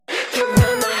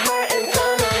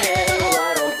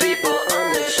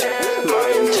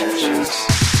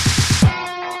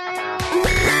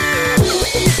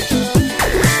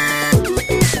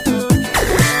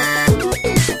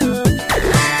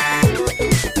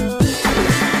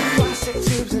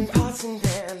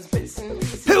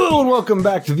welcome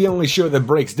back to the only show that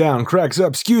breaks down, cracks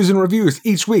up, skews, and reviews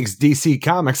each week's DC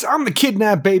Comics. I'm the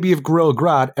kidnapped baby of Gorilla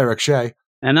Grodd, Eric Shea.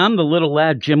 And I'm the little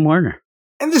lad, Jim Werner.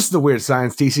 And this is the Weird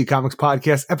Science DC Comics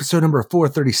Podcast, episode number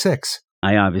 436.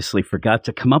 I obviously forgot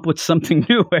to come up with something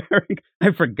new, Eric.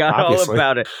 I forgot all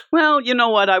about it. Well, you know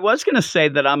what? I was going to say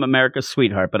that I'm America's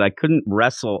sweetheart, but I couldn't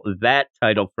wrestle that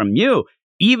title from you,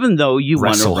 even though you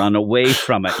want to run away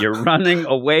from it. You're running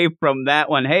away from that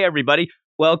one. Hey, everybody.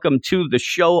 Welcome to the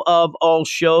show of all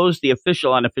shows, the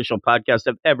official, unofficial podcast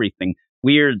of everything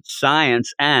weird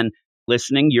science. And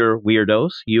listening, you're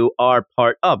weirdos. You are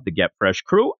part of the Get Fresh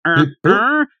crew.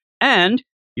 And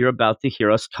you're about to hear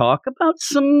us talk about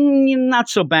some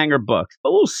not-so-banger books.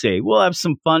 But we'll see. We'll have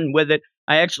some fun with it.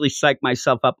 I actually psyched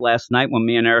myself up last night when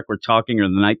me and Eric were talking, or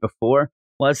the night before,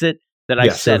 was it? That I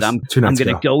said, I'm going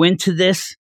to go into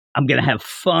this. I'm going to have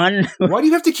fun. Why do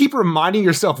you have to keep reminding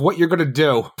yourself what you're going to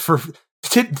do?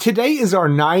 Today is our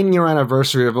 9-year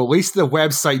anniversary of at least the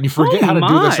website, and you forget how to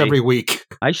do this every week.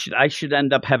 I should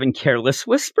end up having Careless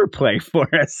Whisper play for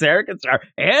us, Eric. It's our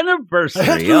anniversary. I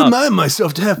have to remind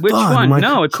myself to have fun. Which one?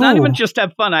 No, it's not even just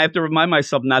have fun. I have to remind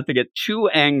myself not to get too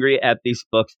angry at these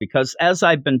books because, as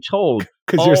I've been told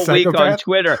all week on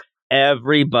Twitter,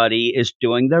 everybody is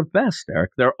doing their best, Eric.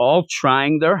 They're all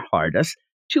trying their hardest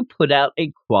to put out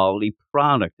a quality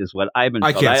product, is what I've been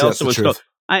told. I also was told.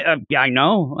 I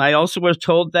know. I also was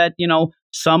told that,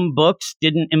 some books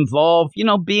didn't involve,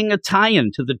 being a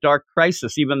tie-in to the Dark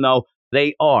Crisis, even though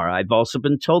they are. I've also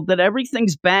been told that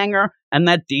everything's banger and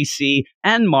that DC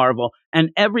and Marvel and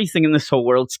everything in this whole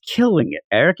world's killing it.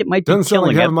 Eric, it might be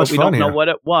killing it, but we don't know what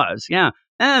it was. Yeah.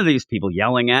 These people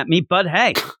yelling at me. But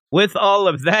hey, with all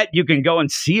of that, you can go and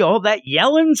see all that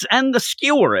yellings and the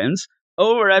skewerins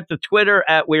over at the Twitter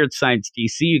at Weird Science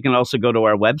DC. You can also go to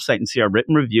our website and see our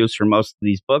written reviews for most of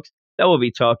these books that we'll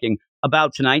be talking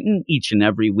about tonight and each and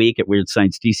every week at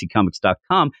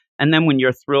WeirdScienceDCComics.com. And then when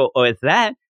you're through with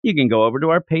that, you can go over to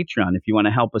our Patreon if you want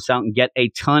to help us out and get a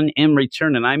ton in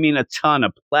return. And I mean a ton, a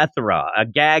plethora, a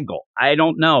gaggle. I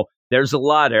don't know. There's a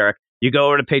lot, Eric. You go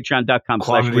over to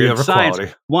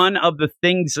patreon.com/WeirdScience. One of the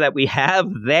things that we have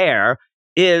there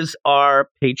is our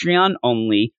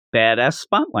Patreon-only Badass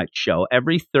Spotlight show.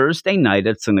 Every Thursday night,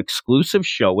 it's an exclusive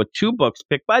show with 2 books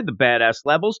picked by the badass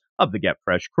levels of the Get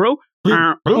Fresh crew.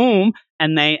 Boom.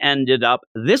 And they ended up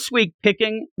this week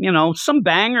picking, some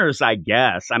bangers, I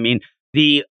guess. I mean,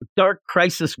 the Dark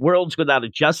Crisis Worlds Without a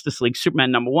Justice League,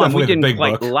 Superman #1. Definitely we didn't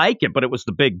quite like it, but it was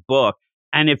the big book.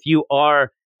 And if you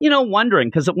are, wondering,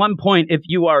 because at one point, if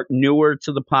you are newer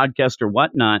to the podcast or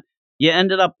whatnot, you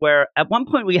ended up where at one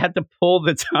point we had to pull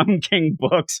the Tom King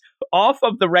books off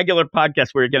of the regular podcast.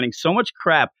 We were getting so much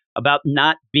crap about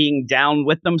not being down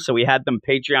with them. So we had them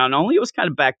Patreon only. It was kind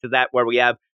of back to that where we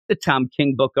have the Tom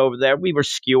King book over there. We were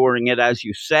skewering it, as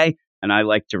you say, and I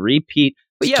like to repeat.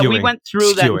 But yeah, we went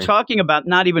through that and talking about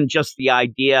not even just the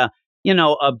idea,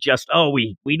 of just,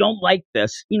 we don't like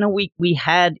this. We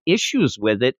had issues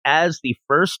with it as the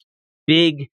first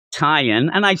big tie-in,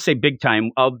 and I say big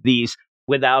time of these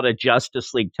Without a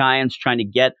Justice League tie-ins, trying to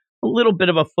get a little bit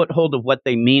of a foothold of what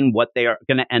they mean, what they are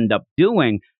going to end up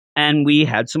doing. And we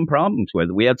had some problems with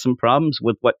it. We had some problems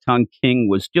with what Tom King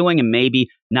was doing and maybe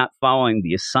not following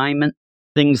the assignment,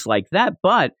 things like that.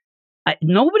 But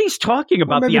nobody's talking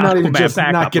about the Aquaman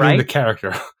backup, not getting the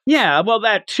character. Yeah, well,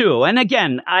 that too. And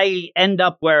again, I end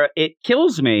up where it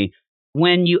kills me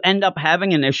when you end up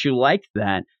having an issue like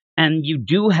that. And you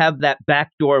do have that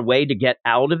backdoor way to get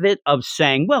out of it of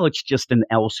saying, well, it's just an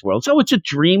Elseworld. So it's a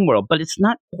dream world, but it's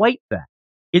not quite that.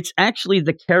 It's actually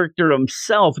the character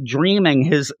himself dreaming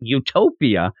his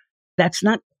utopia. That's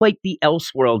not quite the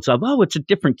Elseworlds of, it's a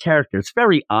different character. It's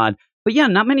very odd. But yeah,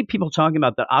 not many people talking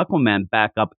about the Aquaman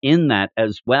backup in that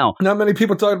as well. Not many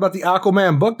people talking about the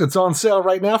Aquaman book that's on sale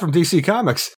right now from DC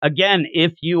Comics. Again,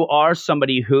 if you are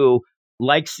somebody who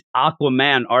likes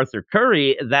Aquaman Arthur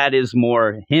Curry, that is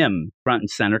more him, front and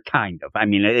center, kind of. I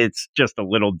mean, it's just a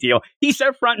little deal. He's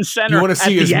there front and center. You want to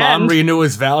see his mom renew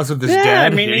his vows with his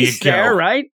dad? I mean, he's there,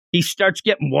 right? He starts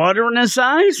getting water in his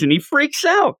eyes and he freaks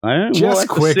out. Jess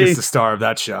Quick is the star of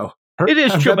that show. It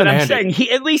is true, but I'm saying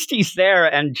at least he's there,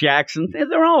 and Jackson,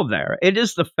 they're all there. It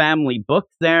is the family book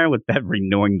there with that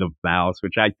renewing the vows,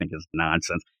 which I think is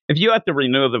nonsense. If you have to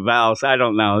renew the vows, I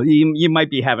don't know. You might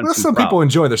be having some problems. People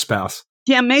enjoy their spouse.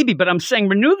 Yeah, maybe, but I'm saying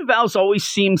renew the vows always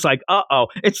seems like,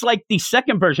 It's like the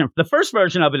second version. The first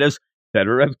version of it is,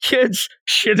 better have kids.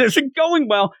 Shit isn't going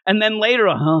well. And then later,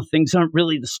 things aren't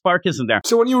really, the spark isn't there.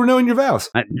 So when are you renewing your vows?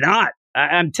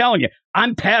 I'm telling you,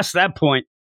 I'm past that point.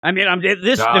 I mean,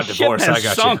 the ship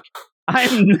has sunk.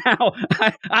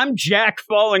 I'm Jack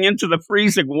falling into the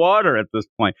freezing water at this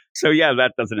point. So yeah,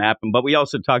 that doesn't happen. But we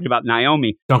also talked about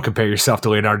Naomi. Don't compare yourself to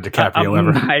Leonardo DiCaprio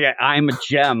ever. I'm a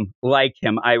gem like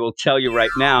him. I will tell you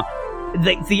right now.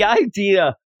 The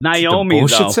idea, Naomi,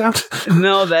 bullshit though. Sound?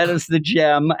 No, that is the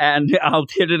gem, and I'll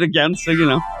hit it again.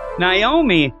 So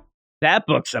Naomi. That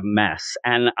book's a mess,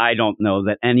 and I don't know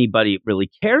that anybody really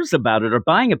cares about it or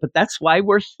buying it, but that's why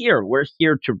we're here. We're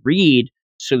here to read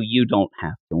so you don't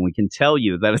have to. And we can tell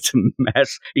you that it's a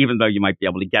mess, even though you might be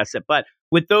able to guess it. But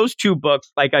with those two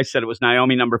books, like I said, it was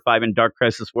Naomi #5 and Dark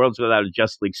Crisis Worlds Without a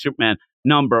Justice League Superman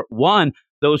 #1.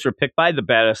 Those were picked by the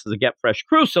Badasses of the Get Fresh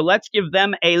crew. So let's give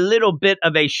them a little bit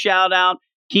of a shout out.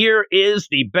 Here is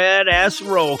the Badass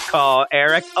roll call,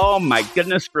 Eric. Oh, my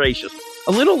goodness gracious.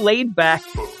 A little laid back,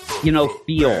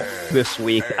 feel this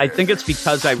week. I think it's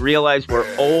because I realize we're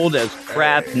old as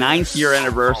crap. 9th year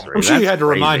anniversary. I'm sure you had to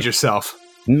remind yourself.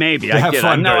 Maybe I did.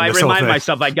 No, I remind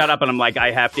myself. I got up and I'm like,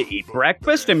 I have to eat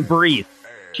breakfast and breathe.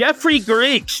 Jeffrey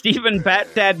Greek, Stephen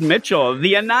Bat-Dad Mitchell,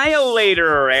 The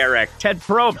Annihilator, Eric, Ted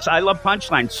Probst, I Love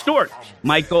Punchline, Stuart,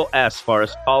 Michael S.,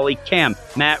 Forrest, Pauly, Cam,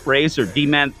 Matt Razor,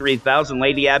 D-Man 3000,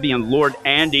 Lady Abby, and Lord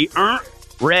Andy,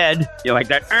 Red, you like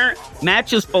that?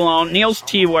 Matches Balone, Niels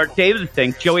T-Wart, David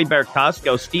Fink, Joey Bear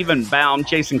Costco, Stephen Baum,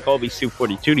 Jason Colby,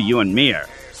 Sue42 to you and me.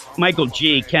 Michael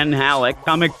G, Ken Halleck,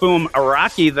 Comic Boom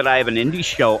Araki, that I have an indie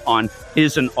show on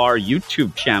his and our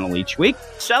YouTube channel each week.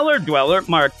 Cellar Dweller,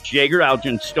 Mark Jager,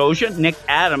 Algin Stoja, Nick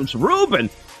Adams, Ruben,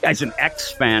 guy's an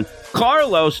X-fan,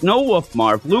 Carlos, No Wolf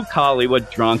Marv, Luke Hollywood,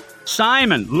 Drunk,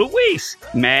 Simon, Luis,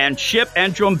 Man, Ship,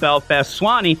 Endrum, Belfast,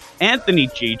 Swanee, Anthony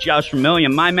G, Josh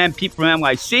Vermillion, My Man, Pete from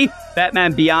NYC,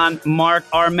 Batman Beyond, Mark,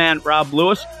 Our Man, Rob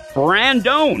Lewis,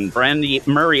 Brandy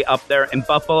Murray up there in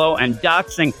Buffalo, and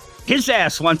doxing his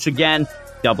ass once again,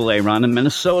 Double A Ron in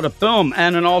Minnesota. Boom.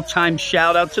 And an all-time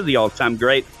shout out to the all-time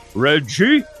great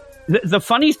Reggie. The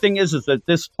funny thing is at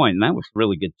this point, and that was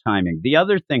really good timing. The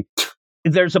other thing,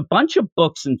 there's a bunch of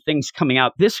books and things coming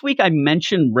out. This week I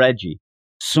mentioned Reggie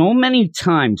so many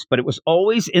times, but it was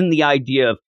always in the idea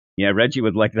of, yeah, Reggie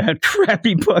would like that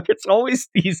crappy book. It's always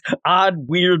these odd,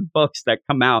 weird books that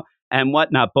come out and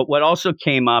whatnot. But what also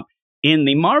came up in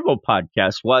the Marvel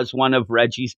podcast was one of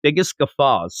Reggie's biggest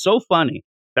guffaws. So funny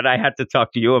that I had to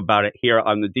talk to you about it here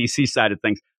on the DC side of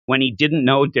things. When he didn't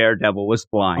know Daredevil was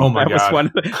blind. Oh my God.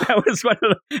 That was one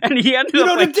of the, and he ended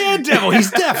up the Daredevil, he's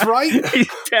deaf, right? He's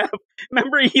deaf.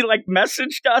 Remember, he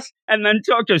messaged us and then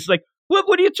talked to us like,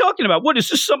 what are you talking about? What, is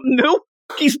this something new?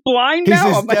 He's blind now?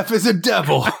 He's as deaf as a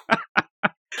devil.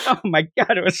 Oh my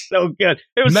God, it was so good.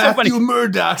 It was Matthew so funny.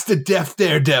 Murdoch's the deaf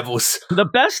Daredevils. The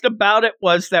best about it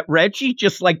was that Reggie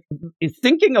just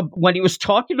thinking of when he was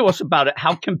talking to us about it,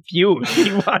 how confused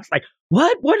he was. Like,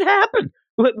 what happened?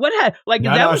 What happened?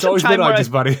 That was always been on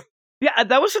buddy. Yeah,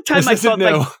 that was the time I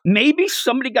thought maybe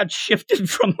somebody got shifted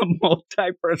from the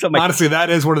multiverse. Honestly, that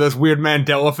is one of those weird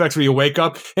Mandela effects where you wake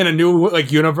up in a new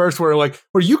universe where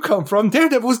where you come from,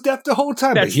 Daredevil was deaf the whole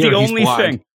time. That's the only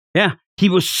thing. Yeah, he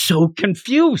was so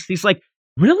confused. He's like,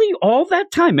 really, all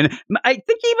that time? And I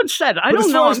think he even said, I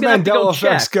don't know. As far as Mandela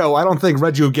effects go, I don't think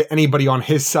Reggie would get anybody on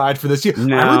his side for this.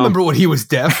 No. I remember when he was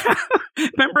deaf.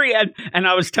 Remember he had, and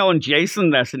I was telling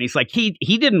Jason this, and he's like, he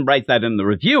didn't write that in the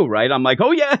review, right? I'm like,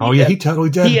 oh yeah, he totally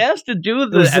did. He has to do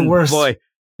the worst. Boy,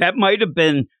 that might have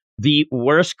been the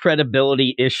worst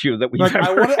credibility issue that we've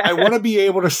ever had. I want to be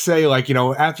able to say,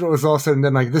 after it was all said and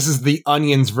done, this is the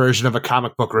Onion's version of a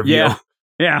comic book review.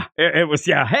 Yeah, it was.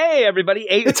 Yeah, hey everybody,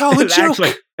 it's all a joke.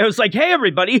 Actually, it was like, hey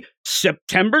everybody,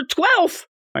 September 12th.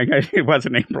 It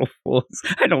wasn't April Fool's.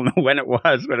 I don't know when it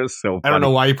was, but it's so funny. I don't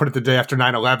know why you put it the day after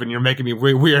 9/11. You're making me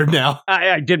weird now.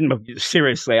 I didn't.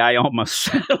 Seriously, I almost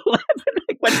said 11.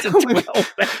 I went to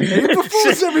 12. April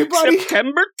Fool's, everybody.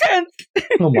 September 10th.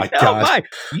 Oh my God. My.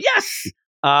 Yes.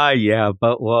 Yeah,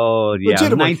 but well, yeah.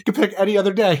 Legitimately, you could pick any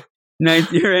other day.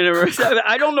 9th year anniversary.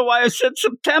 I don't know why I said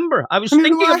September. I was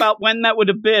thinking about when that would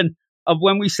have been, of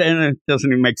when we said it. Doesn't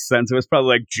even make sense. It was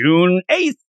probably June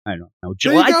 8th. I don't know.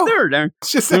 July 3rd.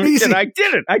 It's just that easy. I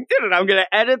did it. I'm going to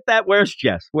edit that. Where's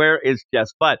Jess? Where is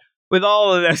Jess? But with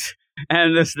all of this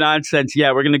and this nonsense,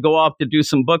 yeah, we're going to go off to do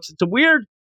some books. It's a weird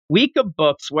week of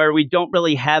books where we don't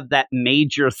really have that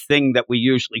major thing that we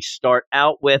usually start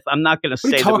out with. I'm not going to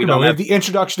say that we don't have the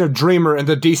introduction of Dreamer and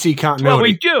the DC continuity. Well,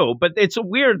 we do, but it's a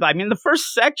weird. I mean, the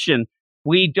first section,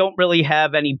 we don't really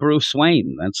have any Bruce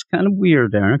Wayne. That's kind of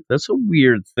weird, Eric. That's a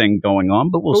weird thing going on,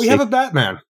 but we'll see. We have a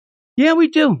Batman. Yeah, we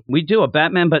do. We do a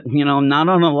Batman, but not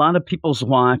on a lot of people's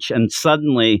watch. And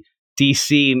suddenly,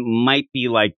 DC might be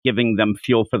giving them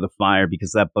fuel for the fire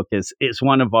because that book is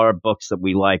one of our books that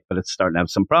we like, but it's starting to have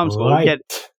some problems. Right. We'll get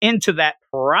into that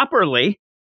properly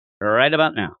right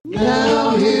about now.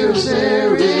 Now here's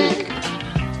Eric,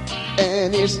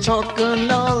 and he's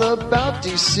talking all about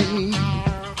DC.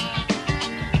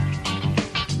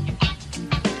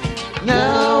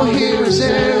 Now here's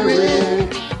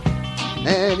Eric,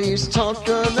 and he's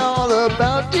talking all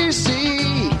about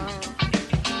DC.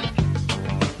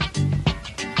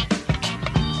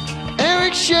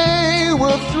 Eric Shea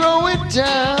will throw it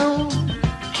down.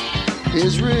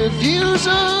 His reviews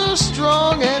are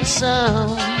strong and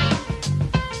sound.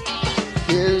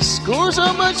 His scores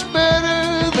are much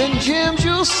better than Jim's,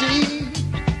 you'll see.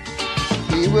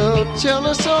 He will tell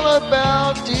us all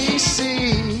about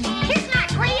DC.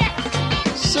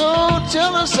 So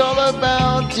tell us all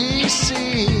about DC.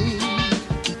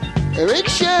 Eric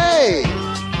Shea.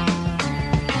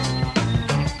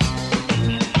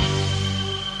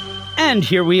 And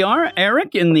here we are,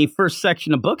 Eric, in the first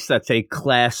section of books. That's a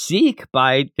classique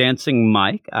by Dancing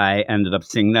Mike. I ended up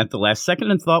seeing that the last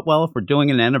second and thought, well, if we're doing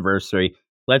an anniversary,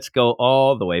 let's go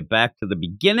all the way back to the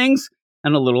beginnings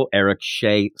and a little Eric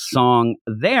Shea song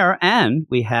there. And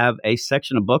we have a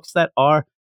section of books that are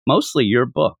mostly your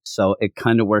book. So it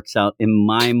kind of works out in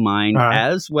my mind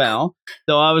as well.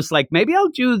 So I was like, maybe I'll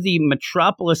do the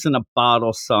Metropolis in a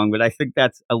Bottle song, but I think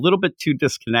that's a little bit too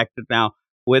disconnected now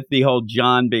with the whole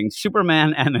John being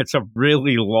Superman, and it's a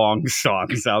really long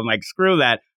song. So I'm like, screw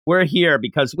that. We're here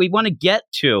because we want to get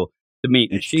to the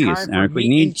meat and cheese, Eric. We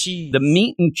need the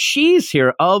meat and cheese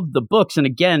here of the books. And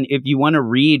again, if you want to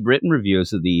read written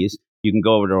reviews of these, you can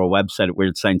go over to our website at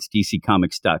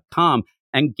WeirdScienceDCComics.com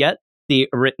and get the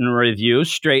written review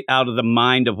straight out of the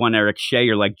mind of one Eric Shea.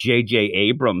 You're like J.J.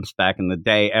 Abrams back in the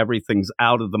day. Everything's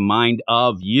out of the mind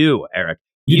of you, Eric.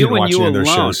 You and you alone.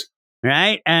 Shows.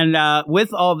 Right. And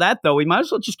with all that, though, we might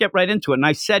as well just get right into it. And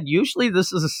I said, usually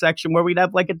this is a section where we'd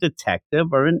have like a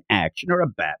detective or an action or a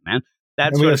Batman,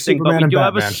 that sort of thing. But we do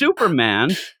have a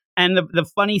Superman. And the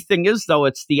funny thing is, though,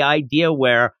 it's the idea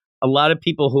where a lot of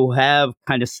people who have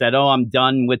kind of said, oh, I'm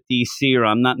done with DC or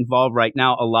I'm not involved right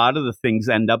now, a lot of the things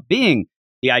end up being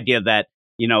the idea that,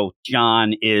 you know,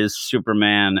 John is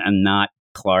Superman and not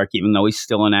Clark, even though he's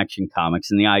still in Action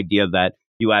Comics. And the idea that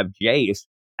you have Jace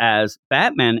as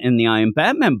Batman in the I Am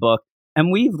Batman book.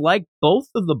 And we've liked both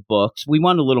of the books. We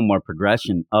want a little more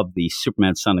progression of the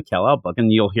Superman Son of Kal-El book.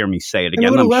 And you'll hear me say it again.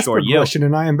 A little less progression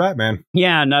in I Am Batman.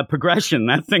 Yeah, and progression.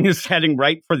 That thing is heading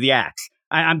right for the axe.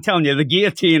 I'm telling you, the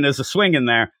guillotine is a swing in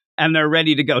there, and they're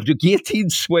ready to go. The guillotine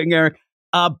swinger.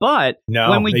 But no,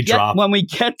 when we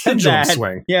get to that,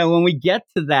 swing. Yeah, when we get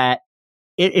to that,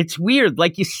 it's weird.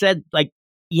 Like you said, like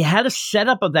you had a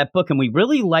setup of that book, and we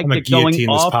really liked it going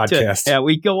off to. Yeah,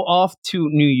 we go off to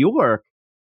New York,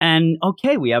 and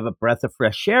okay, we have a breath of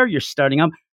fresh air. You're starting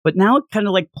up, but now it kind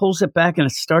of like pulls it back, and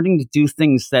it's starting to do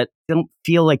things that don't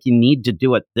feel like you need to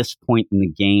do at this point in the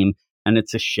game, and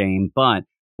it's a shame, but.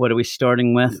 What are we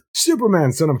starting with?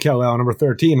 Superman, Son of Kal-El, number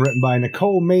 13, written by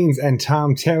Nicole Maines and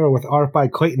Tom Taylor, with art by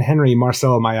Clayton Henry,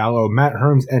 Marcelo Maiolo, Matt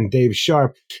Herms, and Dave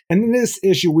Sharp. And in this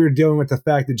issue, we're dealing with the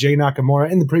fact that Jay Nakamura,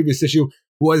 in the previous issue,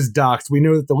 was doxxed. We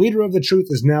know that the leader of the truth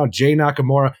is now Jay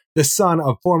Nakamura, the son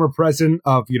of former president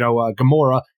of,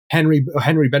 Gamora, Henry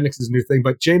Bendix is a new thing,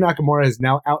 but Jay Nakamura is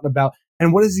now out and about.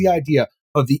 And what is the idea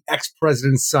of the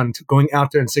ex-president's son going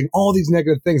out there and saying all these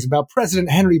negative things about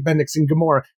President Henry Bendix and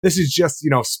Gamora? This is just,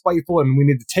 spiteful, and we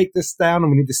need to take this down,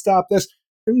 and we need to stop this.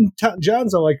 And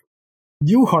John's all like,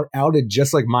 you are outed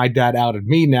just like my dad outed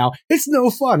me now. It's no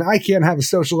fun. I can't have a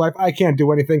social life. I can't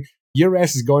do anything. Your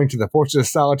ass is going to the Fortress of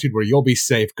Solitude where you'll be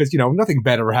safe because, nothing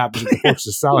better happens at the Fortress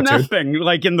of Solitude. Nothing,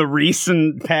 like in the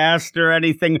recent past or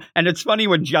anything. And it's funny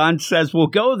when John says, we'll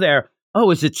go there. Oh,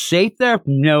 is it safe there?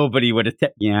 Nobody would have.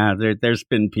 There's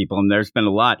been people, and there's been a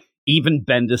lot. Even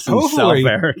Bendis himself,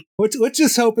 Eric. Let's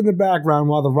just hope in the background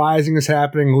while the Rising is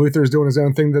happening, Luthor's doing his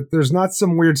own thing, that there's not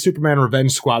some weird Superman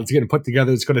revenge squad that's getting put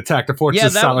together that's going to attack the Fortress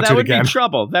of Solitude that would again. Be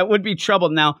trouble. That would be trouble.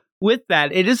 Now, with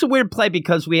that, it is a weird play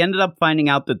because we ended up finding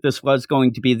out that this was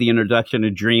going to be the introduction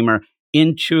of Dreamer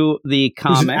into the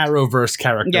comics. He's an Arrowverse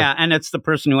character. Yeah, and it's the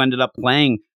person who ended up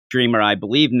playing Dreamer, I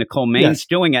believe, Nicole Maines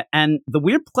doing it. And the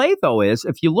weird play, though, is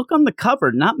if you look on the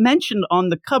cover, not mentioned on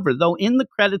the cover, though in the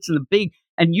credits in the big,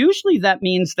 and usually that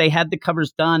means they had the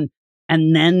covers done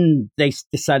and then they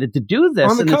decided to do this.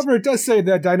 On the cover, it does say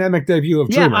that dynamic debut of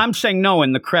Dreamer. Yeah, I'm saying no,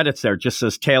 in the credits there, just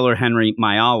says Taylor Henry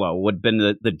Maiolo would have been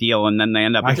the deal, and then they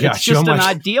end up, it's just an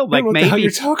odd deal. Like what maybe, the hell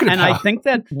you're talking about. I think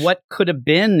that what could have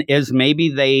been is maybe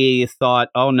they thought,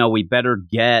 oh no, we better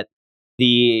get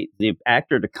the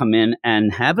actor to come in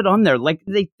and have it on there. Like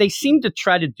they seem to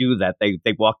try to do that. They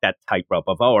walk that tightrope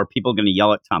of, are people going to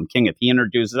yell at Tom King if he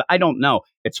introduces it? I don't know.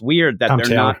 It's weird that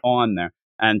they're not on there.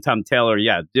 And Tom Taylor,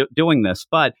 doing this.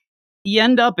 But you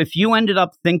end up, if you ended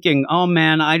up thinking, oh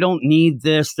man, I don't need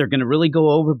this, they're going to really go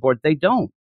overboard. They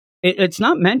don't. It's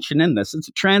not mentioned in this. It's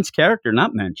a trans character,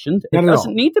 not mentioned. It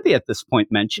doesn't need to be at this point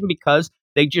mentioned because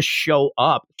they just show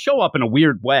up in a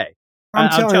weird way.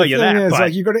 I'll tell you that. Is,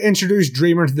 like, you're going to introduce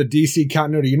Dreamer to the DC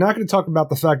continuity. You're not going to talk about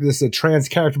the fact that this is a trans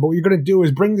character, but what you're going to do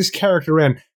is bring this character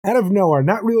in out of nowhere,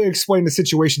 not really explain the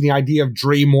situation, the idea of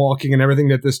dream walking and everything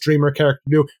that this Dreamer character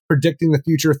do, predicting the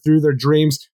future through their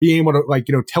dreams, being able to, like,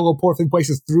 you know, teleport from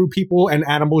places through people and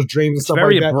animals' dreams and stuff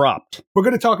like that. Very abrupt. We're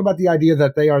going to talk about the idea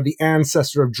that they are the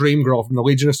ancestor of Dream Girl from the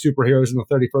Legion of Superheroes in the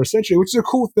 31st century, which is a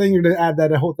cool thing. You're going to add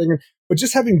that whole thing in. But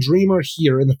just having Dreamer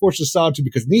here in the Fortress of Solitude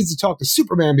because it needs to talk to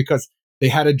Superman because they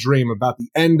had a dream about the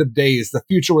end of days, the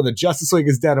future where the Justice League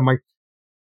is dead. I'm like,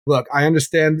 look, I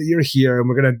understand that you're here and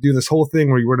we're going to do this whole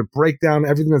thing where you're going to break down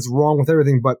everything that's wrong with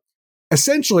everything. But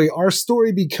essentially, our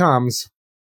story becomes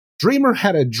Dreamer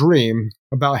had a dream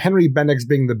about Henry Bendix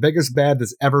being the biggest bad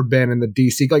that's ever been in the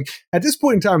DC. Like, at this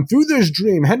point in time, through this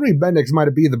dream, Henry Bendix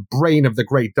might be the brain of the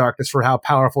Great Darkness for how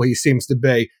powerful he seems to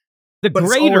be. The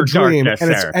greater darkness,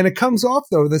 and it comes off,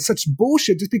 though, that's such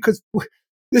bullshit just because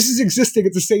this is existing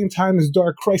at the same time as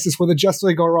Dark Crisis where the Justice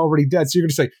League are already dead. So you're going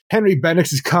to say, Henry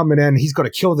Bendix is coming in, he's going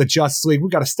to kill the Justice League, we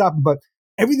got to stop him. But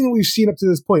everything we've seen up to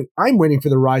this point, I'm waiting for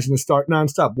the rise and the start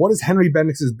nonstop. What is Henry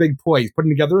Bendix's big play? He's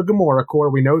putting together a Gamora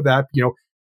Corps, we know that, you know,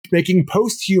 making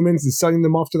post-humans and selling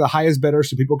them off to the highest bidder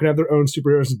so people can have their own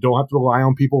superheroes and don't have to rely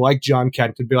on people like John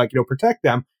Kent to be like, you know, protect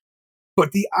them.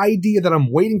 But the idea that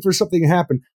I'm waiting for something to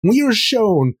happen, we are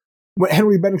shown what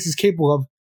Henry Bendix is capable of,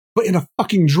 but in a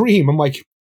fucking dream. I'm like,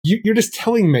 you're just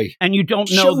telling me. And you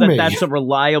don't know that that's a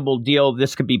reliable deal.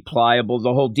 This could be pliable,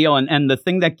 the whole deal. And the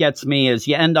thing that gets me is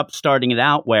you end up starting it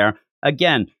out where,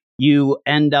 again, you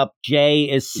end up, Jay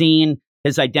is seen,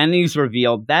 his identity is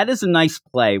revealed. That is a nice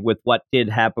play with what did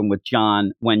happen with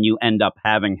John when you end up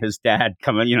having his dad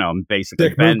come in, you know,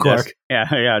 basically Bendis.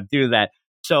 Yeah, do that.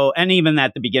 So, and even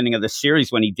at the beginning of the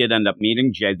series, when he did end up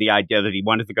meeting Jay, the idea that he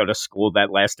wanted to go to school that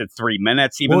lasted 3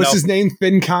 minutes. Even what was his name?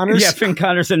 Finn Connors? Yeah, Finn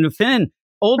Connors. And Finn,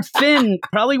 old Finn,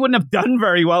 probably wouldn't have done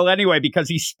very well anyway because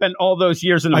he spent all those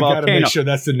years in a volcano. I gotta make sure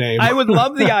that's the name. I would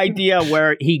love the idea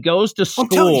where he goes to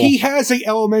school. He has an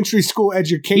elementary school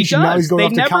education. Now he's going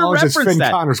off to college as Finn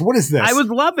Connors. What is this? I would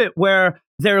love it where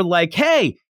they're like,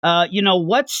 hey, you know,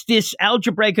 what's this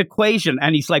algebraic equation?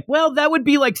 And he's like, well, that would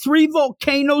be like 3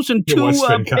 volcanoes and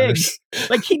 2 pigs.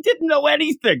 Like, he didn't know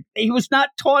anything. He was not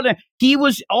taught it.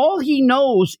 All he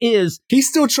knows is... He's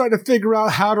still trying to figure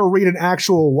out how to read an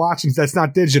actual watch that's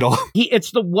not digital. It's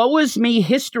the woe is me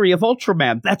history of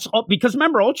Ultraman. That's all, because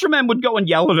remember, Ultraman would go and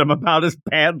yell at him about his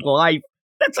bad life.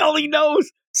 That's all he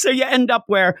knows. So you end up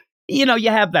where, you know,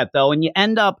 you have that though, and you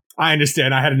end up... I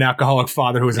understand. I had an alcoholic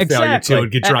father who was a failure too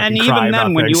and get drunk and cry about things. And even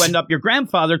then, when you end up, your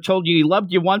grandfather told you he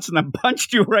loved you once and then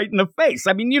punched you right in the face.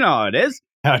 I mean, you know how it is.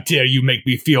 How dare you make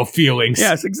me feel feelings?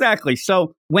 Yes, exactly.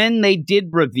 So when they did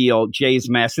reveal Jay's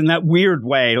mess in that weird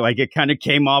way, like it kind of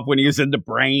came off when he was in the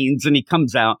brains and he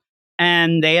comes out,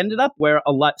 and they ended up where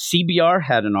CBR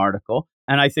had an article,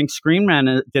 and I think Screen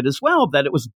Rant did as well, that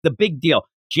it was the big deal.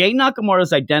 Jay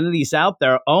Nakamura's identity's out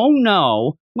there. Oh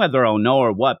no, whether oh no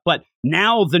or what, but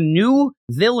now the new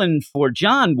villain for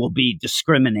John will be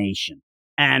discrimination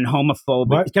and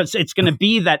homophobia because it's going to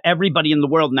be that everybody in the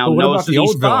world now knows that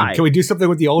he's bi. Can we do something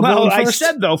with the old villain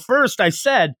first? I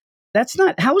said, that's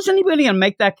not, how is anybody going to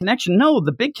make that connection? No,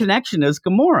 the big connection is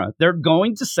Gamora. They're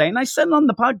going to say, and I said it on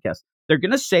the podcast, they're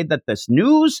going to say that this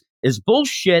news is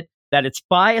bullshit, that it's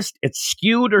biased, it's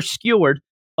skewed or skewered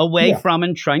away from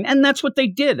and trying. And that's what they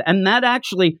did. And that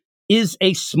actually is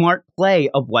a smart play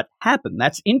of what happened.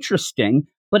 That's interesting,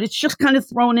 but it's just kind of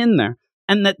thrown in there.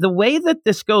 And that the way that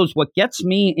this goes, what gets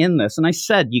me in this, and I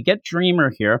said, you get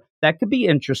Dreamer here, that could be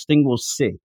interesting, we'll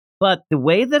see. But the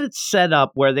way that it's set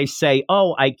up where they say,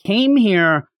 oh, I came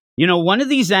here, you know, one of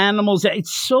these animals,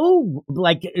 it's so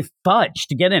like fudge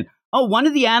to get in. Oh, one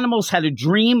of the animals had a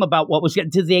dream about what was,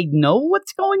 do they know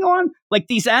what's going on? Like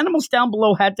these animals down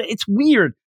below it's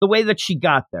weird the way that she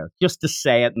got there, just to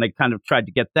say it, and they kind of tried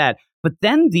to get that. But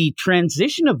then the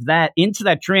transition of that into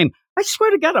that dream, I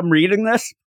swear to God, I'm reading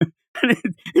this, and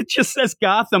it just says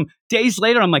Gotham. Days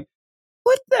later, I'm like,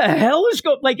 what the hell is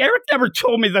going? Like, Eric never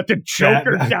told me that the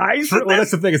Joker dies. Well, that's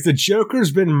the thing. It's the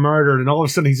Joker's been murdered, and all of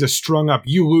a sudden he's just strung up.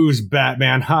 You lose,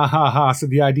 Batman. Ha, ha, ha. So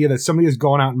the idea that somebody has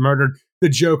gone out and murdered the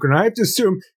Joker. And I have to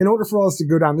assume, in order for all this to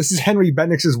go down, this is Henry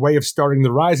Bendix's way of starting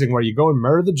the Rising, where you go and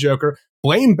murder the Joker,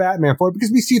 blame Batman for it,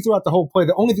 because we see throughout the whole play,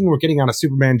 the only thing we're getting out of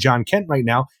Superman John Kent right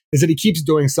now is that he keeps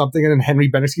doing something, and then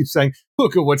Henry Bendix keeps saying,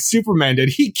 look at what Superman did.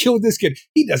 He killed this kid.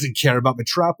 He doesn't care about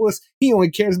Metropolis. He only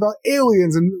cares about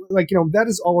aliens. And, that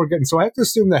is all we're getting. So I have to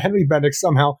assume that Henry Bendix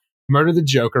somehow murdered the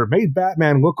Joker, made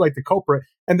Batman look like the culprit,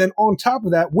 and then on top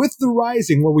of that, with the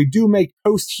Rising, where we do make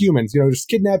post-humans, just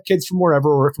kidnap kids from wherever,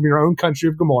 or from your own country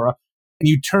of Gomorrah, and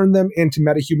you turn them into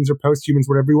metahumans or post-humans,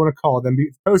 whatever you want to call them,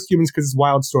 post-humans because it's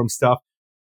Wildstorm stuff.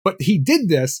 But he did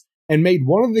this and made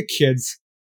one of the kids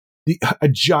a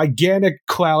gigantic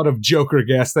cloud of Joker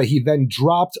gas that he then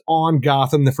dropped on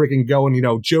Gotham to freaking go and,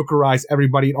 Jokerize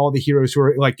everybody and all the heroes who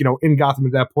are, in Gotham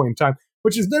at that point in time,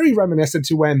 which is very reminiscent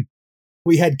to when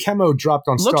we had Chemo dropped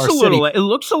on Star City. It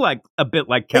looks a bit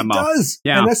like Chemo. It does.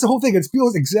 Yeah. And that's the whole thing. It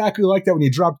feels exactly like that when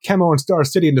you dropped Chemo on Star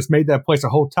City and just made that place a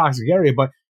whole toxic area. But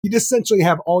you just essentially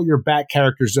have all your Bat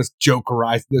characters just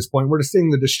Jokerized at this point. We're just seeing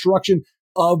the destruction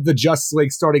of the Justice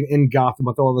League starting in Gotham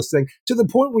with all this thing, to the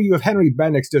point where you have Henry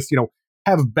Bendix just,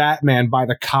 have Batman by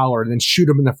the collar and then shoot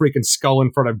him in the freaking skull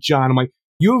in front of John. I'm like,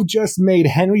 you have just made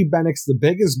Henry Bendix the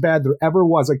biggest bad there ever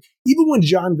was. Like, even when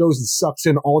John goes and sucks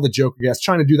in all the Joker gas,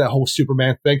 trying to do that whole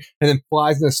Superman thing, and then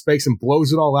flies into space and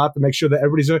blows it all out to make sure that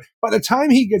everybody's there. By the time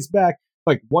he gets back,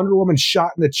 like Wonder Woman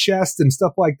shot in the chest and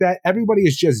stuff like that, everybody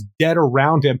is just dead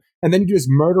around him. And then you just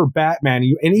murder Batman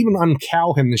and even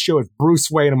uncowl him to show it's Bruce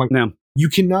Wayne. I'm like, no. You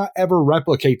cannot ever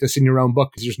replicate this in your own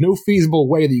book because there's no feasible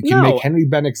way that you can make Henry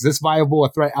Bendix this viable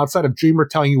a threat outside of Dreamer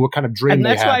telling you what kind of dream they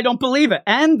have. And that's why I don't believe it.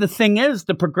 And the thing is,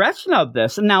 the progression of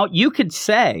this, and now you could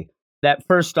say that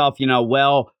first off,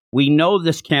 well, we know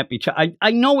this can't be,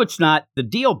 I know it's not the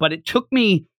deal, but it took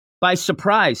me by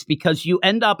surprise because you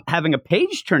end up having a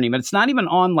page turning, but it's not even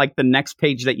on like the next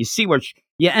page that you see where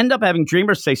you end up having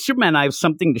Dreamer say, Superman, I have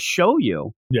something to show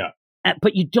you. Yeah.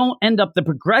 But you don't end up, the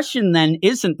progression then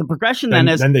isn't. The progression then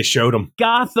is... Then they showed him.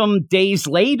 Gotham days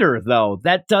later, though.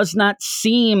 That does not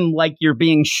seem like you're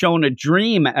being shown a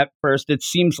dream at first. It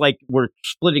seems like we're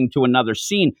splitting to another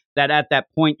scene, that at that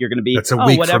point you're going to be,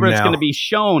 whatever it's going to be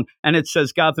shown. And it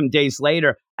says Gotham days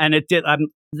later. And it did...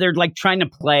 they're like trying to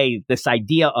play this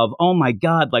idea of, oh my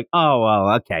God, like, oh,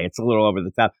 well, okay, it's a little over the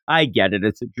top. I get it.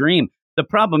 It's a dream. The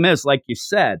problem is, like you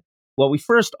said, well, we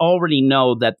first already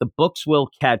know that the books will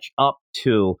catch up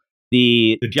to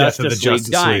the Justice League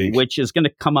dying, which is going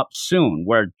to come up soon,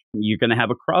 where you're going to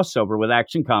have a crossover with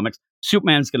Action Comics.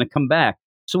 Superman's going to come back.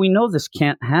 So we know this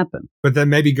can't happen. But then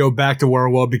maybe go back to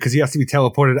Warworld because he has to be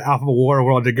teleported to Alpha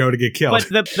Warworld to go to get killed.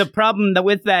 But the problem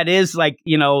with that is, like,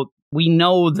 we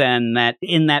know then that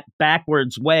in that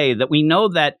backwards way that we know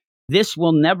that this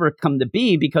will never come to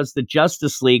be because the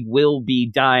Justice League will be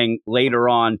dying later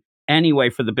on anyway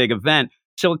for the big event.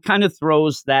 So it kind of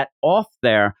throws that off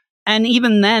there. And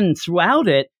even then throughout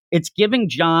it, it's giving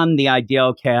John the idea,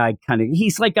 okay,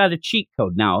 he's like got a cheat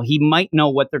code now. He might know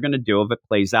what they're going to do if it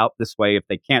plays out this way, if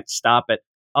they can't stop it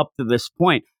up to this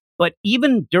point. But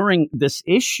even during this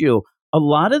issue, a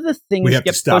lot of the things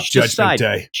get pushed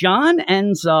aside. John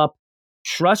ends up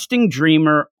trusting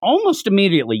Dreamer almost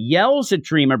immediately, yells at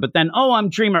Dreamer, but then, oh, I'm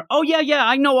Dreamer. Oh, yeah,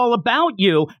 I know all about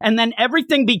you. And then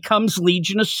everything becomes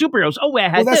Legion of Superheroes. Oh, I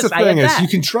had that's this, the thing I had that. You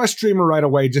can trust Dreamer right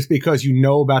away just because you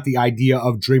know about the idea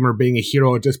of Dreamer being a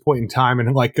hero at this point in time.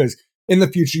 And like, because in the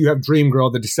future, you have Dream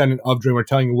Girl, the descendant of Dreamer,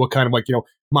 telling you what kind of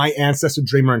my ancestor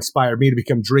Dreamer inspired me to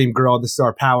become Dream Girl. This is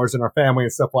our powers and our family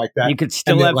and stuff like that. You could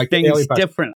still have things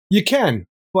different. You can.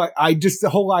 But the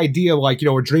whole idea,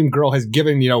 where Dream Girl has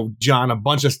given, John a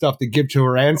bunch of stuff to give to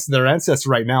their ancestor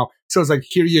right now. So it's like,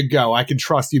 here you go. I can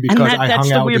trust you because I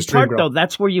hung out with this Dream Girl. Though.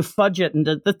 That's where you fudge it. And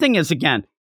the thing is, again,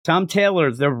 Tom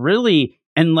Taylor, they're really,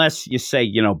 unless you say,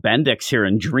 Bendix here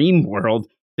in Dream World,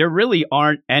 there really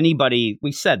aren't anybody,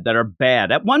 we said, that are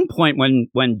bad. At one point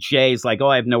when Jay's like, oh,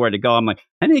 I have nowhere to go, I'm like,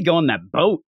 I need to go on that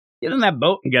boat. Get in that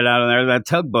boat and get out of there, that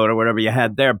tugboat or whatever you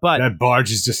had there. But that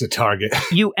barge is just a target.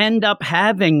 You end up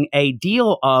having a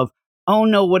deal of, oh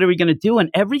no, what are we going to do? And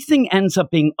everything ends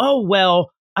up being, oh, well,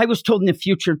 I was told in the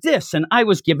future this, and I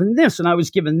was given this, and I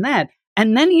was given that.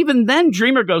 And then even then,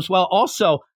 Dreamer goes, well,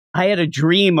 also, I had a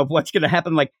dream of what's going to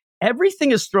happen. Like,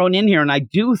 everything is thrown in here. And I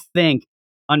do think,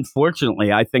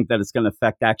 unfortunately, I think that it's going to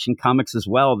affect Action Comics as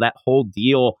well. That whole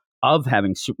deal of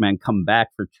having Superman come back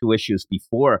for 2 issues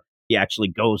before he actually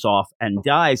goes off and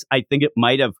dies, I think it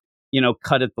might have,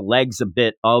 cut at the legs a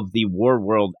bit of the War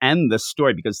World and the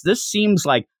story, because this seems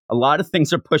like a lot of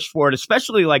things are pushed forward,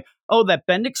 especially like, oh, that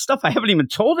Bendix stuff, I haven't even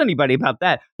told anybody about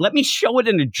that. Let me show it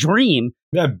in a dream.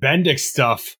 That Bendix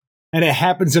stuff. And it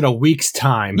happens in a week's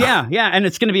time. Yeah, and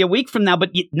it's going to be a week from now.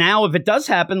 But now, if it does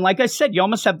happen, like I said, you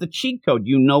almost have the cheat code.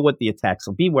 You know what the attacks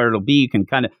will be, where it'll be. You can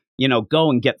kind of, go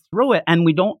and get through it. And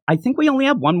I think we only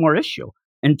have one more issue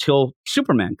until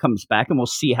Superman comes back, and we'll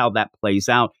see how that plays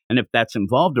out and if that's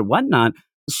involved or whatnot.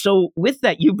 So with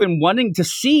that, you've been wanting to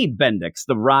see Bendix,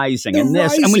 the Rising, and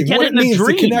this, and we get what it in a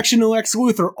dream. The connection to Lex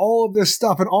Luthor, all of this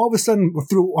stuff, and all of a sudden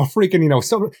through a freaking,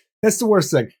 that's the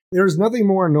worst thing. There's nothing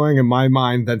more annoying in my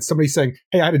mind than somebody saying,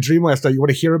 "Hey, I had a dream last night. You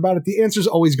want to hear about it?" The answer is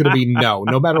always going to be no,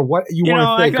 no matter what you want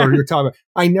to think or you're talking about.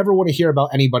 I never want to hear about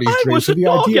anybody's dream. Was so the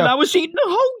dog idea, and I was eating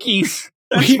the Hoagies.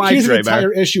 Here's an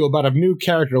entire issue about a new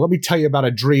character. Let me tell you about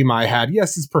a dream I had.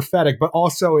 Yes, it's prophetic, but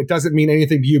also it doesn't mean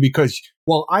anything to you because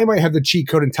while I might have the cheat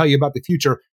code and tell you about the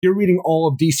future, you're reading all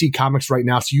of DC Comics right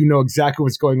now, so you know exactly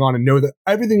what's going on and know that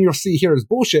everything you'll see here is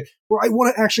bullshit. Where I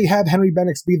want to actually have Henry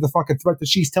Bendix be the fucking threat that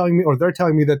she's telling me or they're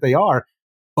telling me that they are,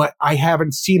 but I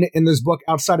haven't seen it in this book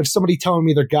outside of somebody telling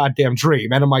me their goddamn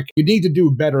dream. And I'm like, you need to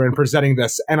do better in presenting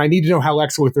this, and I need to know how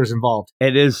Lex Luthor's involved.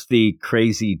 It is the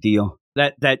crazy deal.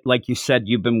 That, like you said,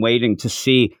 you've been waiting to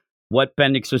see what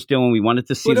Bendix was doing. We wanted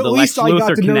to see the Lex Luthor connection. But at least I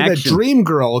got to know that Dream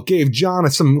Girl gave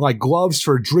John some gloves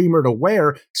for Dreamer to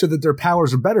wear so that their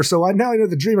powers are better. So now I know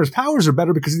the Dreamer's powers are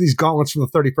better because of these gauntlets from the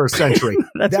 31st century.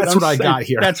 That's what I got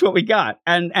here. That's what we got.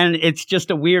 And it's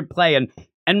just a weird play.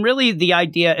 And really the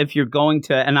idea, if you're going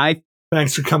to,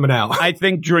 thanks for coming out. I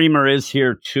think Dreamer is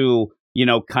here to,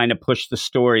 kind of push the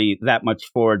story that much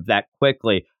forward that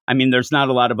quickly. I mean, there's not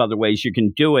a lot of other ways you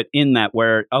can do it in that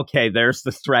where, okay, there's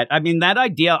the threat. I mean, that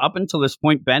idea up until this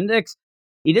point, Bendix,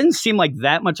 he didn't seem like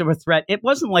that much of a threat. It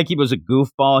wasn't like he was a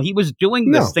goofball. He was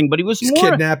doing this thing, but he's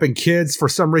kidnapping kids for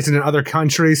some reason in other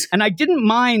countries. And I didn't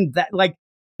mind that, like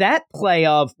that play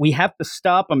of we have to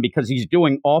stop him because he's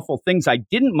doing awful things. I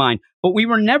didn't mind, but we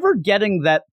were never getting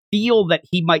that feel that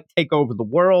he might take over the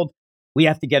world. We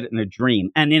have to get it in a dream.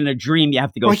 And in a dream, you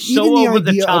have to go so over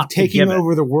the top. Of taking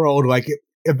over the world, like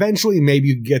eventually maybe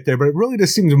you get there, but it really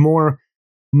just seems more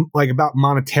like about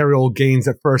monetary gains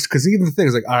at first. Because even the thing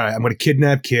is like, all right, I'm going to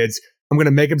kidnap kids. I'm going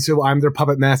to make them so I'm their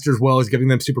puppet master as well as giving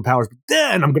them superpowers. But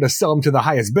then I'm going to sell them to the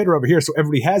highest bidder over here so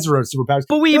everybody has their own superpowers.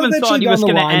 But we even thought he was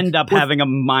going to end up having a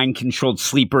mind-controlled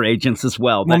sleeper agents as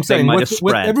well. That thing might have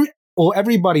spread.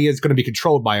 Everybody is going to be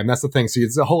controlled by him. That's the thing. So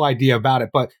it's the whole idea about it.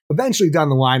 But eventually down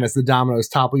the line, as the dominoes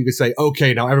topple, you could say,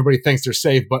 okay, now everybody thinks they're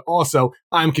safe, but also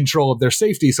I'm in control of their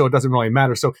safety, so it doesn't really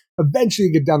matter. So eventually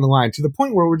you get down the line to the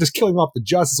point where we're just killing off the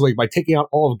Justice League by taking out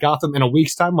all of Gotham in a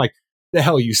week's time. Like, the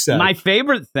hell you said. My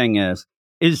favorite thing is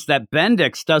that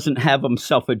Bendix doesn't have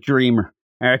himself a dreamer,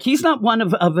 Eric. He's not one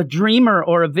of a dreamer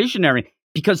or a visionary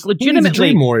because legitimately, he's a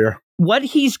dream warrior. What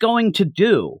he's going to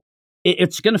do,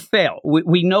 it's going to fail.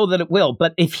 We know that it will.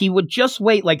 But if he would just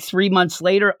wait like 3 months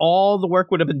later, all the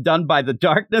work would have been done by the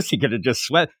darkness. He could have just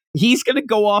sweat. He's going to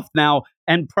go off now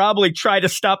and probably try to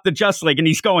stop the Justice League. And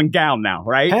he's going down now,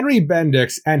 right? Henry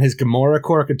Bendix and his Gamora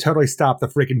Corps could totally stop the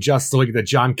freaking Justice League that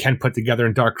John Kent put together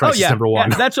in Dark Crisis #1.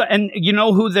 Yeah, that's what, and you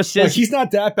know who this is? Like, he's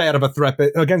not that bad of a threat,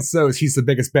 but against those, he's the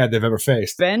biggest bad they've ever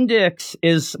faced. Bendix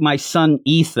is my son,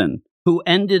 Ethan, who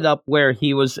ended up where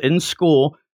he was in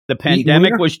school. The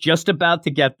pandemic was just about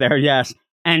to get there, yes.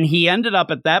 And he ended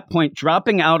up at that point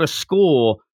dropping out of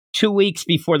school 2 weeks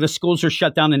before the schools were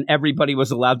shut down and everybody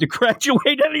was allowed to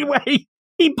graduate anyway.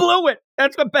 He blew it.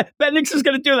 That's what Bendix is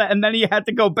going to do that. And then he had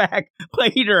to go back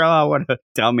later. Oh, what a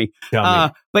dummy.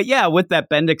 But yeah, with that,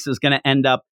 Bendix is going to end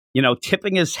up,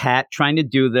 tipping his hat, trying to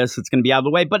do this. It's going to be out of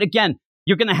the way. But again,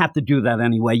 you're going to have to do that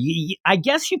anyway. I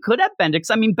guess you could have Bendix.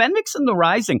 I mean, Bendix and the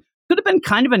Rising could have been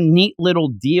kind of a neat little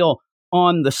deal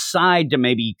on the side to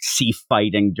maybe see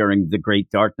fighting during the Great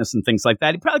Darkness and things like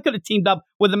that. He probably could have teamed up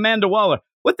with Amanda Waller.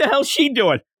 What the hell's she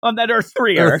doing on that Earth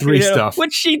 3? Earth 3 stuff.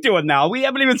 What's she doing now? We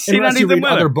haven't even seen anything with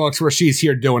other books where she's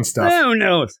here doing stuff. Who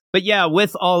knows? But yeah,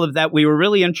 with all of that, we were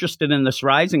really interested in this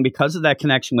Rising because of that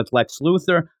connection with Lex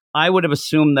Luthor. I would have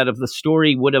assumed that if the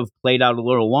story would have played out a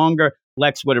little longer,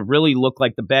 Lex would have really looked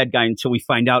like the bad guy until we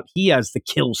find out he has the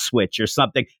kill switch or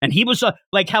something. And he was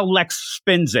like how Lex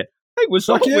spins it. He was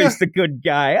always the good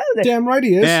guy. Damn right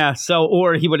he is. Yeah,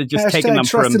 or he would have just taken them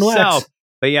for himself.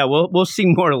 But yeah, we'll see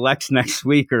more Lex next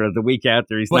week or the week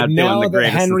after. He's not doing the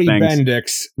greatest of things. But now that Henry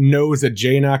Bendix knows that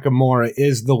Jay Nakamura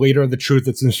is the leader of the truth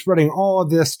that's been spreading all of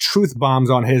this truth bombs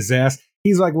on his ass,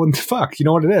 he's like, well, fuck, you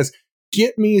know what it is?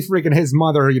 Get me freaking his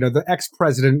mother, the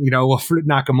ex-president,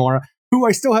 Nakamura, who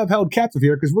I still have held captive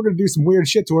here because we're going to do some weird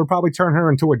shit to her, probably turn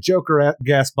her into a Joker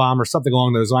gas bomb or something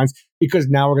along those lines, because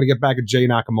now we're going to get back at Jay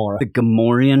Nakamura. The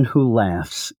Gamorrean who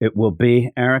laughs, it will be,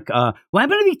 Eric. What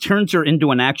happened if he turns her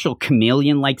into an actual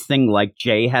chameleon-like thing, like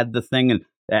Jay had the thing, and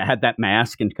had that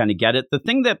mask and kind of get it. The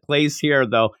thing that plays here,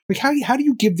 though, like how do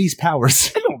you give these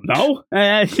powers? I don't know.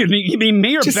 You mean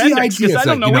me or Just Bendix? Because I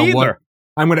don't know either. What?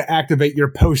 I'm going to activate your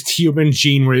post-human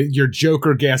gene where your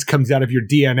Joker gas comes out of your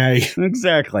DNA.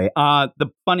 Exactly.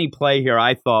 The funny play here,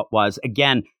 I thought, was,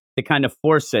 again, to kind of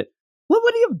force it. What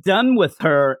would he have done with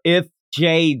her if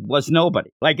Jade was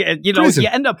nobody? Like, Prison. you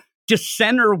end up just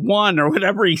center one or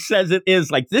whatever he says it is.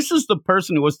 Like, this is the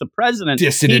person who was the president.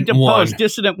 Dissident he deposed, one.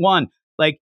 Dissident one.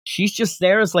 Like, she's just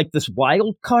there as like this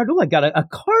wild card. Oh, I got a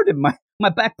card in my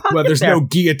back pocket. Well, there's there. no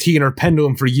guillotine or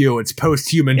pendulum for you. It's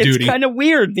post-human duty. It's kind of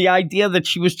weird, the idea that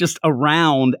she was just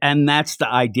around, and that's the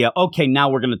idea. Okay, now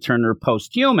we're going to turn her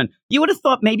post-human. You would have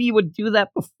thought maybe you would do that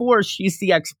before she's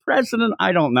the ex-president.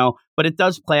 I don't know, but it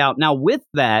does play out. Now, with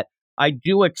that, I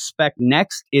do expect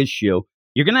next issue,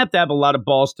 you're going to have a lot of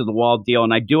balls to the wall deal,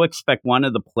 and I do expect one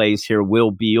of the plays here will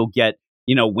be you'll get,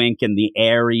 Wink and the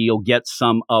Airy. You'll get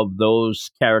some of those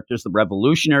characters, the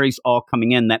revolutionaries, all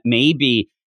coming in that maybe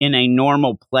in a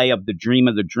normal play of the Dream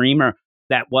of the Dreamer,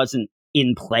 that wasn't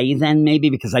in play then,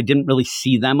 maybe because I didn't really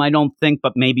see them, I don't think,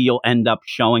 but maybe you'll end up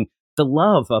showing the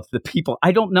love of the people.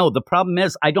 I don't know. The problem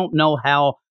is I don't know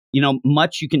how,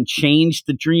 much you can change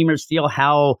the Dreamer's deal.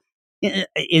 How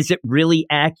is it really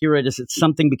accurate? Is it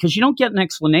something? Because you don't get an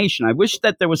explanation. I wish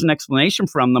that there was an explanation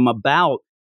from them about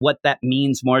what that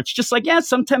means more. It's just like, yeah,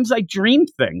 sometimes I dream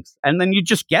things, and then you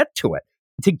just get to it.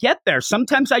 To get there,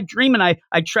 sometimes I dream and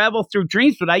I travel through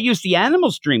dreams, but I use the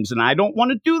animals' dreams, and I don't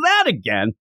want to do that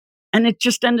again. And it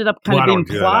just ended up kind of being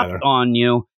plopped on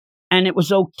you, and it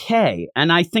was okay.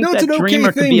 And I think that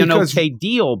Dreamer could be an okay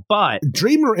deal, but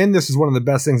Dreamer in this is one of the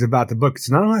best things about the book.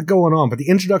 It's not a lot going on, but the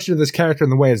introduction of this character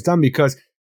and the way it's done, because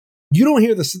you don't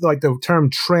hear this like the term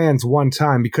trans one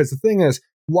time. Because the thing is,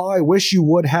 while I wish you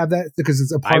would have that, because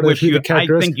it's a part of who the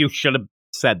character is. I think you should have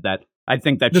said that. I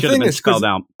think that should have been spelled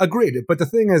out. Agreed. But the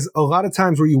thing is, a lot of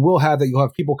times where you will have that, you'll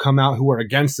have people come out who are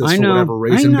against this for whatever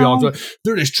reason.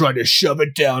 They're just trying to shove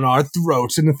it down our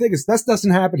throats. And the thing is, that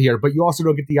doesn't happen here, but you also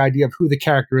don't get the idea of who the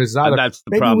character is either. That's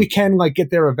the maybe problem. We can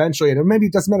get there eventually. And maybe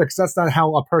it doesn't matter because that's not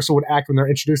how a person would act when they're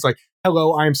introduced. Like,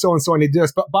 hello, I am so-and-so, I need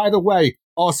this. But by the way,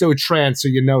 also trans, so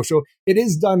you know. So it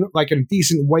is done in a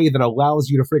decent way that allows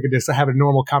you to freaking just have a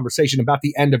normal conversation about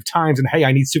the end of times and, hey,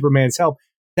 I need Superman's help.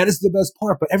 That is the best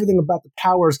part, but everything about the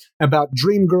powers, about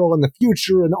Dream Girl and the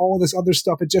future and all this other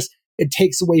stuff, it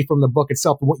takes away from the book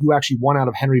itself and what you actually want out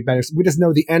of Henry Bendix. We just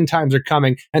know the end times are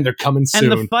coming, and they're coming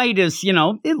soon. And the fight is,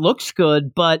 it looks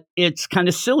good, but it's kind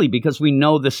of silly because we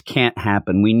know this can't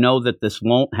happen. We know that this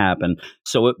won't happen.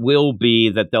 So it will be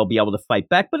that they'll be able to fight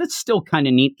back, but it's still kind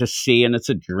of neat to see, and it's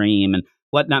a dream and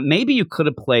whatnot. Maybe you could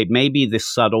have played, maybe the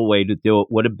subtle way to do it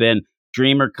would have been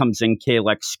Dreamer comes in,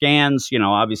 Kalex scans,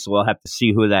 obviously we'll have to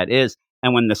see who that is.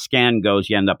 And when the scan goes,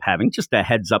 you end up having just a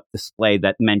heads up display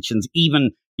that mentions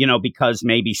even, because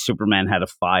maybe Superman had a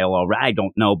file already. I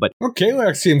don't know, but. Well,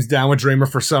 Kalex seems down with Dreamer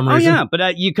for some reason. Oh, yeah,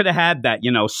 but you could have had that,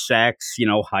 sex,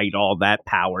 height, all that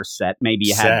power set. Maybe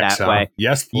you had that way.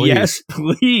 Yes, please. Yes,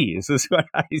 please, is what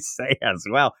I say as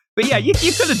well. But yeah, you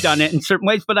could have done it in certain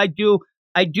ways, but I do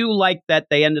like that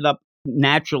they ended up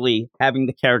naturally having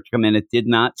the character come in. It did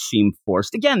not seem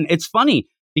forced. Again, it's funny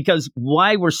because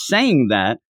why we're saying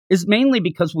that is mainly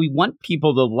because we want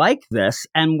people to like this,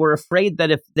 and we're afraid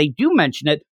that if they do mention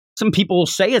it, some people will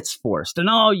say it's forced, and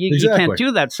you can't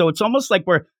do that. So it's almost like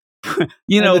we're kind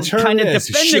of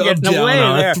defending it in a way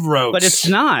there, but it's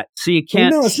not. So you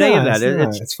can't say that.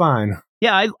 It's fine.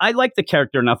 Yeah, I like the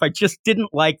character enough. I just didn't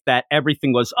like that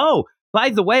everything was, by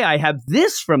the way, I have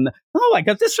this I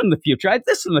got this from the future. I have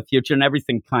this from the future, and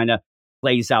everything kind of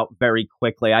plays out very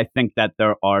quickly. I think that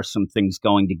there are some things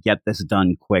going to get this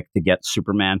done quick to get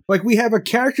Superman. Like, we have a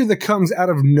character that comes out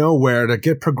of nowhere to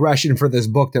get progression for this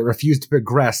book that refused to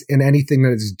progress in anything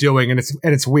that it's doing, and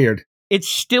it's weird. It's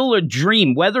still a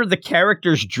dream. Whether the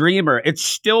character's dreamer, it's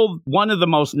still one of the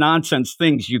most nonsense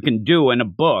things you can do in a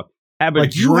book. Have a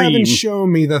dream. You haven't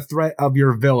shown me the threat of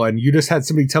your villain. You just had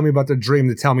somebody tell me about the dream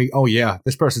to tell me, oh yeah,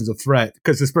 this person's a threat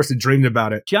because this person dreamed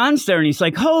about it. John's there and he's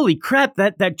like, holy crap,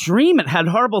 that dream, it had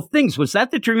horrible things. Was that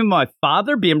the dream of my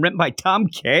father being written by Tom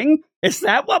King? Is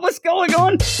that what was going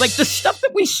on? Like the stuff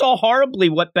that we saw horribly,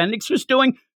 what Bendix was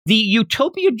doing, the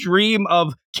Utopia dream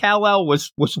of Kal-El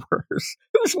was worse.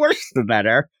 It was worse than that,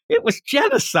 Eric. It was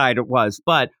genocide, it was.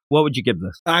 But what would you give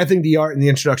this? I think the art and the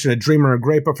introduction of Dreamer are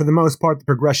great, but for the most part, the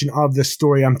progression of this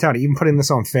story, I'm telling you, even putting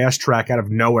this on fast track out of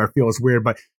nowhere feels weird,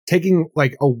 but taking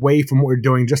away from what we're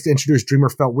doing just to introduce Dreamer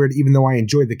felt weird, even though I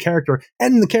enjoyed the character,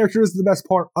 and the character is the best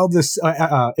part of this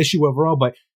issue overall,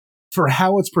 but for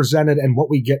how it's presented and what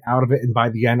we get out of it. And by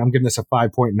the end, I'm giving this a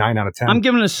 5.9 out of 10. I'm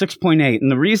giving it a 6.8. And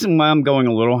the reason why I'm going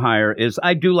a little higher is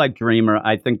I do like Dreamer.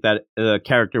 I think that the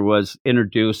character was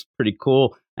introduced pretty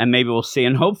cool. And maybe we'll see.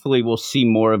 And hopefully we'll see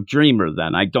more of Dreamer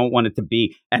then. I don't want it to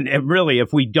be. And really,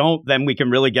 if we don't, then we can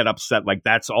really get upset. Like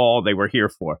that's all they were here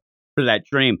for that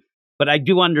dream. But I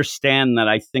do understand that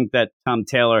I think that Tom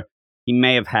Taylor, he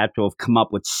may have had to have come up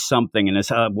with something and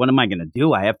it's, what am I going to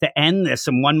do? I have to end this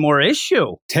in one more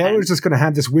issue. Taylor's just going to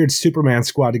have this weird Superman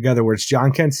squad together where it's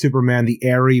John Kent Superman, the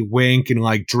Airy, Wink, and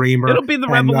like Dreamer. It'll be the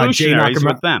Revolutionaries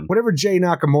with them. Whatever Jay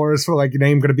Nakamura's for like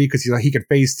name going to be because he could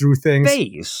phase through things.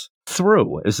 Phase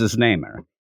through is his name, Eric.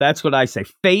 That's what I say.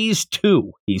 Phase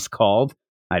 2, he's called.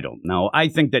 I don't know. I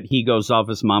think that he goes off,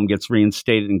 his mom gets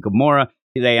reinstated in Gamora.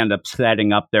 They end up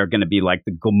setting up, they're going to be like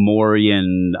the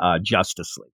Gamorrean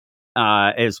Justice League.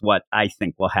 Is what I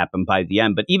think will happen by the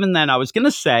end. But even then, I was going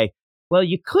to say, well,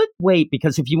 you could wait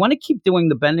because if you want to keep doing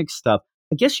the Bendix stuff,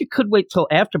 I guess you could wait till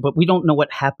after, but we don't know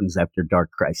what happens after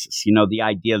Dark Crisis. You know, the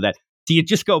idea that, do you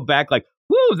just go back like,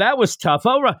 whoo, that was tough.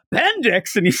 Oh,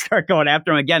 Bendix, and you start going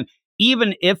after him again.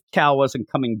 Even if Cal wasn't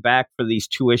coming back for these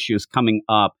 2 issues coming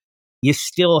up, you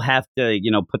still have to,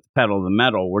 put the pedal to the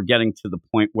metal. We're getting to the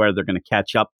point where they're going to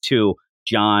catch up to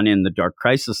John in the Dark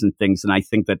Crisis and things. And I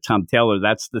think that Tom Taylor,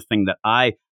 that's the thing that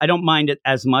I don't mind it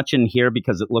as much in here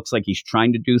because it looks like he's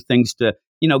trying to do things to,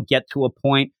 get to a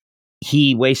point.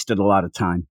 He wasted a lot of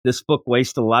time. This book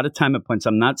wasted a lot of time at points.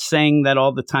 I'm not saying that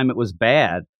all the time it was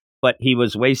bad, but he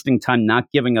was wasting time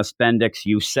not giving us Bendix.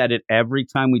 You said it every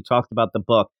time we talked about the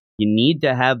book. You need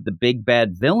to have the big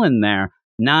bad villain there.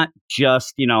 Not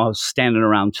just, standing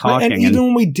around talking. And even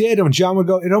when we did, when John would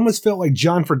go, it almost felt like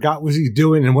John forgot what he was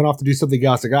doing and went off to do something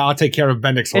else. Like, I'll take care of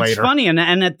Bendix later. It's funny. And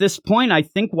at this point, I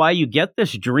think why you get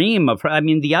this dream of,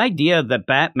 the idea that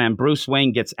Batman, Bruce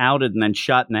Wayne gets outed and then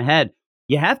shot in the head,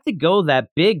 you have to go that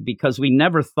big because we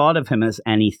never thought of him as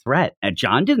any threat. And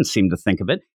John didn't seem to think of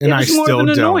it. And it was more of an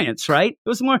annoyance, right? It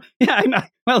was more,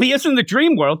 he is in the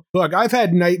dream world. Look, I've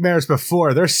had nightmares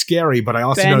before. They're scary, but I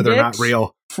also know they're not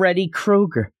real. Freddy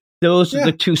Krueger. Those are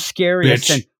the 2 scariest.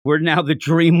 Bitch. And we're now the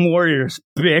Dream Warriors,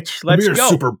 bitch. Let's Come here, go.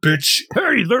 super bitch.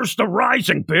 Hey, there's the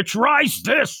Rising, bitch. Rise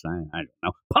this. I don't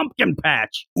know. Pumpkin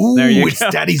Patch. Ooh, there you it's go.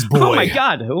 Daddy's boy. Oh, my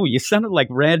God. Oh, you sounded like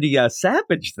Randy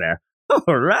Savage there.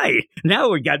 All right.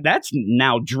 Now that's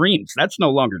now dreams. That's no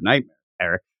longer nightmare,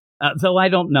 Eric. Though I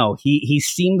don't know. He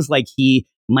seems like he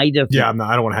might have. Yeah, I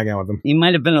don't want to hang out with him. He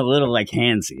might have been a little like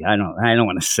handsy. I don't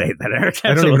want to say that, Eric.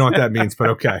 I don't even know what that means, but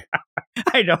okay.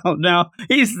 I don't know.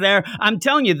 He's there. I'm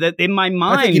telling you that in my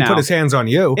mind I think he put his hands on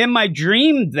you. In my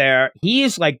dream there,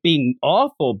 he's like being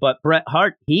awful, but Bret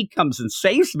Hart, he comes and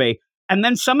saves me and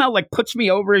then somehow like puts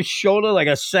me over his shoulder like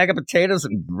a sack of potatoes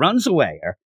and runs away.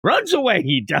 Runs away,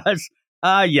 he does.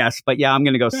 Yes, but yeah, I'm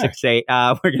going to go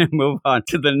 6.8. We're going to move on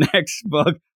to the next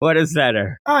book. What is that,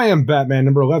 Eric? I Am Batman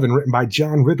number 11, written by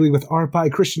John Ridley with art by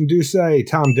Christian Doucet,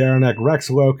 Tom Derenick, Rex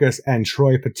Locus, and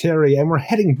Troy Peteri. And we're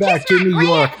heading back to New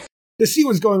York to see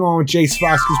what's going on with Jace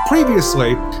Fox, because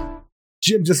previously,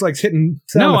 Jim just likes hitting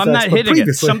sound effects. No, I'm not hitting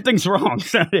it. Something's wrong.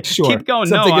 Sure. Keep going.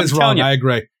 Something I'm is wrong. telling you. I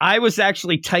agree. I was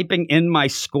actually typing in my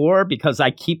score because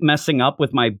I keep messing up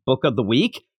with my book of the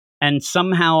week. And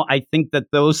somehow I think that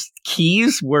those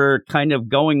keys were kind of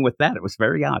going with that. It was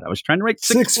very odd. I was trying to write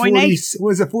 6.8.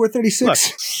 Was it 436? Look,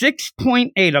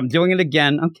 6.8. I'm doing it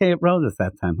again. Okay, it wrote it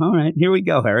that time. All right, here we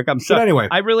go, Eric. I'm sorry. But anyway,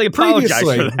 I really apologize for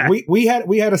that. We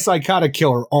had a psychotic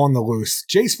killer on the loose.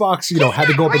 Jace Fox, had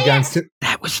to go up against it.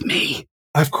 That was me.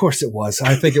 Of course it was.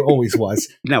 I think it always was.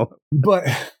 No. But,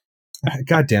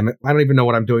 God damn it. I don't even know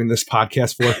what I'm doing this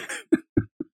podcast for.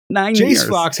 9 years. Jace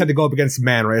Fox had to go up against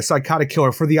Man Ray, a psychotic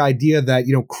killer, for the idea that,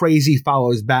 crazy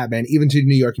follows Batman, even to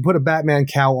New York. You put a Batman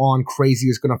cowl on, crazy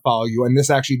is going to follow you. And this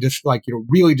actually just,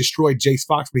 really destroyed Jace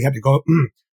Fox, but he had to go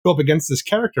up against this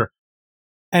character.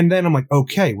 And then I'm like,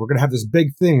 okay, we're going to have this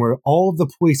big thing where all of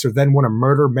the police are then want to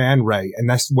murder Man Ray. And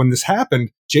that's when this happened.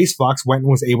 Jace Fox went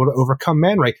and was able to overcome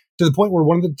Man Ray to the point where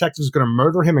one of the detectives was going to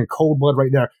murder him in cold blood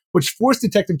right there, which forced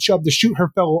Detective Chubb to shoot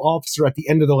her fellow officer at the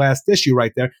end of the last issue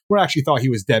right there, where I actually thought he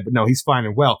was dead, but no, he's fine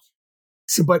and well.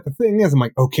 So, but the thing is, I'm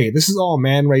like, okay, this is all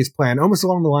Man Ray's plan, almost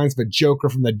along the lines of a Joker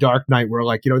from The Dark Knight, where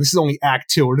this is only Act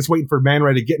 2. We're just waiting for Man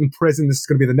Ray to get in prison. This is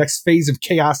going to be the next phase of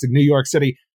chaos in New York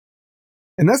City.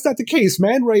 And that's not the case.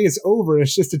 Man Ray is over.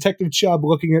 It's just Detective Chubb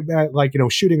looking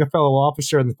at shooting a fellow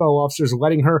officer, and the fellow officers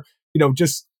letting her,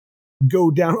 just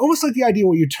go down. Almost like the idea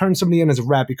where you turn somebody in as a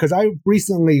rat. Because I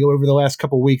recently, over the last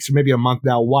couple of weeks, or maybe a month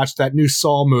now, watched that new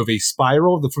Saw movie,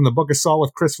 Spiral, from the Book of Saw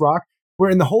with Chris Rock,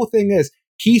 wherein the whole thing is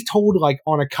he's told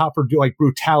on a cop for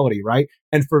brutality, right?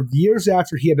 And for years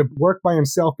after, he had to work by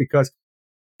himself because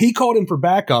He called in for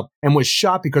backup and was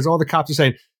shot because all the cops are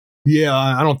saying, yeah,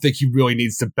 I don't think he really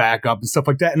needs to back up and stuff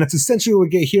like that. And that's essentially what we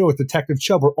get here with Detective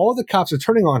Chubb, where all the cops are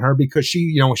turning on her because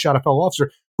she, shot a fellow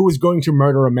officer who was going to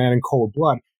murder a man in cold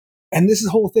blood. And this is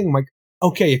the whole thing. I'm like,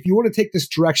 okay, if you want to take this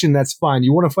direction, that's fine.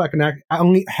 You want to fucking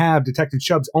only have Detective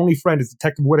Chubb's only friend is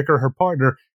Detective Whitaker, her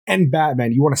partner, and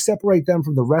Batman. You want to separate them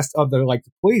from the rest of the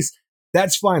police.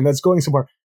 That's fine. That's going somewhere.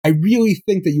 I really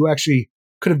think that you actually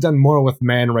could have done more with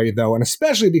Man Ray, though, and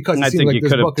especially because it seems like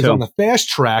this book is on the fast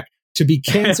track to be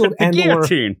canceled and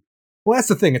guillotine. Well, that's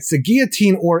the thing. It's the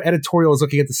guillotine, or editorial is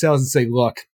looking at the sales and say,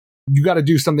 look, you got to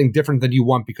do something different than you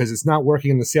want because it's not working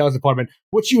in the sales department.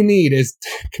 What you need is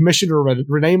Commissioner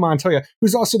Renee Montoya,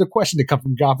 who's also the question to come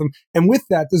from Gotham. And with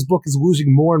that, this book is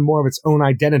losing more and more of its own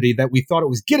identity that we thought it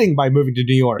was getting by moving to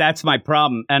New York. That's my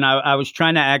problem. And I was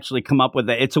trying to actually come up with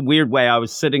it. It's a weird way. I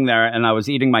was sitting there and I was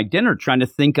eating my dinner trying to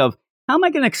think of how am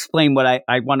I going to explain what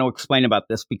I want to explain about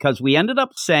this? Because we ended up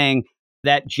saying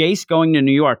that Jace going to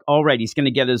New York, all right, he's going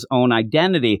to get his own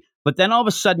identity. But then all of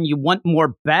a sudden you want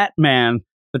more Batman,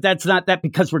 but that's not that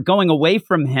because we're going away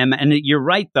from him. And you're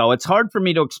right, though. It's hard for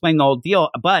me to explain the whole deal,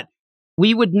 but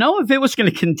we would know if it was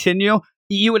going to continue.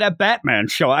 You would have Batman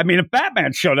show. I mean, if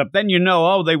Batman showed up, then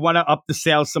they want to up the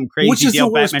sales some crazy Which is deal.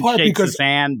 the worst Batman part shakes because his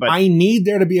hand, but I need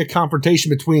there to be a confrontation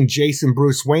between Jace and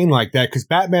Bruce Wayne like that because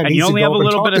Batman and needs you only to have go a up and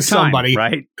little talk bit to of time, somebody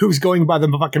right? Who's going by the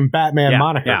fucking Batman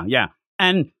moniker. Yeah.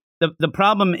 And the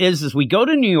problem is we go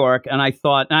to New York, and I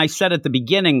thought, and I said at the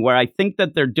beginning, where I think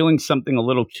that they're doing something a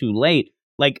little too late.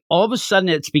 Like all of a sudden,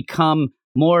 it's become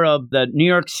more of the New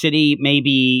York City,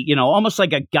 maybe, almost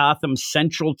like a Gotham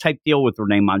Central type deal with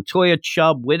Renee Montoya,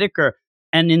 Chubb, Whitaker.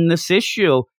 And in this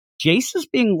issue, Jace is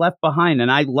being left behind.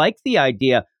 And I like the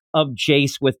idea of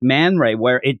Jace with Man Ray,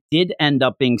 where it did end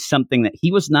up being something that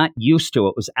he was not used to.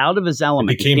 It was out of his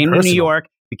element. He came to New York,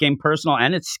 became personal,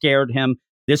 and it scared him.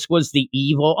 This was the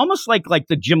evil, almost like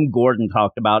the Jim Gordon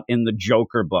talked about in the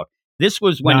Joker book. This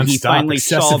was when he finally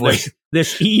saw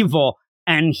this evil,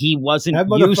 and he wasn't that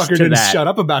used motherfucker to didn't that. shut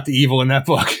up about the evil in that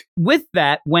book. With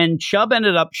that, when Chubb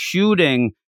ended up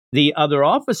shooting the other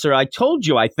officer, I told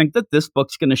you, I think that this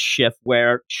book's going to shift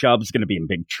where Chubb's going to be in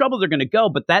big trouble. They're going to go,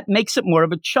 but that makes it more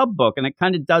of a Chubb book, and it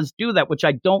kind of does do that, which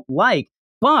I don't like.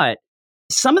 But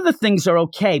some of the things are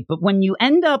okay. But when you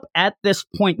end up at this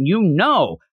point,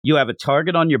 you have a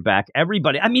target on your back.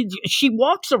 Everybody, I mean, she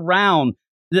walks around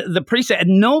the precinct,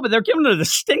 and but they're giving her the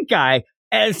stink eye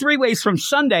 3 ways from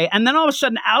Sunday, and then all of a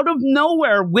sudden, out of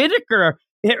nowhere, Whitaker,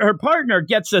 her partner,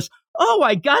 gets this. Oh,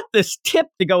 I got this tip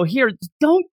to go here.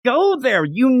 Don't go there.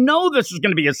 This is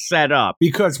going to be a setup.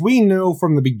 Because we knew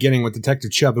from the beginning with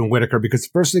Detective Chubb and Whitaker, because the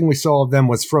first thing we saw of them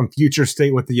was from Future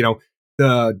State with the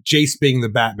Jace being the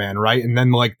Batman, right? And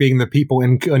then being the people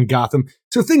in Gotham.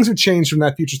 So things would change from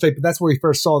that Future State, but that's where we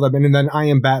first saw them. And then I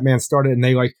Am Batman started, and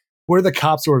they were the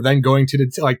cops who were then going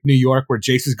to New York, where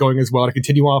Jace is going as well, to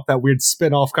continue off that weird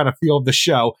spin-off kind of feel of the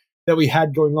show that we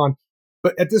had going on.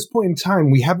 But at this point in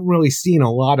time, we haven't really seen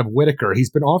a lot of Whitaker.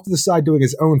 He's been off to the side doing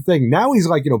his own thing. Now he's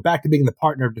back to being the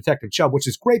partner of Detective Chubb, which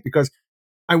is great because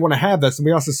I want to have this. And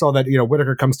we also saw that,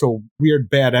 Whitaker comes to a weird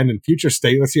bad end in Future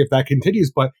State. Let's see if that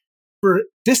continues. But for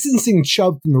distancing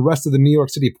Chubb from the rest of the New York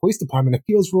City Police Department, it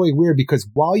feels really weird because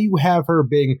while you have her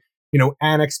being,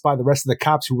 annexed by the rest of the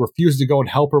cops who refuse to go and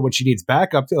help her when she needs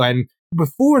backup, and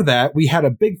before that, we had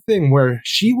a big thing where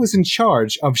she was in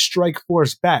charge of Strike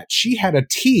Force Bat. She had a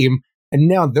team. And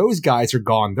now those guys are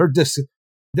gone.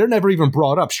 They're never even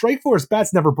brought up. Strike Force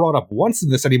Bat's never brought up once in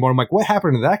this anymore. I'm like, what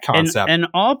happened to that concept? An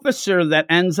officer that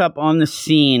ends up on the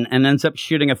scene and ends up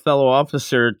shooting a fellow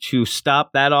officer to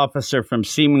stop that officer from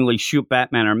seemingly shoot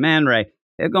Batman or Man Ray,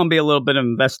 there's going to be a little bit of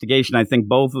investigation. I think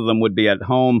both of them would be at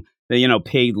home,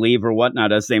 paid leave or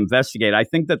whatnot as they investigate. I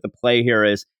think that the play here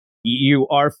is you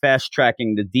are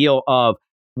fast-tracking the deal of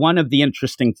one of the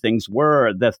interesting things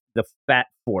were the Bat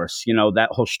Force, that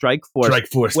whole Strike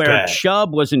Force where Bat.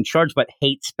 Chubb was in charge but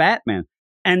hates Batman.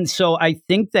 And so I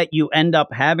think that you end up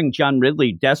having John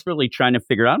Ridley desperately trying to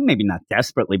figure out, maybe not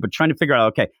desperately, but trying to figure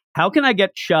out, okay, how can I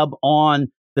get Chubb on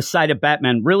the side of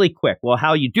Batman really quick? Well,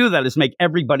 how you do that is make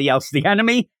everybody else the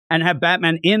enemy and have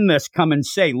Batman in this come and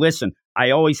say, listen,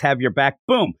 I always have your back.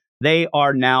 Boom. They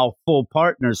are now full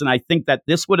partners. And I think that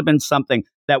this would have been something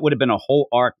that would have been a whole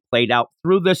arc played out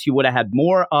through this. You would have had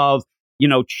more of,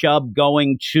 Chubb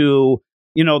going to,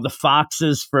 the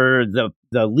Foxes for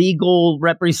the legal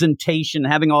representation,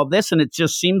 having all this. And it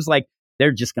just seems like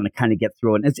they're just going to kind of get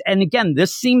through it. And again,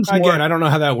 this seems more... Again, I don't know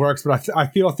how that works, but I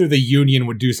feel through the union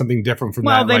would do something different from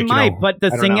that. Well, they might, but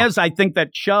the thing is, I think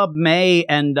that Chubb may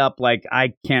end up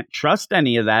I can't trust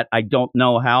any of that. I don't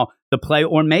know how the play,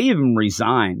 or may even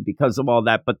resign because of all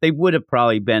that. But they would have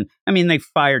probably been, I mean, they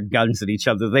fired guns at each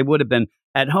other. They would have been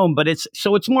at home, but it's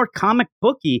more comic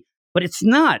booky, but it's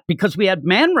not, because we had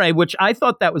Man Ray, which I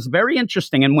thought that was very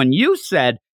interesting. And when you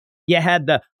said you had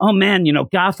oh man,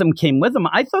 Gotham came with him,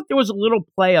 I thought there was a little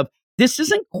play of, this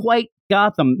isn't quite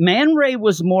Gotham. Man Ray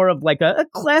was more of like a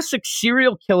classic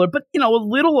serial killer, but a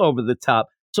little over the top.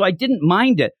 So I didn't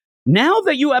mind it. Now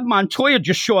that you have Montoya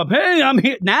just show up, hey, I'm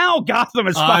here now. Gotham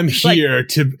is. I'm here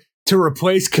to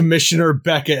replace Commissioner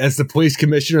Beckett as the police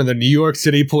commissioner of the New York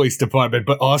City Police Department,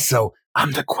 but also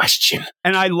I'm the question.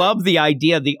 And I love the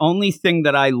idea. The only thing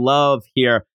that I love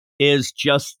here is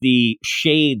just the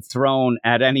shade thrown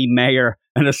at any mayor,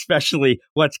 and especially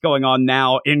what's going on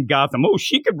now in Gotham. Oh,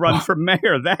 she could run for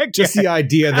mayor. Just the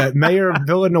idea that Mayor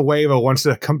Villanueva wants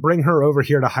to bring her over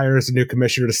here to hire as a new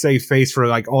commissioner to save face for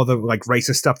like all the like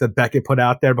racist stuff that Beckett put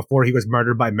out there before he was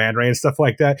murdered by Man Ray and stuff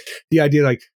like that. The idea,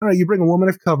 like, all right, you bring a woman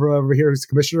of color over here as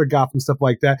commissioner of Gotham, stuff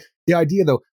like that. The idea,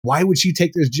 though, why would she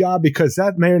take this job? Because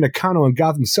that Mayor Nakano in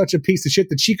Gotham is such a piece of shit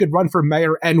that she could run for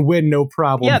mayor and win no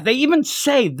problem. Yeah, they even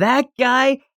say that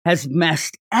guy has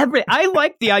messed I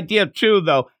like the idea, too,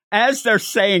 though. As they're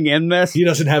saying in this, he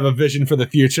doesn't have a vision for the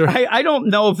future. I don't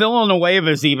know. Villanueva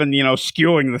is even,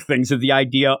 skewing the things of the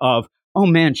idea of, oh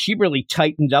man, she really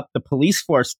tightened up the police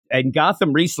force in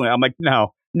Gotham recently. I'm like,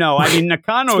 no. I mean,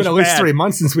 Nakano's it's been at least 3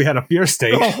 months since we had a fear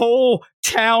state. The whole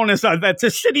town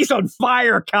the city's on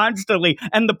fire constantly,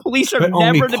 and the police are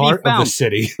never to be found. Of the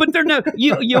city. But they're no.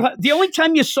 The only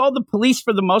time you saw the police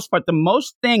for the most part, the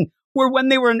most thing, were when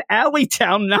they were in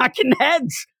Alleytown knocking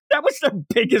heads. That was their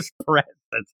biggest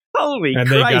presence. Holy and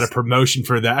Christ. They got a promotion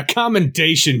for that. A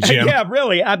commendation, Jim. Yeah,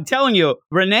 really. I'm telling you,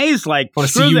 Renee's like, I want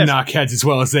to see you knock heads as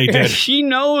well as they did. She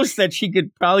knows that she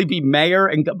could probably be mayor,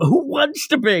 and who wants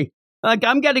to be? Like,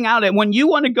 I'm getting out of it. When you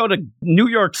want to go to New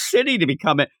York City to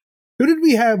become it. Who did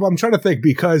we have? I'm trying to think,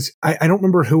 because I don't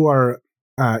remember who our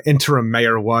interim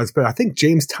mayor was, but I think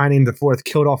James Tynion IV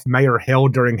killed off Mayor Hill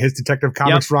during his Detective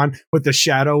Comics run with the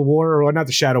Shadow War, or not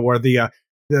the Shadow War, the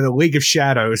League of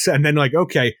Shadows. And then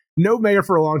okay, no mayor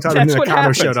for a long time, and then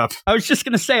Nakano showed up. I was just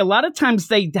going to say, a lot of times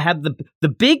they have the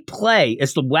big play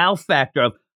is the wow factor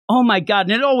of, oh my God,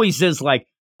 and it always is like,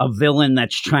 a villain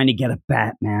that's trying to get a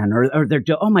Batman, or they're,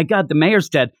 oh my God, the mayor's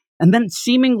dead. And then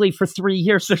seemingly for 3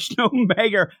 years, there's no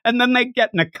mayor. And then they get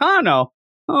Nakano.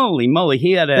 Holy moly,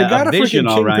 he had a vision, all right. They got to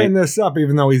freaking Kingpin this up,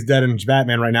 even though he's dead in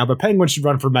Batman right now. But Penguin should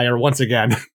run for mayor once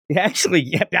again. Actually,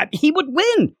 yeah, he would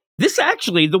win. This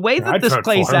actually, the way that this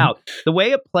plays out,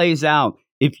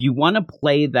 if you want to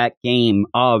play that game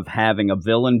of having a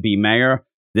villain be mayor,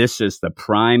 this is the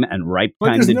prime and ripe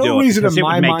time to do it. There's no reason in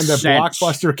my mind that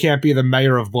Blockbuster can't be the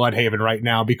mayor of Bloodhaven right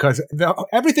now, because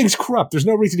everything's corrupt. There's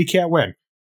no reason he can't win.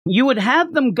 You would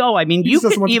have them go. I mean, you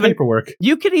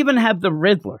could even have the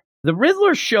Riddler. The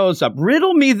Riddler shows up.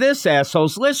 Riddle me this,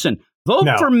 assholes. Listen, vote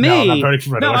for me. No, I'm not voting for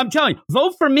Riddler. No, I'm telling you,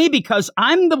 vote for me because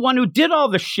I'm the one who did all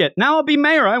the shit. Now I'll be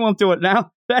mayor. I won't do it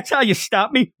now. That's how you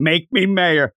stop me. Make me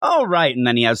mayor. All right. And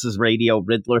then he has his radio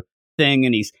Riddler thing,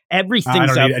 and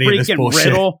everything's a freaking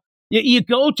riddle. You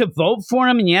go to vote for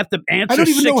him, and you have to answer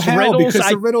 6 riddles. I don't even know how, because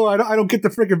the riddle, I don't get the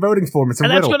freaking voting form. It's a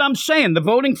riddle. That's what I'm saying. The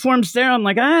voting form's there. I'm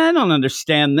like, I don't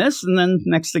understand this. And then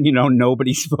next thing you know,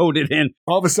 nobody's voted in.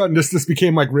 All of a sudden, this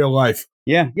became like real life.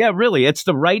 Yeah, really. It's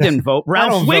the write-in vote.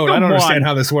 Ralph Wiggum won. I don't understand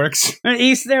how this works. And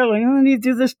he's there like, oh, you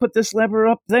do this, put this lever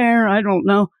up there. I don't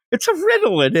know. It's a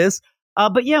riddle, it is.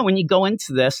 But yeah, when you go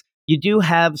into this, you do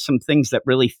have some things that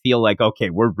really feel like, okay,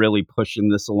 we're really pushing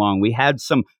this along. We had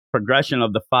some progression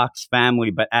of the Fox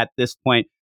family, but at this point,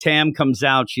 Tam comes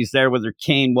out. She's there with her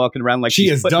cane, walking around like she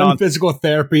has done physical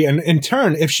therapy. And in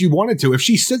turn, if she wanted to, if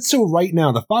she said so right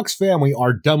now, the Fox family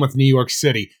are done with New York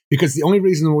City, because the only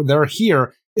reason they're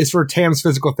here is for Tam's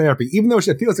physical therapy. Even though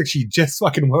it feels like she just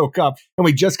fucking woke up and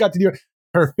we just got to New York,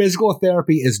 her physical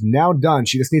therapy is now done.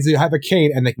 She just needs to have a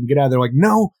cane and they can get out of there. Like,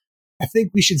 no, I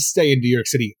think we should stay in New York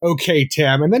City. Okay,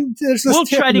 Tam. And then there's this we'll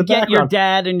try to get your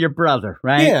dad and your brother,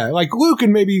 right? Yeah, like Luke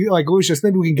and maybe like Lucius.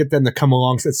 Maybe we can get them to come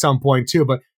along at some point too.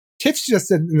 But Tiff's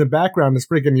just in the background is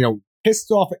freaking,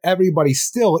 pissed off at everybody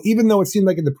still, even though it seemed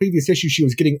like in the previous issue she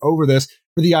was getting over this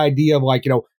for the idea of like,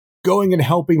 going and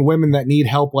helping women that need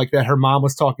help, like that her mom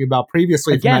was talking about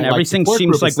previously. Again, everything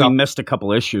seems like we missed a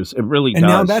couple issues. It really does. And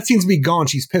now that seems to be gone.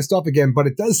 She's pissed off again, but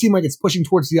it does seem like it's pushing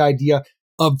towards the idea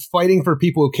of fighting for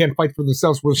people who can't fight for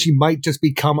themselves, where she might just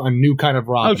become a new kind of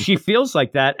Robin. Oh, she feels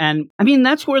like that. And I mean,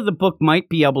 that's where the book might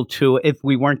be able to, if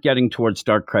we weren't getting towards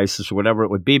Dark Crisis or whatever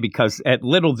it would be, because at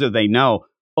little do they know,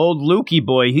 old Lukey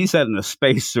boy, he's heading to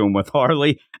space soon with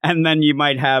Harley. And then you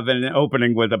might have an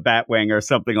opening with a Batwing or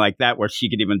something like that where she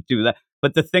could even do that.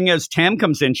 But the thing is, Tam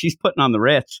comes in, she's putting on the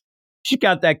Ritz. She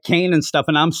got that cane and stuff,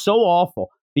 and I'm so awful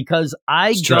because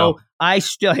It's true. It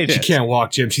She is. can't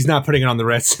walk, Jim. She's not putting it on the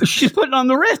Ritz. She's putting on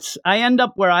the Ritz. I end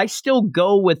up where I still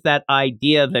go with that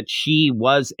idea that she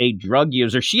was a drug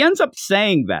user. She ends up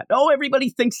saying that. Oh, everybody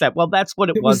thinks that. Well, that's what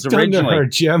it was done to originally. her,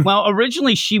 Jim. Well,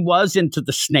 originally she was into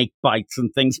the snake bites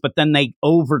and things, but then they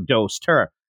overdosed her.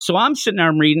 So I'm sitting there,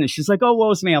 I'm reading, and she's like, oh, what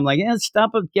was me? I'm like,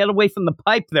 stop it, get away from the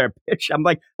pipe there, bitch. I'm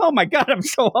like, oh my God, I'm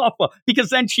so awful. Because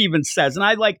then she even says, and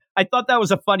I thought that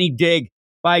was a funny dig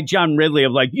by John Ridley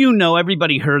of like,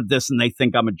 everybody heard this and they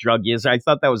think I'm a drug user. I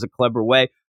thought that was a clever way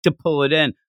to pull it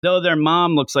in. Though their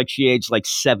mom looks like she aged like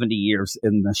 70 years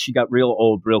in this. She got real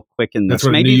old real quick in this.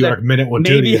 That's what New York Minute will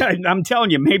do to you. I'm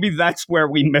telling you, maybe that's where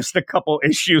we missed a couple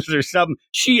issues or something.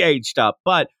 She aged up.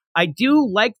 But I do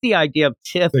like the idea of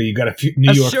Tiff So you got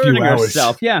New York asserting few hours.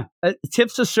 herself. Yeah.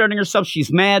 Tiff's asserting herself.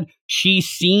 She's mad. She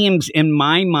seems, in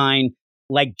my mind,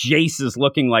 like Jace is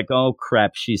looking like, oh,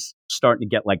 crap, she's starting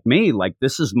to get like me. Like,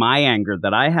 this is my anger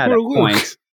that I had Or at Luke.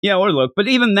 points. Yeah, or Luke. But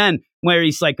even then, where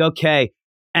he's like, okay,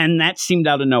 and that seemed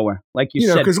out of nowhere, like you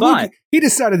said. Because But he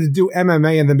decided to do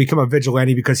MMA and then become a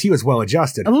vigilante because he was well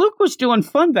adjusted. Luke was doing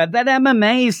fun. That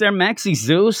MMA is there. Maxie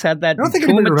Zeus had that I don't think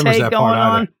anybody remembers Kumite that going part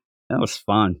either. on. That was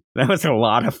fun. That was a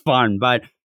lot of fun. But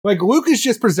Like, Luke is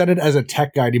just presented as a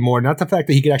tech guy anymore, not the fact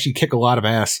that he could actually kick a lot of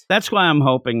ass. that's why I'm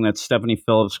hoping that Stephanie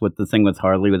Phillips with the thing with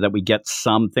Harley, that we get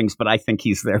some things, but I think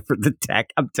he's there for the tech.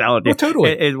 I'm telling you. Oh,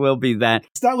 totally. It will be that.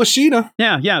 It's not Lashina.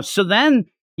 Yeah. So then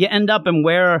you end up in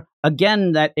where,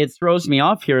 again, that it throws me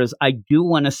off here is I do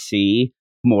want to see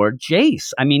more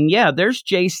Jace. I mean, yeah, there's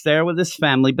Jace there with his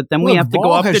family, but then we have to go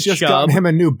Vol off has to just Chubb. gotten him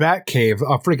a new bat cave,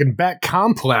 a freaking bat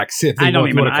complex. If I don't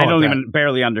you wanna call it that. even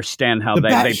barely understand how The they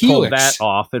Bat pulled Helix. that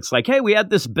off. It's like, hey, we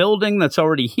had this building that's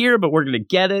already here, but we're going to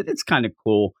get it. It's kind of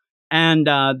cool. And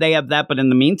they have that. But in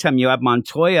the meantime, you have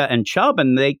Montoya and Chubb,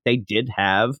 and they did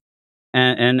have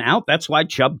an out. That's why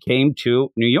Chubb came to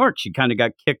New York. She kind of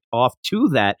got kicked off to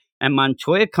that. And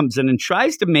Montoya comes in and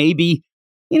tries to maybe,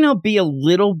 be a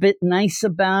little bit nice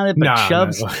about it, but Nah,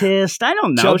 Chubb's no. pissed. I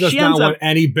don't know. Chubb does She not ends want up.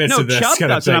 any bits No, of this Chubb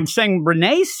kind of doesn't. thing. I'm saying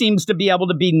Renee seems to be able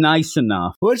to be nice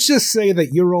enough. Let's just say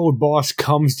that your old boss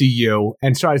comes to you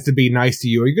and tries to be nice to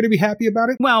you. Are you going to be happy about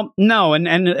it? Well, no, and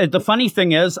the funny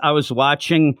thing is, I was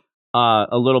watching a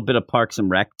little bit of Parks and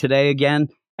Rec today again,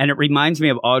 and it reminds me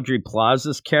of Audrey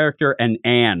Plaza's character and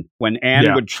Anne. When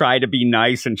Anne would try to be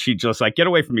nice, and she'd just like, get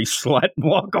away from me, slut, and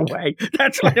walk away.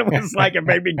 That's what it was like. It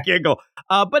made me giggle.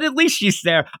 But at least she's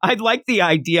there. I like the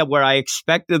idea where I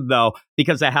expected, though,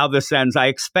 because of how this ends, I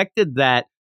expected that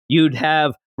you'd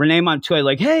have Renee Montoya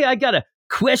like, hey, I got a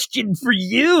question for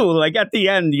you. Like at the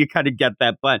end, you kind of get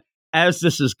that. But as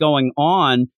this is going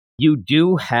on, you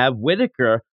do have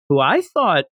Whitaker, who I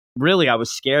thought, really, I was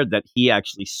scared that he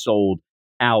actually sold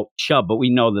out Chubb, but we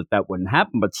know that wouldn't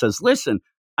happen. But says, listen,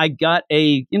 I got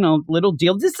a little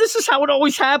deal. This is how it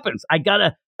always happens. I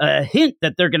got a hint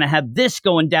that they're going to have this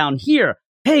going down here.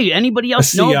 Hey, anybody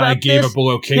else know about gave this? up a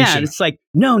location. Yeah, and it's like,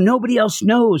 no, nobody else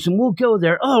knows, and we'll go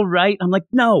there. All right. I'm like,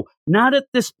 no, not at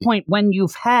this point when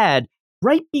you've had,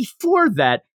 right before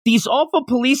that, these awful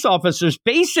police officers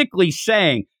basically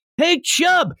saying, hey,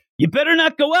 Chubb, you better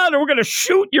not go out or we're going to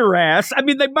shoot your ass. I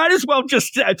mean, they might as well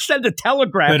just send a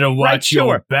telegram. Better watch right to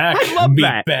your her. back, I love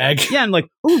that. meatbag. Yeah, I'm like,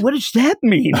 oh, what does that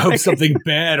mean? I hope something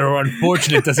bad or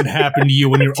unfortunate doesn't happen to you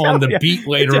when you're on the you. beat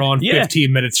later on, Yeah.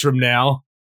 15 minutes from now.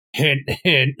 Hint,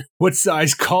 hint. What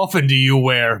size coffin do you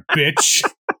wear, bitch?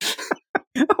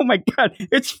 Oh my God,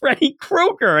 it's Freddy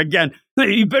Krueger again.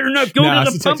 Hey, you better not go Nah, to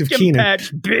it's the Detective pumpkin Keenan.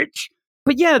 patch, bitch.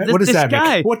 But yeah, What does this that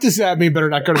guy. mean? What does that mean? Better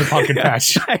not go to the pumpkin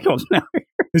patch. I don't know.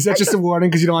 Is that just a warning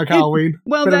because you don't like Halloween?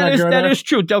 Well, Better that not is go that there? is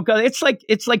true. Don't go. It's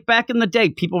like back in the day,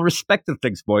 people respected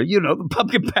things more. The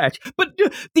pumpkin patch. But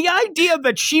the idea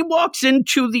that she walks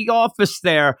into the office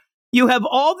there, you have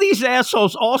all these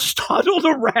assholes all huddled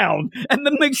around, and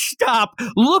then they stop,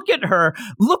 look at her,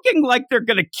 looking like they're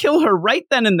going to kill her right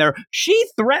then and there. She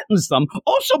threatens them,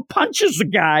 also punches the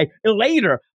guy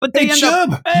later. But they Hey, end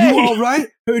Chubb, up. Hey! you all right?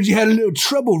 Heard you had a little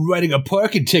trouble writing a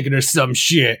parking ticket or some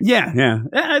shit. Yeah.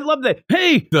 I love that.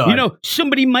 Hey, Done.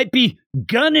 somebody might be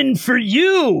gunning for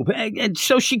you. And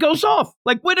so she goes off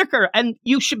like Whitaker. And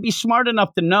you should be smart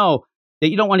enough to know that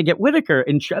you don't want to get Whitaker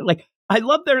in. Like, I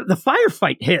love the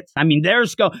firefight hits. I mean,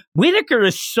 Whitaker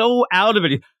is so out of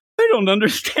it. I don't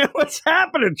understand what's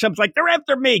happening. Chubb's like, they're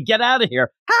after me. Get out of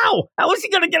here. How? How is he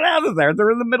going to get out of there?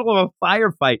 They're in the middle of a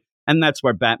firefight. And that's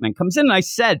where Batman comes in. And I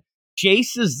said,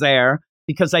 Jace is there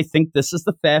because I think this is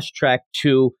the fast track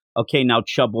to okay, now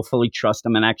Chubb will fully trust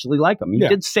him and actually like him. He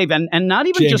did save, and not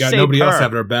even She ain't just got save nobody her. else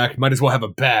having her back. Might as well have a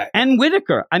bat. And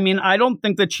Whitaker. I mean, I don't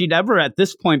think that she'd ever at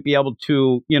this point be able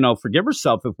to, forgive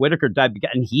herself if Whitaker died.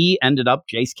 And he ended up,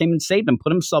 Jace came and saved him,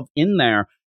 put himself in there.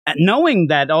 And knowing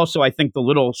that also, I think the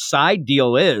little side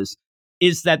deal is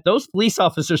that those police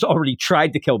officers already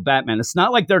tried to kill Batman. It's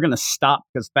not like they're going to stop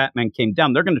because Batman came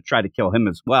down. They're going to try to kill him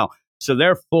as well. So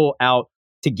they're full out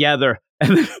together.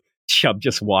 And then Chubb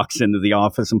just walks into the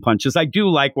office and punches. I do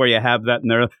like where you have that.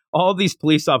 And there are all these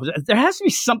police officers. There has to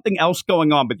be something else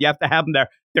going on, but you have to have them there.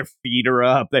 Their feet are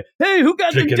up. Hey, who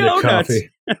got the donuts?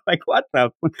 Like, what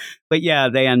the? But yeah,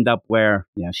 they end up where,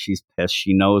 she's pissed.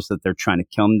 She knows that they're trying to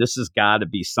kill him. This has got to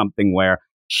be something where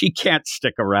she can't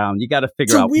stick around. You got to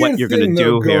figure out what you're going to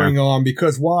do going on,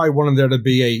 because while I wanted there to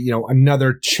be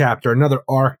another chapter, another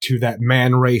arc to that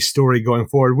Man Ray story going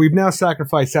forward, we've now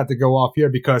sacrificed that to go off here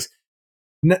because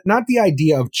not the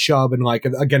idea of Chubb and like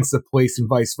against the police and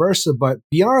vice versa, but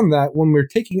beyond that, when we're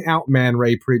taking out Man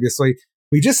Ray previously,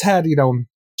 we just had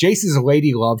Jace's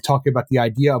lady love talking about the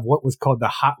idea of what was called the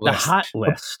hot list. The hot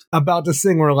list about this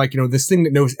thing where this thing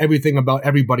that knows everything about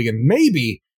everybody, and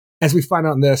maybe, as we find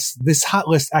out in this hot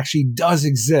list actually does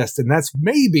exist, and that's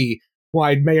maybe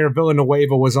why Mayor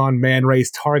Villanueva was on Man Ray's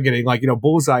targeting,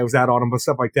 Bullseye was out on him, but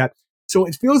stuff like that. So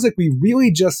it feels like we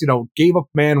really just, gave up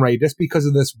Man Ray just because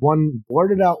of this one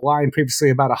blurted out line previously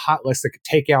about a hot list that could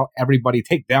take down everybody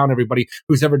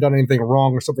who's ever done anything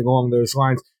wrong or something along those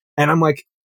lines. And I'm like,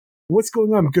 what's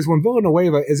going on? Because when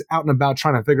Villanueva is out and about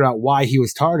trying to figure out why he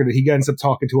was targeted, he ends up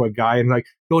talking to a guy and like,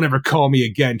 don't ever call me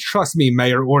again. Trust me,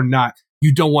 Mayor, or not.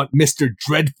 You don't want Mr.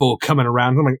 Dreadful coming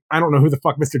around. I'm like, I don't know who the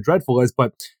fuck Mr. Dreadful is,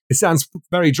 but it sounds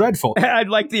very dreadful. I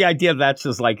like the idea that's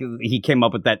just like he came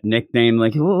up with that nickname.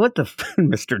 Like, well, what the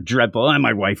Mr. Dreadful?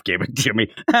 My wife gave it to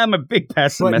me. I'm a big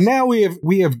pessimist. But now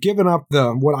we have given up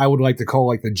what I would like to call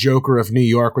like the Joker of New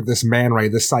York with this Man Ray,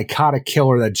 this psychotic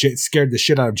killer that scared the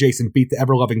shit out of Jason, beat the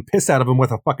ever-loving piss out of him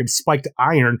with a fucking spiked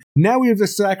iron. Now we have to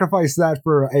sacrifice that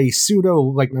for a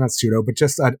not pseudo, but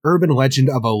just an urban legend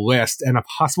of a list and a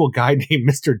possible guy named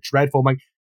Mr. Dreadful. I'm like,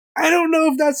 I don't know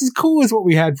if that's as cool as what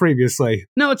we had previously.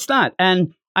 No, it's not.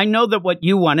 And I know that what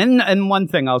you want, and one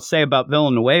thing I'll say about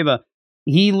Villanueva,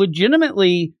 he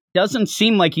legitimately doesn't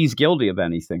seem like he's guilty of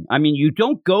anything. I mean, you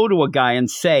don't go to a guy and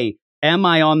say, am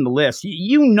I on the list?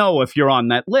 You know if you're on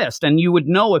that list, and you would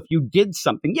know if you did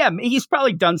something. Yeah, he's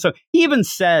probably done so. He even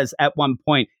says at one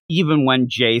point, even when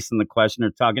Jace and the questioner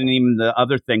are talking, and even the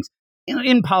other things,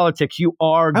 in politics, you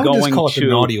are I would going just call it to the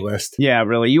naughty list. Yeah,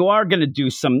 really. You are going to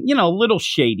do some, little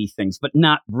shady things, but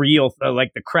not real,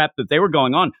 like the crap that they were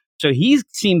going on. So he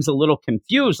seems a little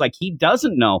confused, like he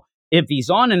doesn't know if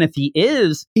he's on, and if he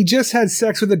is, he just had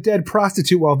sex with a dead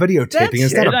prostitute while videotaping.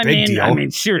 Is that a big deal? I mean,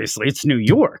 seriously, it's New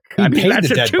York. He paid that's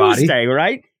the a dead Tuesday, body,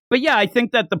 right? But yeah, I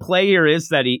think that the play here is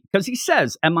that because he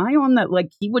says, "Am I on that?"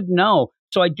 Like he would know.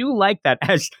 So I do like that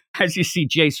as you see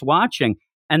Jace watching,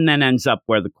 and then ends up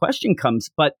where the question comes,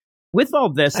 but. With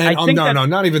all this, and, I think no,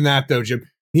 not even that though, Jim.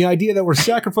 The idea that we're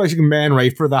sacrificing Man Ray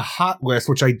for the hot list,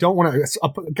 which I don't want to.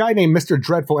 A guy named Mr.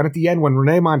 Dreadful, and at the end, when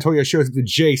Renee Montoya shows up to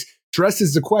Jace,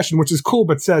 dresses the question, which is cool,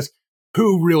 but says,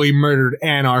 "Who really murdered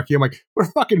Anarchy?" I'm like,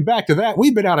 we're fucking back to that.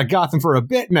 We've been out of Gotham for a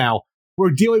bit now.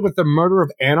 We're dealing with the murder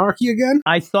of Anarchy again.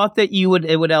 I thought that it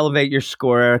would elevate your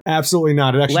score, Eric. Absolutely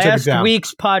not. It actually took it down. Last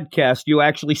week's podcast, you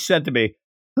actually said to me,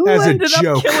 "Who As ended a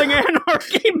joke. up killing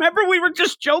Anarchy?" Remember, we were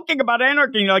just joking about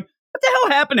Anarchy, and you're like, what the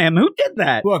hell happened to him? Who did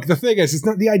that? Look, the thing is, it's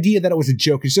not the idea that it was a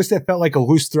joke. It's just that it felt like a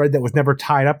loose thread that was never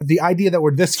tied up. But the idea that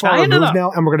we're this far removed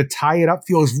now and we're going to tie it up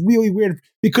feels really weird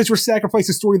because we're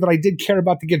sacrificing a story that I did care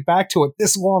about to get back to it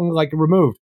this long,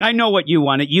 removed. I know what you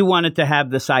wanted. You wanted to have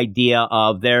this idea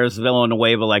of there's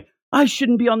Villanueva, like, I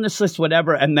shouldn't be on this list,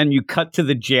 whatever. And then you cut to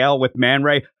the jail with Man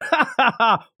Ray.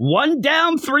 1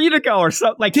 down, 3 to go, or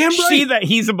something. Like, damn right. See that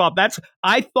he's above.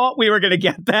 I thought we were going to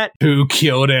get that. Who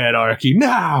killed Anarchy?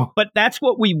 No. But that's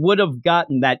what we would have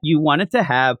gotten, that you wanted to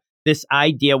have this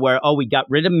idea where, we got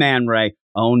rid of Man Ray.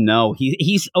 Oh, no,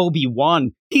 he's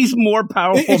Obi-Wan. He's more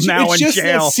powerful now in jail. It's just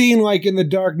that scene like in the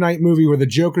Dark Knight movie where the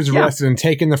Joker's arrested and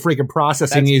taking the freaking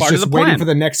processing. He's just waiting for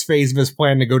the next phase of his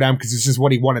plan to go down because this is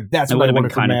what he wanted. That's what I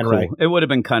wanted from Man Ray. It would have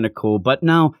been kind of cool, but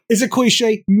no. Is it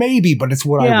cliche? Maybe, but it's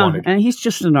what I wanted. And he's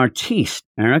just an artiste,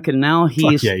 Eric, and now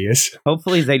he's... Fuck yeah, he is.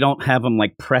 Hopefully they don't have him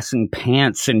pressing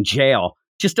pants in jail.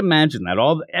 Just imagine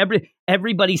that.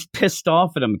 Everybody's pissed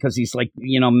off at him because he's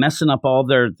messing up all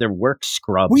their work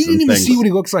scrubs. We didn't even see what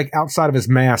he looks like outside of his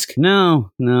mask. No,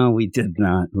 we did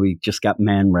not. We just got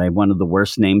Man Ray, one of the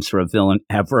worst names for a villain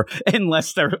ever,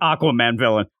 unless they're Aquaman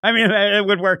villain. I mean, it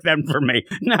would work then for me.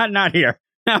 Not here.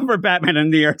 Not for Batman in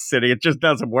New York City. It just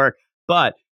doesn't work.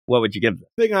 But what would you give?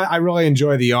 Thing I really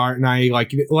enjoy the art, and I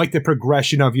like the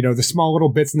progression of the small little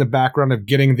bits in the background of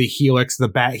getting the helix, the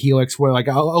bat helix, where like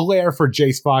a layer for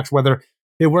Jace Fox, whether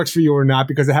it works for you or not,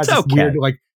 because it has this weird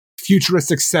like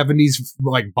futuristic 70s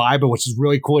like vibe, which is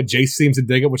really cool. And Jace seems to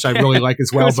dig it, which I really like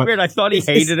as well. It was weird. I thought he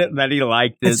hated it and then he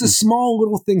liked it. It's the small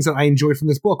little things that I enjoyed from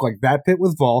this book, like that bit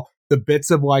with Vol, the bits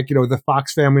of like the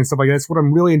Fox family and stuff like that. That's what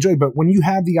I'm really enjoying. But when you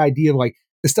have the idea of like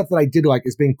the stuff that I did like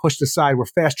is being pushed aside, we're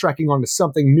fast tracking onto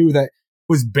something new that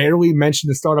was barely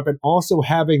mentioned to start up, and also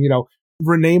having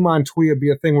Renee Montoya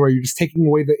be a thing where you're just taking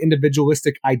away the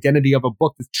individualistic identity of a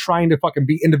book that's trying to fucking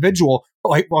be individual,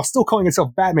 like while still calling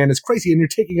itself Batman is crazy, and you're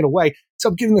taking it away. So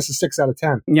I'm giving this a 6 out of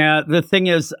 10. Yeah, the thing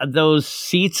is, those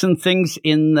seats and things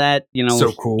in that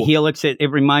so cool. helix, it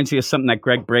reminds me of something that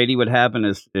Greg Brady would have in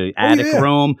his attic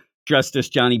room, dressed as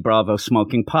Johnny Bravo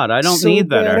smoking pot. I don't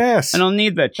need that. I don't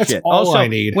need that That's shit. all Also, I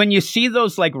need. when you see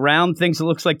those like round things, it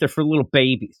looks like they're for little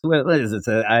babies. What is it?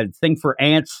 A thing for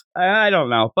ants? I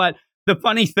don't know, but. The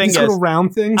funny thing These is, little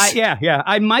round things.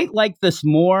 I might like this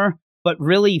more, but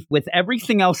really, with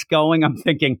everything else going, I'm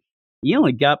thinking you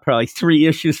only got probably 4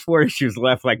 issues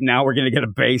left. Like now, we're going to get a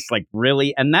base. Like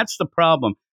really, and that's the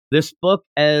problem. This book,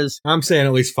 as I'm saying,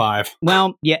 at least 5.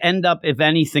 Well, you end up, if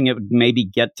anything, it would maybe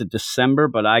get to December,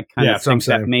 but I kind of think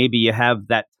that maybe you have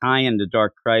that tie into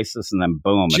Dark Crisis, and then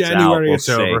boom, January, it's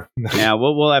out. We'll see. Over. Yeah,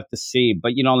 we'll have to see,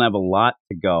 but you don't have a lot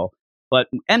to go. But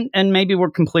and maybe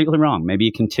we're completely wrong. Maybe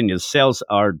you continue. The sales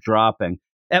are dropping.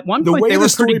 At one point, they were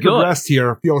pretty good. The way the story progressed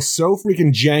here feels so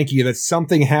freaking janky that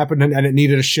something happened and it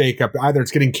needed a shakeup. Either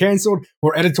it's getting canceled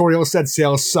or editorial said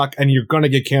sales suck and you're going to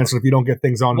get canceled if you don't get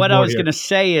things on. What I was going to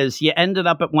say is you ended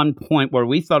up at one point where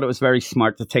we thought it was very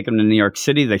smart to take them to New York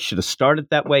City. They should have started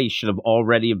that way. You should have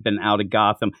already been out of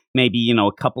Gotham. Maybe,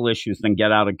 a couple issues, then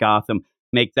get out of Gotham,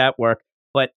 make that work.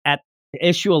 But at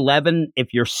issue 11,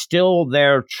 if you're still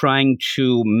there trying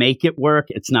to make it work,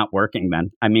 it's not working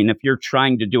then. I mean, if you're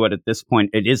trying to do it at this point,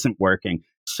 it isn't working.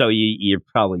 So you're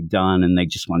probably done and they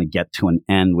just want to get to an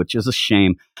end, which is a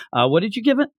shame. What did you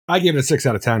give it? I gave it a 6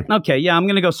 out of 10. Okay, yeah, I'm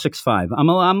going to go 6.5. I'm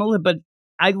a little, but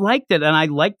I liked it, and I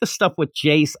like the stuff with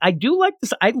Jace. I do like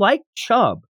this. I like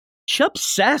Chubb. Chubb's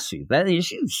sassy.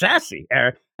 She's sassy,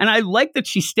 Eric. And I like that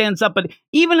she stands up. But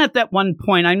even at that one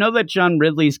point, I know that John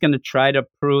Ridley's going to try to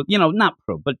prove, not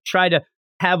prove, but try to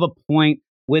have a point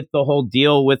with the whole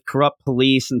deal with corrupt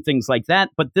police and things like that.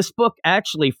 But this book,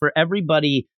 actually, for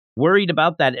everybody worried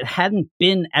about that, it hadn't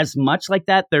been as much like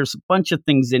that. There's a bunch of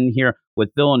things in here with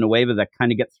Villanueva that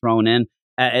kind of get thrown in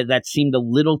that seemed a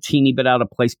little teeny bit out of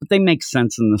place, but they make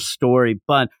sense in the story.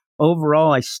 But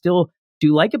overall, I still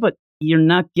do like it, but you're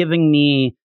not giving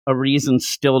me a reason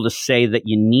still to say that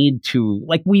you need to,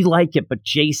 like, we like it, but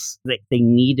Jace, they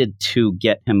needed to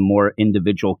get him more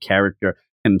individual character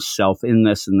himself in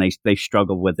this, and they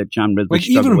struggle with it. John Ridley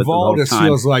struggled with it the whole time. Even Vol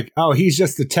just feels like, he's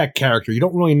just the tech character. You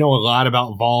don't really know a lot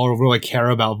about Vol or really care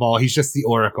about Vol. He's just the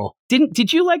Oracle.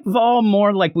 Did you like Vol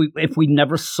more like if we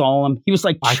never saw him? He was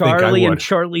like Charlie and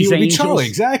Charlie's Angels. Charlie,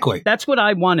 exactly. That's what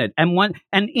I wanted.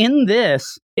 And in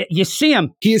this, you see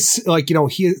him. He is like,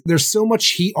 there's so much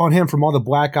heat on him from all the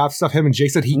Black Ops stuff. Him and Jake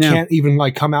said he can't even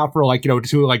like come out for like,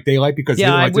 to like daylight because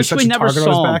I wish we never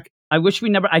saw him. I wish we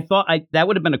never. I thought that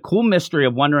would have been a cool mystery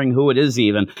of wondering who it is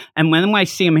even. And when I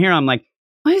see him here, I'm like,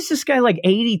 why is this guy like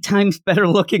 80 times better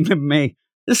looking than me?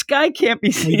 This guy can't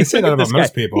be seen. You can say that about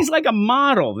most people. He's like a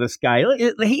model, this guy.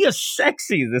 He is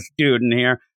sexy, this dude in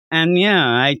here. And yeah,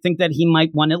 I think that he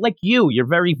might want it. Like you're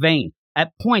very vain.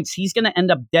 At points, he's going to end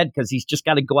up dead because he's just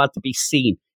got to go out to be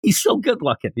seen. He's so good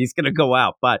looking. He's going to go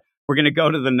out. But we're going to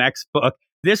go to the next book.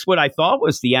 This, what I thought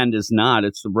was the end, is not.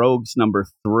 It's The Rogues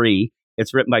 #3.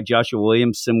 It's written by Joshua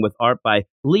Williamson with art by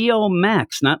Leo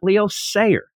Max, not Leo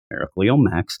Sayer. Eric, Leo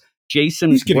Max.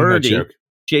 Jason Wordy.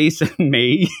 Jason,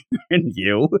 me, and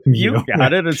you. You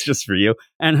got it. It's just for you.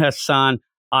 And Hassan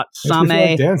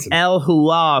Atsame El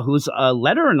Hua, who's a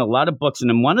letterer in a lot of books. And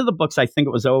in one of the books, I think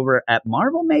it was over at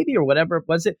Marvel, maybe, or whatever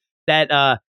was it,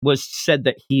 that was said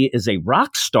that he is a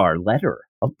rock star letterer.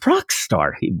 A rock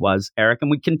star he was, Eric.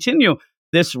 And we continue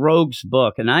this Rogues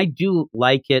book, and I do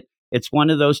like it. It's one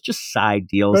of those just side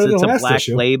deals. It's a black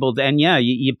labeled. And yeah,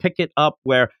 you pick it up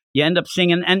where you end up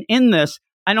seeing. And in this,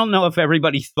 I don't know if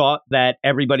everybody thought that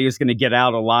everybody was going to get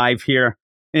out alive here.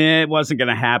 It wasn't going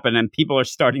to happen. And people are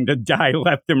starting to die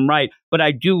left and right. But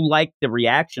I do like the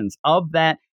reactions of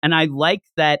that. And I like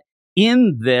that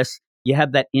in this, you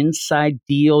have that inside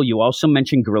deal. You also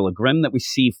mentioned Gorilla Grimm that we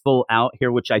see full out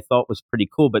here, which I thought was pretty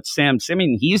cool. But Sam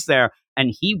Simeon, he's there.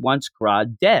 And he wants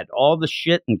Grodd dead. All the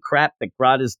shit and crap that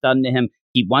Grodd has done to him,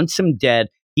 he wants him dead.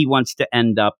 he wants to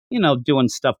end up, doing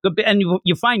stuff good. And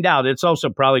you find out it's also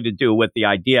probably to do with the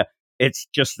idea. It's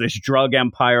just this drug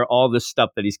empire, all this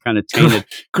stuff that he's kind of tainted.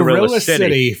 Gorilla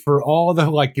City, for all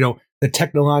the the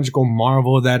technological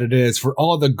marvel that it is, for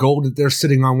all the gold that they're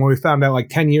sitting on. When we found out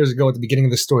 10 years ago at the beginning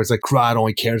of the story, it's like Grodd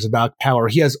only cares about power.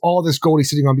 He has all this gold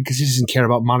he's sitting on because he doesn't care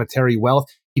about monetary wealth.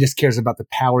 He just cares about the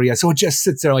power he has. So it just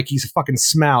sits there like he's a fucking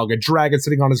Smaug, a dragon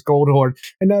sitting on his gold hoard.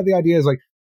 And now the idea is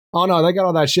oh no, they got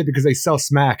all that shit because they sell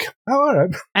smack. Oh, all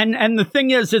right. And the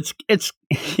thing is, it's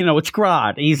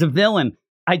Grodd. He's a villain.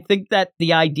 I think that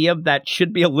the idea of that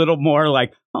should be a little more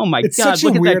oh my it's God,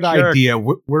 such a weird idea.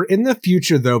 We're in the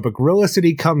future, though, but Gorilla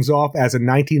City comes off as a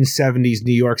 1970s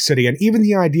New York City. And even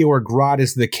the idea where Grodd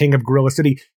is the king of Gorilla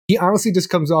City, he honestly just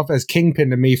comes off as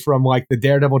Kingpin to me from the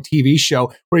Daredevil TV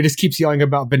show, where he just keeps yelling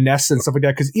about Vanessa and stuff like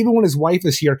that. Because even when his wife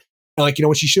is here,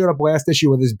 when she showed up last issue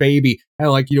with his baby,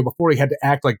 and before he had to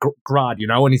act like Grodd,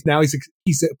 and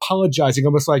he's apologizing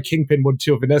almost like Kingpin would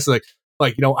to Vanessa, I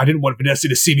didn't want Vanessa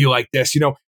to see me like this,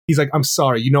 He's like, I'm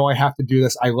sorry, I have to do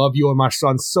this. I love you and my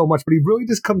son so much. But he really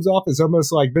just comes off as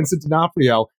almost like Vincent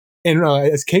D'Onofrio and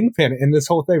as Kingpin in this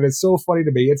whole thing. It's so funny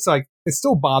to me. It's it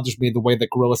still bothers me the way that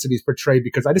Gorilla City is portrayed,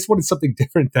 because I just wanted something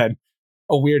different than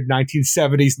a weird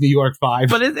 1970s New York vibe.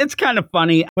 But it's kind of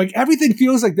funny. Everything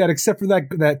feels like that except for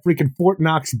that freaking Fort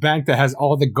Knox bank that has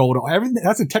all the gold. Everything,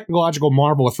 that's a technological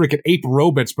marvel of freaking ape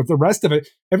robots, but the rest of it,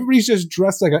 everybody's just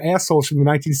dressed like an assholes from the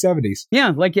 1970s. Yeah,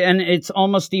 and it's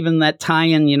almost even that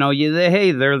tie-in,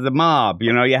 hey, they're the mob,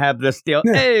 you have this deal.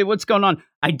 Yeah. Hey, what's going on?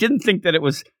 I didn't think that it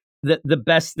was the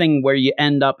best thing where you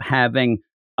end up having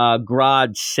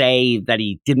Grodd say that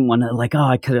he didn't want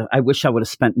to, I wish I would have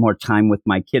spent more time with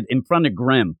my kid in front of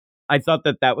Grimm. I thought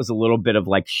that was a little bit of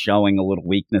showing a little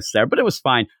weakness there, but it was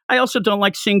fine. I also don't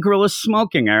like seeing gorillas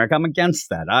smoking, Eric. I'm against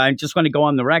that. I just want to go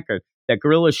on the record that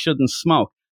gorillas shouldn't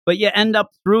smoke. But you end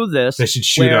up through this. They should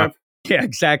shoot up. Yeah,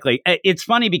 exactly. It's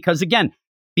funny because, again,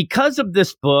 because of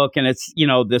this book and it's,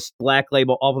 this Black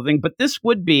Label awful thing, but this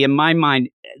would be, in my mind,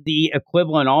 the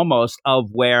equivalent almost of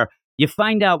where you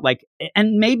find out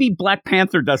and maybe Black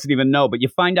Panther doesn't even know, but you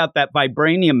find out that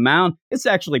vibranium mound, it's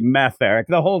actually meth, Eric,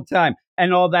 the whole time.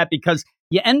 And all that because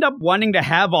you end up wanting to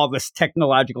have all this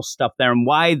technological stuff there and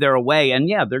why they're away. And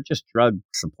yeah, they're just drug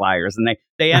suppliers. And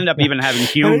they end up even having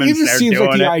humans. And it even there seems doing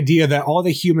like the idea that all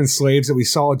the human slaves that we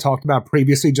saw and talked about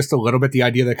previously, just a little bit, the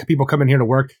idea that people come in here to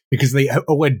work because they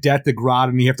owe a debt to Grodd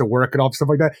and you have to work and all stuff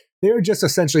like that. They're just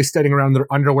essentially standing around in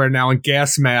their underwear now and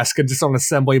gas mask and just on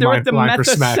assembly they're line. At the meth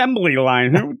assembly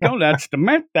line. Here we go. That's the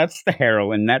meth. That's the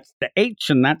heroin. That's the H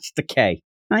and that's the K.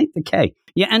 Right? The K.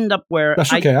 You end up where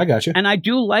Special K, I got you. And I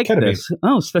do like Ketamine. This.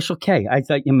 Oh, Special K. I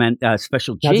thought you meant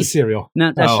Special G. Not the cereal.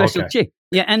 Not Special G.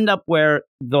 You end up where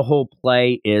the whole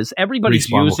play is everybody's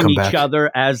Respawn using each other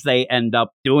as they end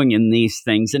up doing in these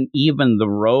things. And even the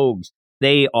rogues,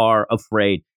 they are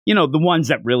afraid. The ones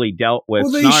that really dealt with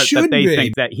Snart, that they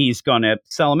think that he's going to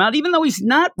sell them out, even though he's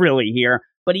not really here.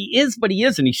 But he is, but he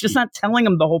isn't. He's just not telling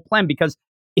them the whole plan because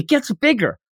it gets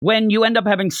bigger. When you end up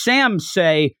having Sam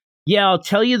say, yeah, I'll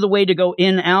tell you the way to go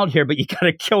in out here, but you got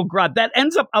to kill Grodd. That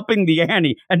ends up upping the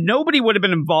ante, and nobody would have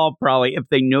been involved probably if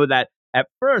they knew that at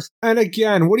first. And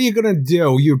again, what are you going to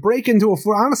do? You break into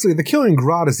honestly, the killing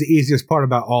Grodd is the easiest part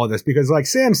about all of this because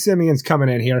Sam Simeon's coming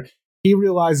in here. He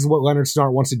realizes what Leonard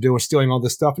Snart wants to do is stealing all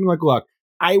this stuff. And look,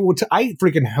 I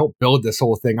freaking helped build this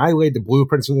whole thing. I laid the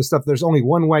blueprints for this stuff. There's only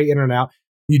one way in and out.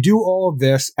 You do all of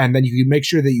this, and then you make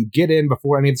sure that you get in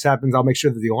before any of this happens. I'll make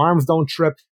sure that the alarms don't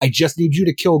trip. I just need you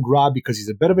to kill Grodd because he's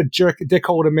a bit of a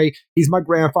dickhole to me. He's my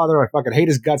grandfather. I fucking hate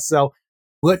his guts, so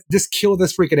just kill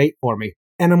this freaking ape for me.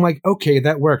 And I'm like, okay,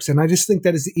 that works. And I just think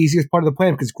that is the easiest part of the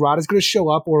plan because Grodd is going to show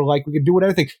up, or we can do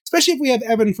whatever thing. Especially if we have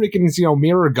Evan freaking,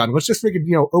 mirror gun. Let's just freaking,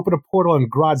 open a portal in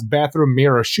Grodd's bathroom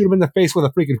mirror, shoot him in the face with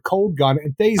a freaking cold gun,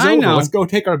 and day's over. Let's go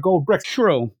take our gold bricks.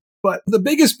 True. But the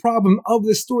biggest problem of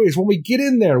this story is when we get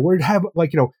in there, we have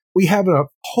a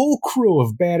whole crew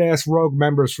of badass rogue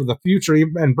members for the future,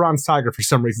 and Bronze Tiger for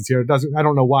some reasons here. I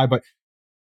don't know why, but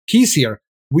he's here.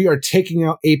 We are taking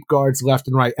out ape guards left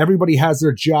and right. Everybody has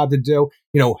their job to do.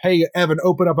 Hey, Evan,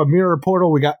 open up a mirror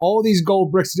portal. We got all these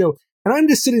gold bricks to do. And I'm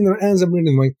just sitting there as I'm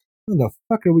reading, like, how the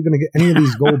fuck are we going to get any of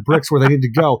these gold bricks where they need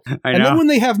to go? And then when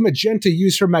they have Magenta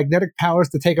use her magnetic powers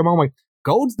to take them home, like,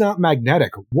 gold's not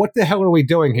magnetic. What the hell are we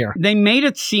doing here? They made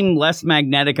it seem less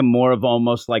magnetic and more of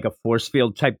almost like a force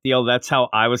field type deal. That's how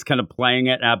I was kind of playing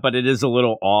it, but it is a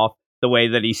little off the way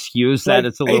that he skews that.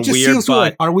 It's a little weird.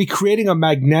 But are we creating a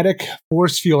magnetic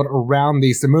force field around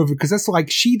these to move? Because that's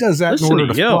she does that in order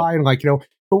to fly. And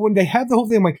but when they have the whole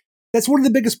thing, I'm like, That's one of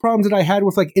the biggest problems that I had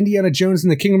with like Indiana Jones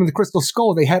and the Kingdom of the Crystal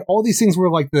Skull. They had all these things where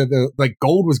like the like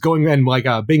gold was going and like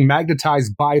being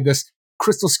magnetized by this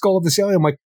crystal skull of this alien. I'm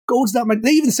like, gold's not.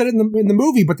 They even said it in the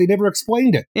movie, but they never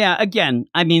explained it. Yeah, again,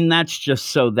 I mean, that's just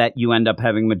so that you end up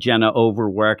having Magenta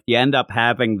overworked. You end up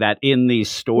having that in these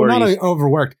stories. Well, not only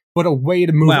overworked, but a way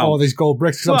to move all these gold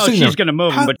bricks. Well, she's going to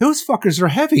move them, but those fuckers are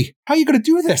heavy. How are you going to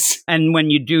do this? And when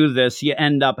you do this, you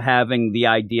end up having the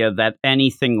idea that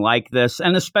anything like this,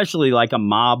 and especially like a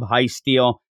mob heist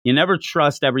deal, you never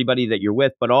trust everybody that you're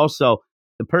with, but also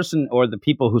the person or the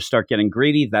people who start getting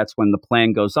greedy, that's when the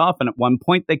plan goes off. And at one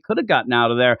point, they could have gotten out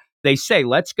of there. They say,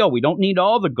 let's go. We don't need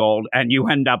all the gold. And you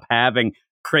end up having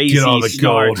crazy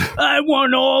gold. I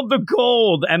want all the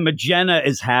gold. And Magenta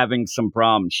is having some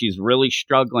problems. She's really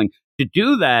struggling to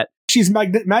do that. She's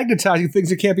magnetizing things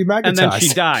that can't be magnetized. And then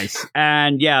she dies.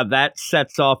 And yeah, that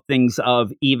sets off things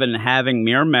of even having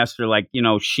Mirror Master, like,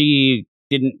 she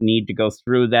didn't need to go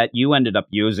through that. You ended up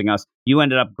using us. You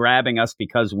ended up grabbing us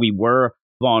because we were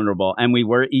vulnerable and we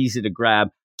were easy to grab.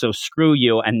 So screw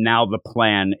you. And now the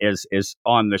plan is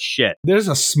on the shit. There's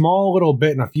a small little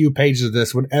bit in a few pages of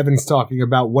this when Evan's talking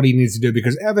about what he needs to do,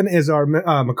 because Evan is our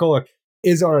McCulloch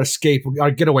is our escape,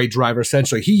 our getaway driver.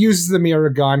 Essentially, he uses the mirror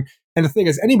gun. And the thing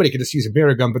is, anybody can just use a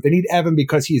mirror gun, but they need Evan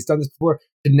because he's done this before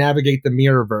to navigate the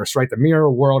Mirrorverse, right? The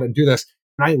mirror world, and do this.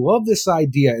 And I love this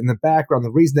idea in the background.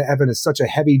 The reason that Evan is such a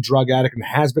heavy drug addict and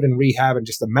has been in rehab and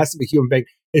just a mess of a human being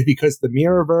is because the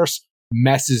Mirrorverse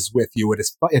messes with you.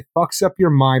 It fucks up your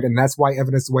mind, and that's why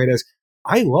Evan is the way it is.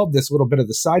 I love this little bit of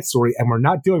the side story, and we're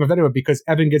not dealing with any of it because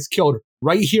Evan gets killed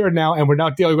right here and now, and we're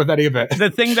not dealing with any of it. The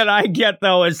thing that I get,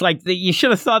 though, is like, you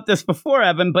should have thought this before,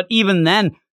 Evan, but even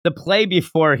then, the play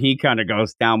before he kind of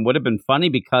goes down would have been funny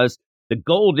because the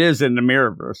gold is in the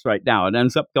Mirrorverse right now. It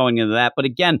ends up going into that. But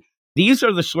again, these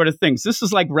are the sort of things. This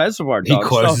is like Reservoir Dogs. He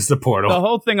closes the portal. The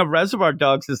whole thing of Reservoir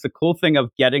Dogs is the cool thing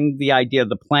of getting the idea of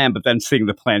the plan, but then seeing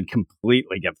the plan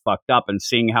completely get fucked up and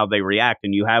seeing how they react.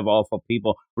 And you have awful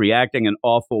people reacting in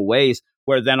awful ways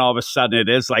where then all of a sudden it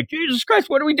is like, Jesus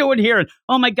Christ, what are we doing here? And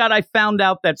oh my God, I found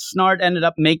out that Snart ended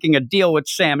up making a deal with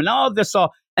Sam and all this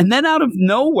all. And then out of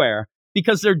nowhere,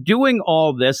 because they're doing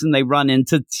all this and they run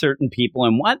into certain people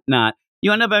and whatnot,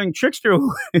 you end up having Trickster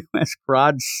who has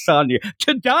Grodd's son.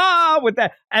 Ta-da! With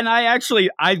that. And I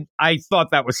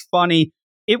thought that was funny.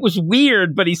 It was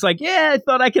weird, but he's like, yeah, I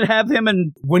thought I could have him.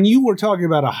 And when you were talking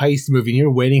about a heist movie and you're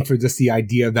waiting for just the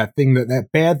idea of that thing, that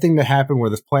bad thing to happen where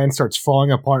this plan starts falling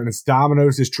apart and its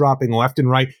dominoes is dropping left and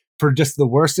right for just the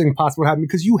worst thing possible to happen,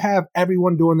 because you have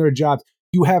everyone doing their jobs.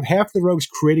 You have half the rogues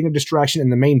creating a distraction in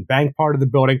the main bank part of the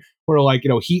building where, like,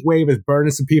 Heat Wave is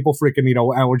burning some people freaking,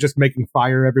 and we're just making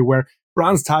fire everywhere.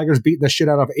 Bronze Tiger's beating the shit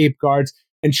out of Ape Guards,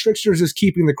 and Trickster's is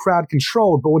keeping the crowd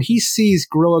controlled. But when he sees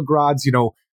Gorilla Grodd's,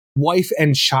 wife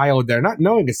and child there, not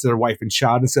knowing it's their wife and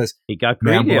child, and says, he got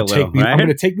greedy a little, right? I'm going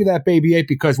to take me that baby ape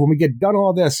because when we get done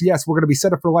all this, yes, we're going to be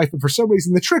set up for life. But for some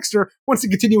reason, the Trickster wants to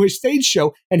continue his stage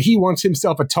show, and he wants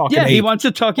himself a talking ape. Yeah, he wants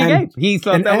a talking ape. He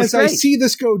thought that was great. As I see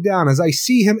this go down, as I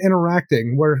see him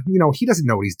interacting, where, he doesn't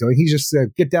know what he's doing. He's just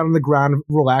get down on the ground,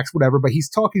 relax, whatever. But he's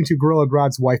talking to Gorilla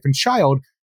Grodd's wife and child.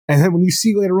 And then when you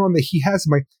see later on that he has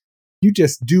you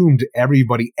just doomed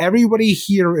everybody. Everybody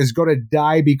here is going to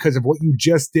die because of what you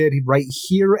just did right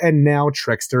here and now,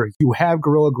 Trickster. You have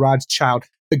Gorilla Grodd's child,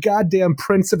 the goddamn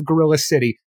prince of Gorilla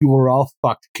City. You were all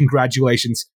fucked.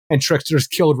 Congratulations. And Trickster's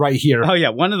killed right here. Oh, yeah.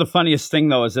 One of the funniest thing,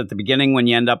 though, is at the beginning when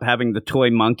you end up having the toy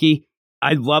monkey.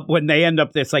 I love when they end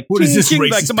up this, like, what is this racist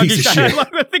like the monkey piece of shot. shit? I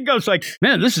love the thing goes like,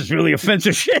 man, this is really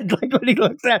offensive shit. Like when he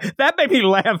looks at that, made me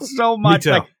laugh so much.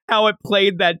 Like how it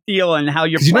played that deal and how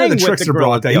you're playing the with Trickster the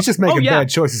gorilla. He's just making bad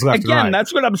choices left and right. Again,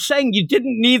 that's what I'm saying. You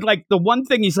didn't need like the one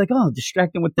thing. He's like, oh,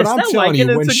 distracting with this. But I'm telling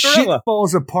you, when shit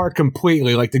falls apart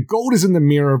completely, like the gold is in the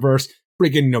Mirrorverse,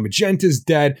 freaking Magenta's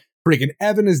dead. Freaking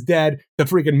Evan is dead. The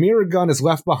freaking mirror gun is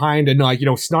left behind, and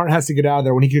Snart has to get out of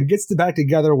there. When he gets back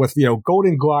together with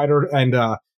Golden Glider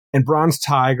and Bronze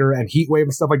Tiger and Heat Wave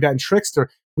and stuff like that, and Trickster,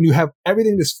 when you have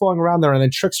everything just falling around there, and then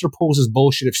Trickster pulls his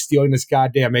bullshit of stealing this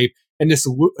goddamn ape, and this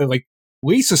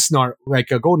Lisa Snart,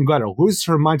 like a Golden Glider, loses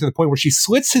her mind to the point where she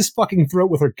slits his fucking throat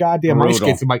with her goddamn ice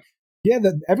skates. I'm like, yeah,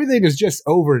 everything is just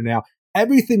over now.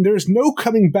 Everything, there's no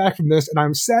coming back from this, and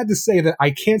I'm sad to say that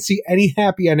I can't see any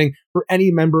happy ending for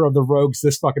any member of the Rogues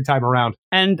this fucking time around.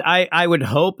 And I would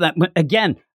hope that,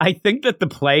 again, I think that the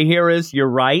play here is, you're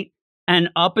right, and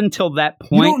up until that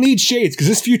point... You don't need shades, because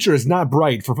this future is not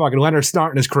bright for fucking Leonard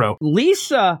Snart and his crew.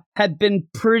 Lisa had been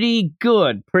pretty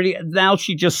good. Now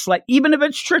she just, even if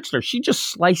it's Trickster, she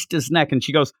just sliced his neck, and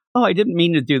she goes, oh, I didn't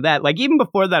mean to do that. Like, even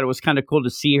before that, it was kind of cool to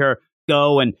see her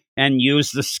go and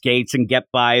use the skates and get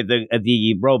by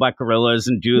the robot gorillas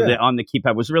and do the on the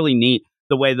keypad. It was really neat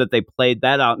the way that they played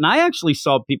that out. And I actually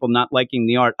saw people not liking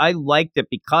the art. I liked it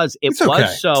because it's okay.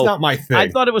 so. It's not my thing. I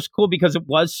thought it was cool because it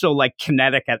was so like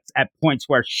kinetic at points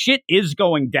where shit is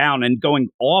going down and going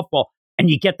awful. And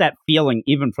you get that feeling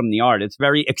even from the art. It's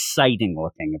very exciting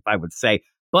looking, if I would say.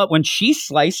 But when she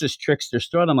slices Trickster's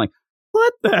throat, I'm like,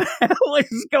 what the hell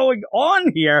is going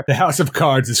on here? The House of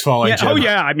Cards is falling. Yeah, oh,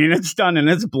 yeah. I mean, it's done and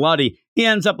it's bloody. He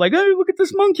ends up like, hey, look at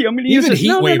this monkey. I'm going to use it.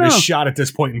 Even Heatwave is shot at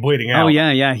this point and bleeding out. Oh,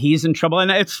 yeah. He's in trouble.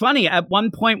 And it's funny. At one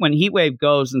point when Heatwave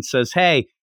goes and says, hey,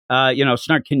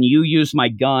 Snart, can you use my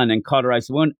gun and cauterize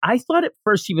the wound? I thought at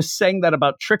first he was saying that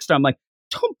about Trickster. I'm like,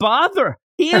 don't bother.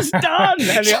 He is done.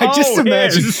 And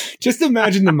just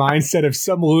imagine the mindset of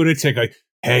some lunatic like,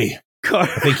 hey, I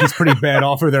think he's pretty bad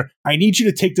offer there. I need you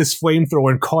to take this flamethrower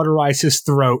and cauterize his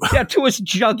throat. Yeah, to his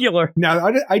jugular.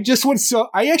 Now, I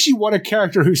actually want a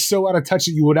character who's so out of touch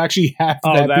that you would actually have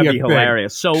that'd be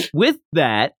hilarious. So with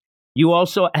that, you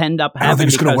also end up having. I don't think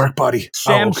it's going to work, buddy.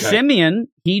 Sam Simeon,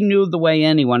 he knew the way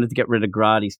in. He wanted to get rid of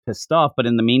Grodd. He's pissed off. But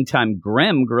in the meantime,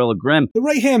 Gorilla Grimm, the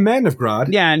right-hand man of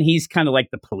Grodd. Yeah, and he's kind of like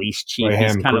the police chief.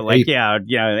 He's kind of like,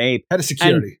 ape. Head of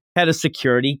security. Head of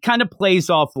security. Kind of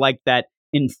plays off like that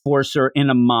enforcer in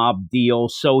a mob deal.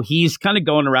 So he's kind of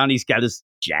going around. He's got his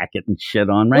jacket and shit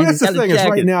on, right? Well, that's the thing is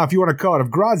right now, if you want to call it, if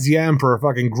Grodd's the Emperor,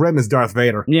 fucking Grimm is Darth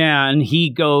Vader. Yeah, and he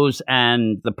goes,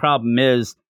 and the problem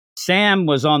is Sam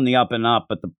was on the up and up,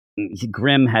 but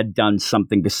Grimm had done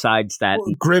something besides that.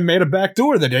 Well, Grimm made a back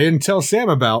door that they didn't tell Sam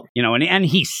about. And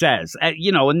he says,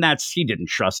 and that's, he didn't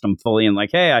trust him fully, and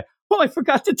like, hey, I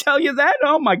forgot to tell you that.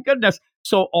 Oh my goodness.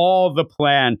 So all the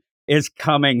plan is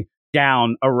coming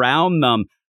down around them,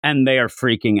 and they are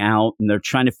freaking out, and they're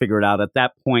trying to figure it out. At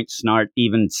that point, Snart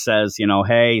even says,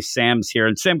 hey, Sam's here.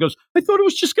 And Sam goes, I thought it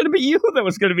was just going to be you that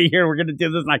was going to be here. We're going to do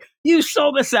this. And like, you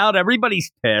sold this out.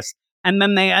 Everybody's pissed. And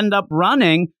then they end up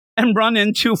running and run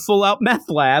into Full Out Meth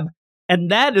Lab. And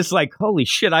that is like, holy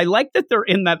shit. I like that they're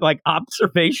in that like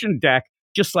observation deck,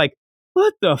 just like,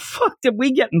 what the fuck did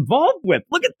we get involved with?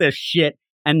 Look at this shit.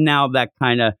 And now that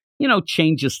kind of,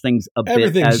 changes things a bit.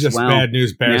 Everything's just bad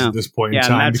news bears at this point in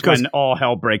time. And that's when all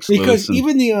hell breaks loose. Because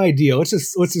even the idea, let's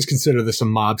just consider this a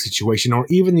mob situation, or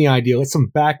even the idea, let's some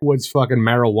backwoods fucking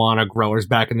marijuana growers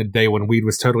back in the day when weed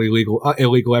was totally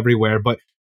illegal everywhere. But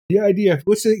the idea,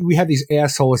 let's say we have these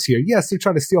assholes here. Yes, they're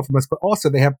trying to steal from us, but also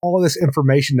they have all this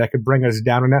information that could bring us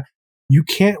down. And now you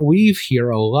can't leave here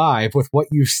alive with what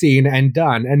you've seen and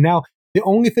done. And now the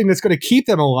only thing that's going to keep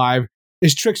them alive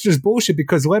is Trickster's bullshit,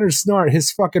 because Leonard Snart,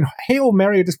 his fucking Hail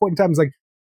Mary at this point in time is like,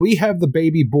 we have the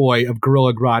baby boy of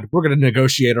Gorilla Grodd. We're going to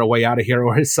negotiate our way out of here,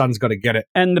 or his son's going to get it.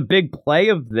 And the big play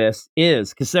of this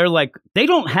is, because they're like, they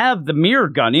don't have the mirror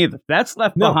gun either. That's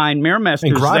left behind. Mirror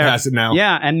Master's and Grodd there. has it now.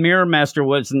 Yeah, and Mirror Master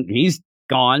he's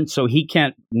gone, so he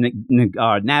can't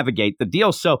navigate the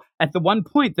deal. So at the one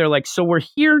point, they're like, so we're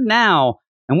here now,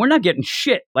 and we're not getting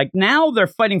shit. Like, now they're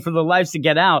fighting for their lives to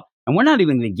get out, and we're not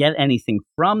even going to get anything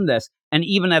from this. And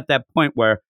even at that point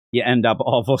where you end up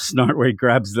awful Snart, where he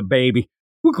grabs the baby,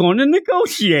 we're going to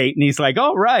negotiate. And he's like,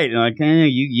 all right. And I'm like,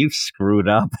 you've screwed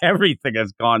up. Everything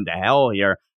has gone to hell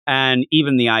here. And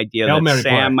even the idea that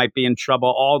Sam might be in trouble,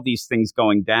 all these things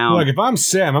going down. Look, if I'm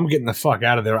Sam, I'm getting the fuck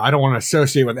out of there. I don't want to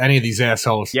associate with any of these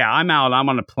assholes. Yeah, I'm out. I'm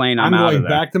on a plane. I'm out going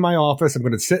back to my office. I'm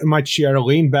going to sit in my chair,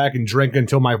 lean back, and drink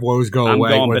until my woes go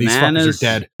away. Going where bananas, these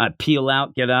fuckers are dead. Peel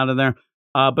out, get out of there.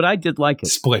 But I did like it.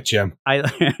 Split, Jim.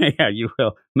 Yeah, you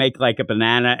will make like a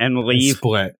banana and leave.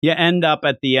 Split. You end up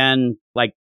at the end,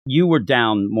 like you were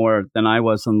down more than I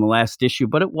was on the last issue,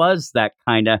 but it was that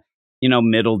kind of,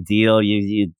 middle deal.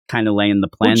 You kind of laying the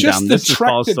plan down. This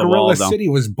trek to Gorilla City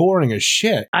was boring as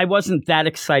shit. I wasn't that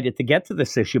excited to get to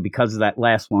this issue because of that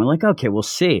last one. Like, okay, we'll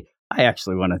see. I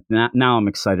actually want to. Now I'm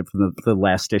excited for the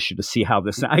last issue to see how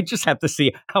this. I just have to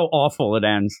see how awful it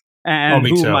ends. And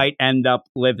who might end up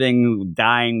living,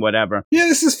 dying, whatever. Yeah,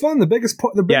 this is fun. The biggest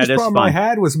problem I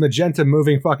had was Magenta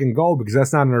moving fucking gold, because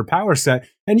that's not in her power set.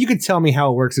 And you could tell me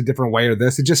how it works a different way or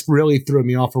this. It just really threw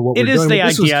me off for what we're doing. It is the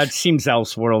idea. It seems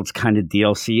Elseworlds kind of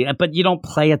DLC, but you don't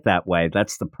play it that way.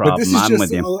 That's the problem.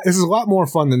 With you. This is a lot more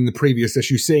fun than the previous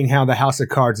issue, seeing how the House of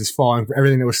Cards is falling for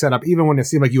everything that was set up, even when it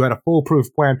seemed like you had a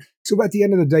foolproof plan. So at the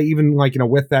end of the day, even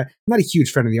with that, I'm not a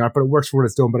huge fan of the art, but it works for what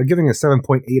it's doing. But I'm giving it a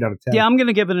 7.8 out of 10. Yeah, I'm going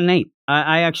to give it an 8.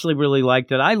 I actually really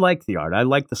liked it. I like the art. I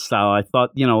like the style. I thought,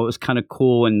 it was kind of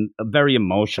cool and very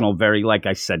emotional, very, like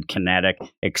I said, kinetic,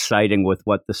 exciting with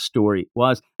what the story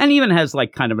was. And even has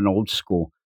like kind of an old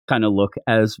school kind of look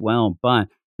as well. But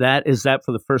that is that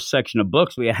for the first section of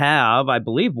books. We have, I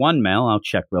believe, one mail. I'll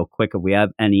check real quick if we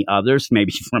have any others,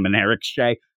 maybe from an Eric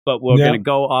Shea. but we're going to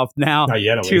go off now Not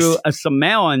yet, at to least. some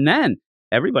mail, and then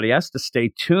everybody has to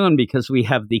stay tuned because we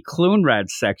have the Clunrad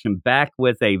section back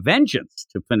with a vengeance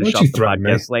to finish off the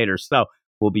podcast later. So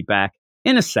we'll be back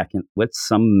in a second with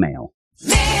some mail.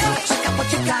 Mail, check out what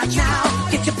you got now.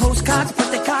 Get your postcards,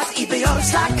 birthday cards, eBay or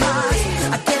stock cards.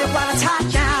 I get it while it's hot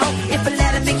now. If a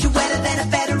letter makes you wetter than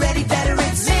a better, ready, better,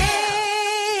 it's mail.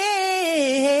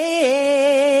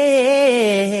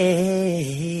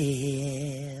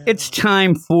 It's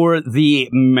time for the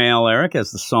mail, Eric,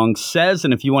 as the song says.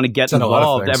 And if you want to get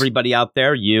involved, everybody out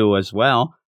there, you as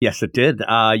well. Yes, it did.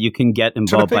 You can get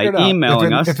involved by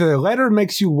emailing us. If a letter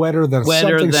makes you wetter than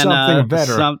something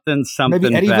better. Something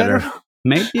maybe Eddie better. Vedder?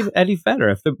 Maybe Eddie Vedder.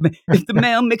 If the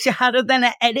mail makes you hotter than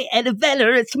Eddie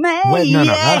Vedder, it's mail. No,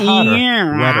 not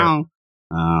hotter. Wetter.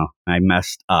 Oh, I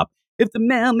messed up. If the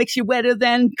mail makes you wetter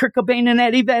than Kurt Cobain and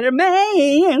Eddie Vedder,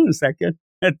 man. Is that good?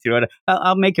 Do it.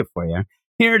 I'll make it for you.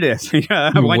 Here it is.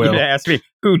 I want you to ask me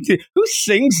who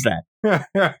sings that.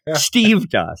 Steve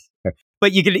does.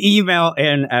 But you can email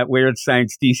in at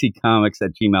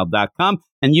weirdsciencedccomics@gmail.com,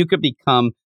 and you could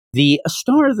become the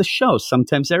star of the show.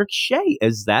 Sometimes Eric Shea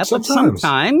is that, but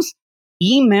sometimes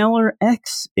Emailer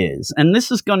X is. And this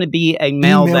is going to be a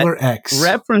mail Emailer that X.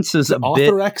 references a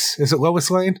Author bit. X? Is it Lois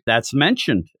Lane? That's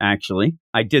mentioned, actually.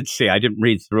 I did see. I didn't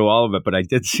read through all of it, but I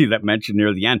did see that mentioned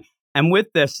near the end. And with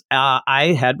this,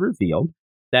 I had revealed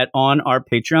that on our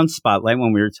Patreon Spotlight,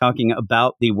 when we were talking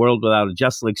about the world without a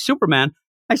Justice League Superman,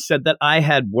 I said that I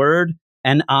had word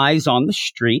and eyes on the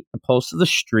street, the pulse of the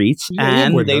streets,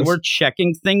 and they were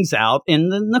checking things out in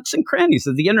the nooks and crannies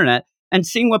of the internet and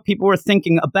seeing what people were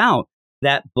thinking about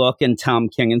that book and Tom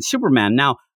King and Superman.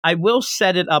 Now, I will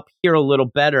set it up here a little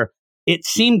better. It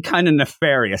seemed kind of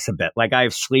nefarious a bit, like I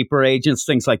have sleeper agents,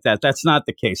 things like that. That's not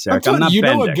the case, Eric. I'm not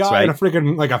Bendix, a guy right? in a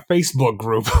freaking like a Facebook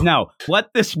group. No,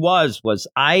 what this was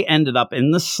I ended up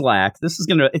in the Slack.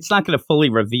 It's not gonna fully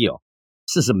reveal.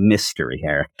 This is a mystery,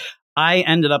 Eric. I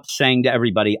ended up saying to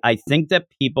everybody, I think that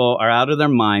people are out of their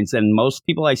minds, and most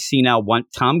people I see now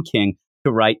want Tom King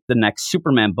to write the next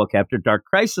Superman book after Dark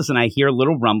Crisis, and I hear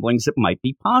little rumblings it might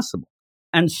be possible.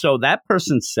 And so that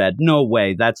person said, no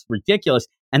way, that's ridiculous,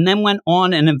 and then went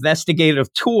on an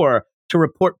investigative tour to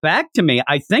report back to me,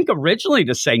 I think originally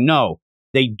to say, no,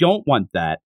 they don't want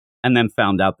that, and then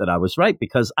found out that I was right,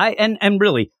 because and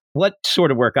really, what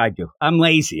sort of work I do? I'm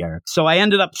lazy, Eric. So I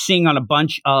ended up seeing on a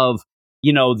bunch of,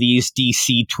 these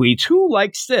DC tweets, who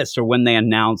likes this? Or when they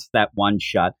announce that one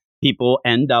shot, people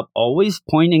end up always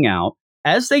pointing out,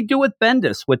 as they do with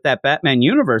Bendis, with that Batman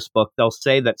Universe book, they'll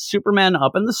say that Superman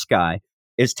Up in the Sky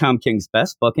is Tom King's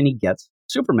best book and he gets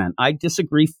Superman. I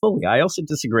disagree fully. I also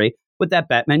disagree with that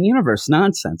Batman Universe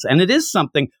nonsense. And it is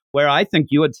something where I think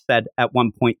you had said at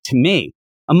one point to me,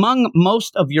 among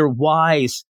most of your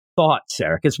wise thoughts,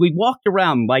 Eric, as we walked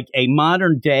around like a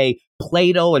modern day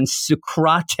Plato and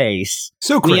Socrates,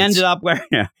 you ended up where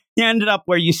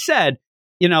you said,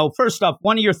 first off,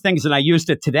 one of your things, and I used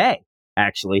it today,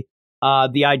 actually,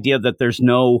 the idea that there's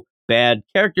no bad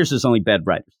characters, there's only bad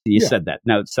writers. You said that.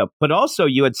 No, but also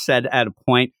you had said at a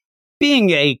point,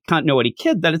 being a continuity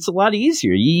kid, that it's a lot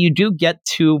easier. You do get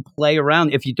to play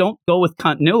around. If you don't go with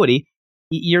continuity,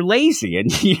 you're lazy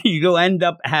and you'll end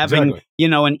up having,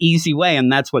 an easy way.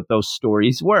 And that's what those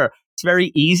stories were. It's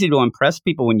very easy to impress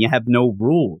people when you have no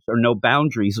rules or no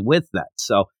boundaries with that.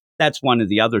 So that's one of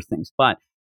the other things. But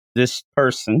this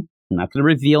person, I'm not going to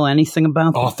reveal anything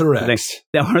about Author X.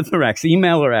 The Author X,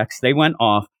 Emailer X, they went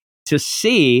off to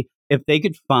see if they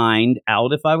could find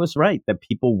out if I was right, that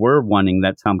people were wanting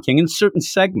that Tom King in certain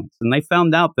segments. And they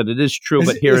found out that it is true,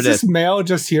 but here it is. Is this mail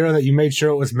just here that you made sure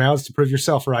it was mailed to prove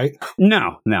yourself right?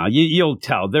 No, you'll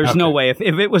tell. There's no way. If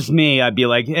it was me, I'd be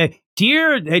like, hey,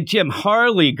 dear Jim,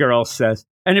 Harley girl says,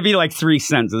 and it'd be like 3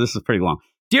 sentences. This is pretty long.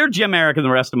 Dear Jim, Eric, and the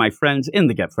rest of my friends in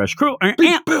the Get Fresh crew,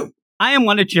 I am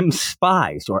one of Jim's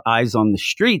spies or eyes on the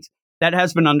streets that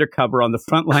has been undercover on the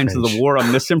front lines of the war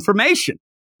on misinformation.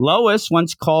 Lois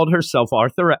once called herself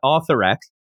Author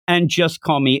X and just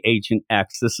call me Agent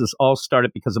X. This has all started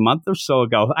because a month or so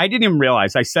ago, I didn't even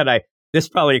realize. I said, this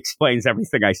probably explains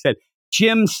everything I said.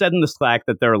 Jim said in the Slack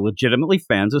that there are legitimately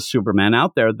fans of Superman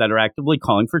out there that are actively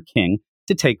calling for King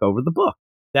to take over the book.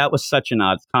 That was such an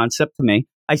odd concept to me.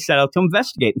 I set out to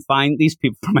investigate and find these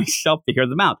people for myself to hear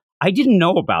them out. I didn't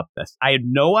know about this. I had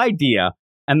no idea.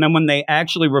 And then when they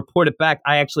actually reported back,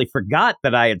 I actually forgot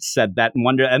that I had said that and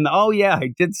wondered, and oh yeah, I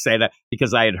did say that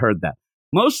because I had heard that.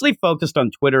 Mostly focused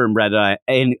on Twitter and Reddit,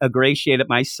 I ingratiated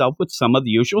myself with some of the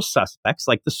usual suspects,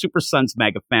 like the Super Sons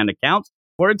mega fan accounts,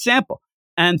 for example,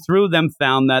 and through them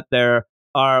found that there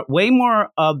are way more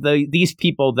of these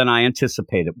people than I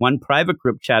anticipated. One private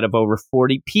group chat of over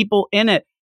 40 people in it,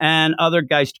 And Other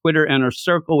Guy's Twitter inner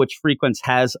circle, which frequents,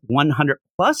 has 100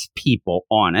 plus people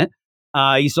on it.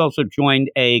 He's also joined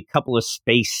a couple of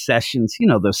space sessions. You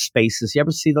know, those spaces. You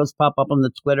ever see those pop up on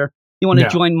the Twitter? You want to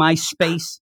join my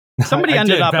space? Somebody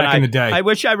ended up, back in the day. I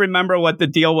wish I remember what the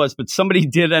deal was, but somebody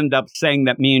did end up saying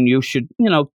that me and you should,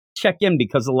 check in,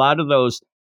 because a lot of those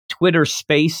Twitter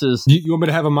spaces. You want me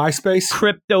to have a MySpace?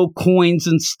 Crypto coins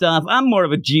and stuff. I'm more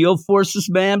of a Geoforces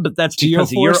man, but that's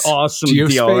because of your awesome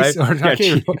deal, right?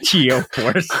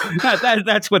 Geoforce.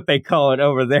 That's what they call it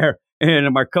over there in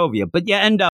Markovia. But yeah,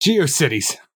 and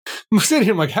GeoCities. I'm sitting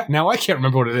here like, now I can't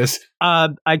remember what it is.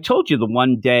 I told you the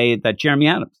one day that Jeremy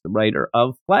Adams, the writer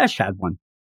of Flash, had one.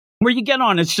 Where you get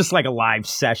on, it's just like a live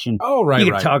session. Oh, right,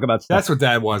 you can talk about stuff. That's what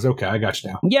that was. Okay, I got you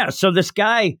now. Yeah, so this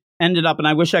guy ended up, and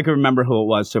I wish I could remember who it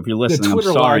was, so if you're listening, the Twitter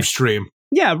I'm sorry. live stream.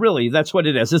 Yeah, really, that's what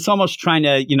it is. It's almost trying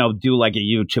to, do like a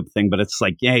YouTube thing, but it's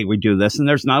like, hey, we do this, and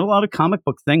there's not a lot of comic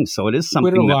book things, so it is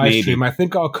something Twitter that live maybe... stream, I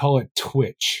think I'll call it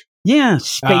Twitch. Yeah,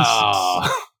 Spaces.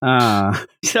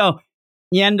 So...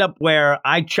 You end up where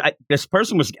I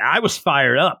was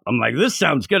fired up. I'm like, this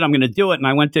sounds good. I'm going to do it. And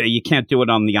I went to, you can't do it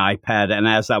on the iPad. And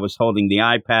as I was holding the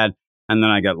iPad, and then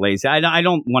I got lazy. I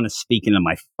don't want to speak into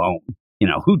my phone.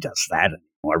 Who does that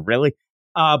anymore, really?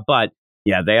 But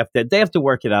yeah, they have to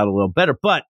work it out a little better.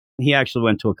 But he actually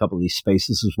went to a couple of these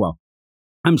spaces as well.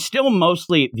 I'm still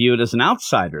mostly viewed as an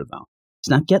outsider, though. It's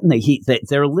not getting the heat.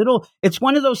 They're a little, it's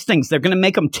one of those things. They're going to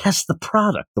make him test the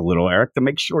product a little, Eric, to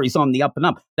make sure he's on the up and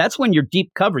up. That's when you're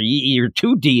deep cover. You're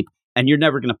too deep and you're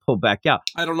never going to pull back out.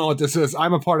 I don't know what this is.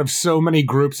 I'm a part of so many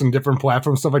groups and different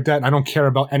platforms, stuff like that. And I don't care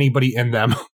about anybody in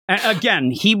them. Again,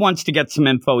 he wants to get some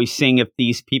info. He's seeing if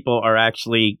these people are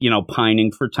actually,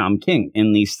 pining for Tom King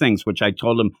in these things, which I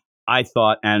told him I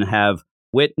thought and have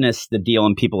witnessed the deal.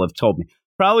 And people have told me,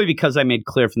 probably because I made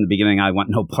clear from the beginning, I want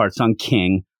no parts on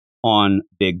King. On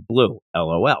Big Blue,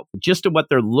 LOL. Just of what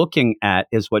they're looking at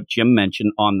is what Jim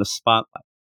mentioned on the spotlight.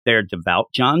 They're devout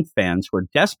John fans who are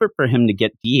desperate for him to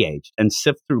get de-aged and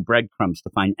sift through breadcrumbs to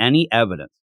find any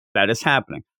evidence that is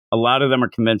happening. A lot of them are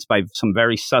convinced by some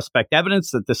very suspect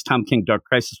evidence that this Tom King Dark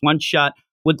Crisis one-shot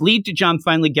would lead to John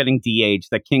finally getting de-aged,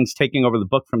 that King's taking over the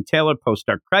book from Taylor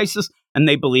post-Dark Crisis, and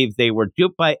they believe they were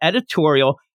duped by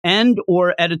editorial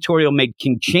or editorial made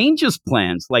King change his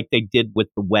plans like they did with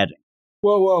The Wedding.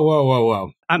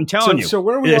 Whoa. I'm telling you. So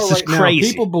where we are right now,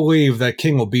 people believe that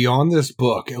King will be on this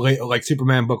book, like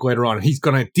Superman book later on, and he's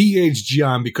going to de-age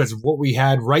John because of what we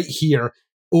had right here,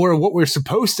 or what we're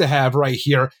supposed to have right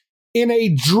here, in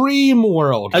a dream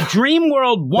world. A dream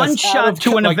world, one shot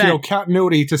to an event.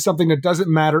 Continuity to something that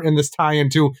doesn't matter in this tie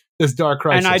into this Dark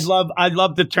Crisis. And I'd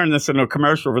love to turn this into a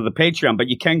commercial for the Patreon, but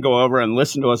you can go over and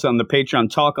listen to us on the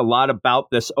Patreon, talk a lot about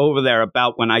this over there,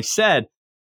 about when I said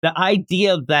the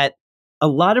idea that a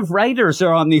lot of writers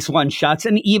are on these one-shots,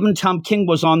 and even Tom King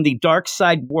was on the Dark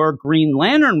Side War Green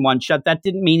Lantern one-shot. That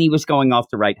didn't mean he was going off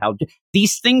to write how.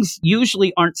 These things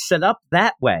usually aren't set up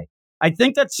that way. I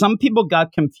think that some people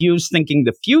got confused thinking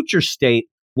the future state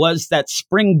was that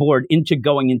springboard into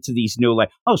going into these new,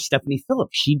 Stephanie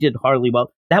Phillips, she did Harley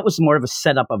well. That was more of a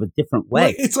setup of a different way.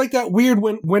 Well, it's like that weird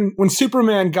when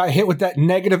Superman got hit with that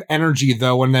negative energy,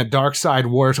 though, and that Dark Side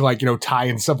War to tie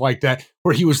and stuff like that,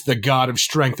 where he was the god of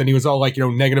strength and he was all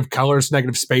negative colors,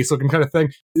 negative space looking kind of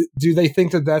thing. Do they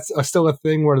think that that's still a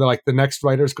thing where the next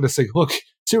writer is going to say, look,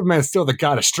 Superman's still the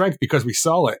god of strength because we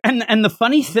saw it? And the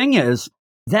funny thing is,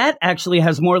 that actually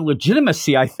has more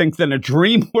legitimacy, I think, than a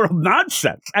dream world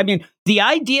nonsense. I mean, the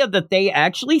idea that they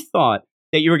actually thought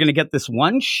that you were going to get this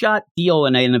one-shot deal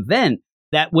in an event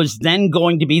that was then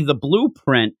going to be the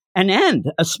blueprint and end.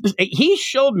 He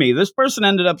showed me, this person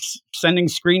ended up sending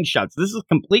screenshots. This is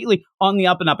completely on the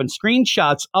up and up, and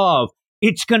screenshots of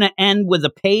it's going to end with a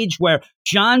page where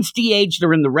John's de-aged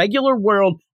or in the regular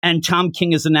world, and Tom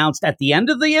King is announced at the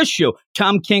end of the issue.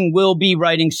 Tom King will be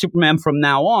writing Superman from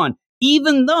now on.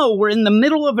 Even though we're in the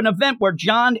middle of an event where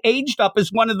John aged up as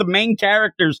one of the main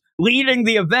characters leading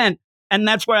the event. And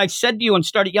that's where I said to you and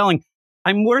started yelling,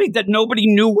 I'm worried that nobody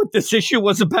knew what this issue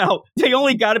was about. They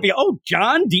only got to be,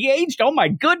 John de-aged? Oh, my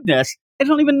goodness. They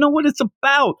don't even know what it's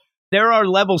about. There are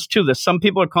levels to this. Some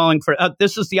people are calling for,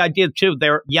 this is the idea, too.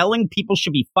 They're yelling people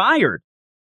should be fired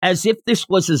as if this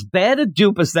was as bad a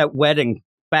dupe as that Wedding,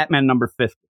 Batman number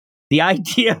 50. The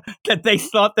idea that they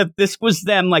thought that this was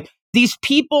them, these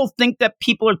people think that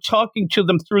people are talking to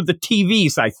them through the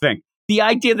TVs, I think. The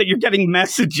idea that you're getting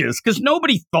messages, because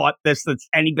nobody thought that's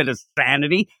any bit of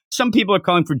sanity. Some people are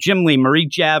calling for Jim Lee, Marie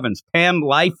Javins, Pam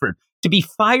Lyford to be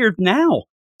fired now.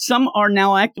 Some are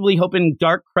now actively hoping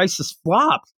Dark Crisis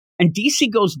flops and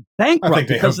DC goes bankrupt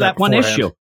because of that one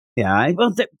issue. Yeah,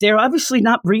 well, they're obviously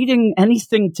not reading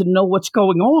anything to know what's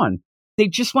going on. They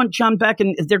just want John back,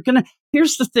 and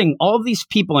here's the thing, all these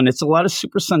people, and it's a lot of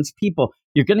Super Sons people,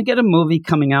 you're going to get a movie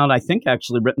coming out, I think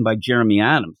actually written by Jeremy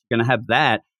Adams. You're going to have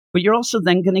that, but you're also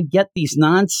then going to get these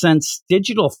nonsense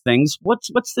digital things. What's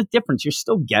the difference? You're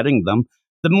still getting them.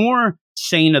 The more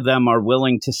sane of them are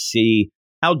willing to see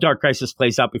how Dark Crisis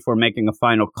plays out before making a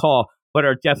final call, but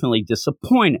are definitely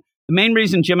disappointed. The main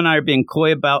reason Jim and I are being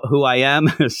coy about who I am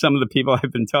is some of the people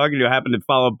I've been talking to happen to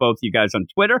follow both you guys on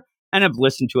Twitter and have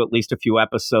listened to at least a few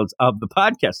episodes of the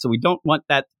podcast. So we don't want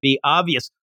that to be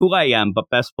obvious who I am, but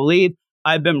best believe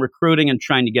I've been recruiting and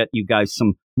trying to get you guys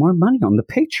some more money on the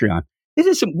Patreon. It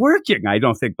isn't working, I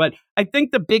don't think. But I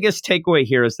think the biggest takeaway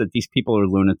here is that these people are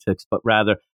lunatics, but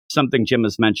rather something Jim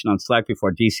has mentioned on Slack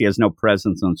before. DC has no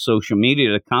presence on social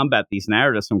media to combat these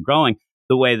narratives from growing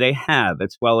the way they have.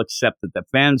 It's well accepted that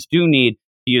fans do need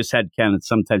to use headcanon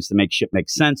sometimes to make shit make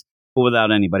sense, but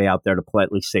without anybody out there to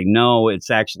politely say, no, it's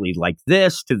actually like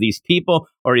this to these people,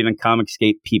 or even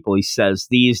Comicsgate people. He says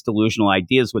these delusional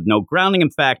ideas with no grounding in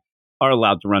fact are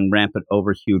allowed to run rampant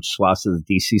over huge swaths of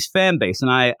the DC's fan base.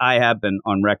 And I have been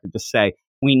on record to say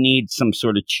we need some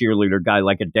sort of cheerleader guy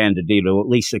like a Dan DiDio to at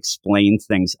least explain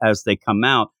things as they come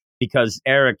out. Because,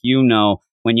 Eric,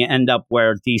 when you end up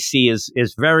where DC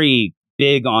is very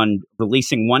big on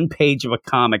releasing one page of a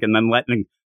comic and then letting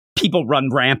people run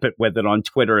rampant with it on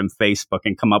Twitter and Facebook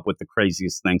and come up with the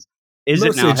craziest things. Is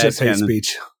Mostly it now just hate headcanon?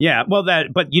 speech? Yeah, well,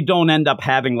 but you don't end up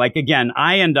having, like, again,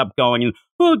 I end up going,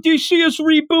 DC is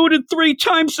rebooted 3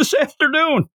 times this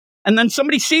afternoon. And then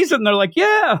somebody sees it and they're like,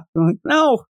 yeah. I'm like,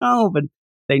 no, but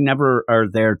they never are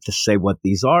there to say what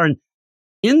these are. And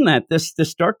in that, this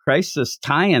Dark Crisis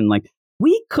tie-in, like,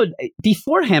 we could,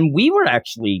 beforehand, we were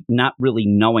actually not really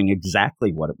knowing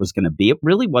exactly what it was going to be. It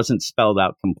really wasn't spelled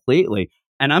out completely.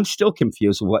 And I'm still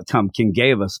confused with what Tom King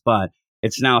gave us, but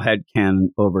it's now headcanon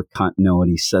over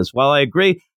continuity. Says, while I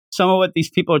agree, some of what these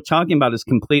people are talking about is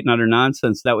complete and utter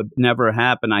nonsense. That would never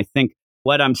happen. I think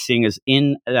what I'm seeing is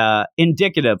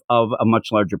indicative of a much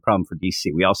larger problem for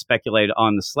DC. We all speculated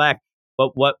on the Slack,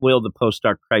 but what will the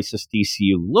post-Dark Crisis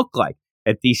DCU look like?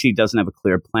 If DC doesn't have a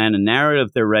clear plan and narrative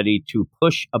they're ready to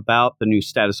push about the new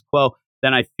status quo,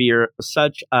 then I fear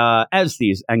such as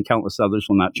these and countless others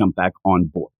will not jump back on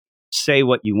board. Say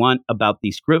what you want about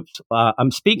these groups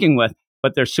I'm speaking with,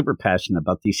 but they're super passionate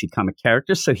about DC comic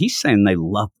characters, so he's saying they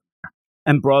love them.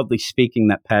 And broadly speaking,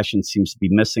 that passion seems to be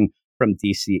missing from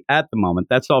DC at the moment.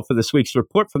 That's all for this week's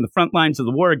report from the front lines of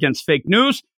the war against fake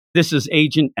news. This is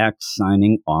Agent X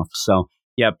signing off. So,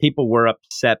 yeah, people were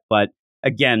upset, but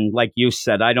again, like you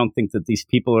said, I don't think that these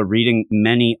people are reading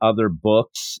many other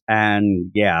books.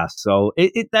 And yeah, so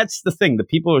that's the thing. The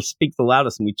people who speak the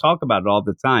loudest, and we talk about it all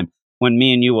the time. When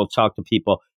me and you will talk to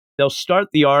people, they'll start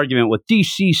the argument with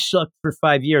DC sucked for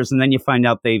 5 years, and then you find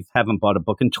out they haven't bought a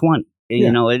book in 20. Yeah.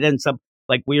 You know, it ends up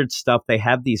like weird stuff. They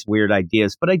have these weird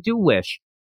ideas, but I do wish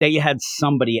that you had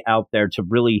somebody out there to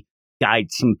really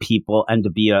guide some people and to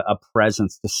be a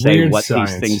presence to say weird what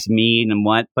science. These things mean and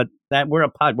what. But that we're a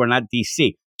pod, we're not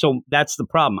DC. So that's the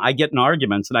problem. I get in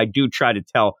arguments, and I do try to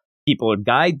tell people or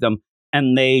guide them.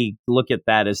 And they look at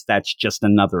that as that's just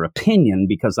another opinion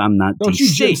because I'm not Don't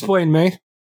DC. You explain me.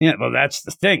 Yeah, well, that's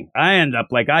the thing. I end up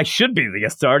like I should be the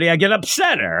authority. I get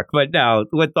upset, Eric. But no,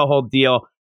 with the whole deal,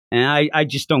 and I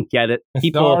just don't get it.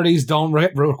 Authorities don't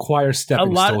require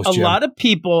stepping stones. A lot of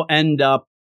people end up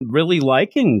really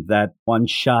liking that one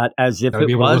shot as if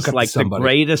it was like the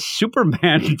greatest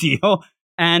Superman deal.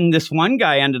 And this one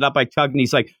guy ended up, I tugged, and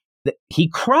he's like, he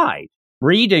cried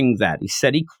reading that. He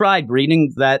said he cried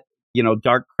reading that.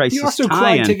 Dark Crisis. You also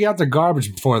cried taking out the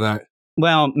garbage before that.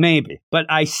 Well, maybe. But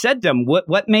I said to him,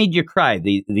 what made you cry?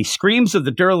 The screams of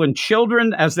the Durlan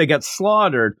children as they got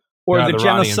slaughtered, or the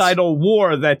genocidal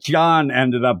war that John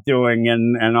ended up doing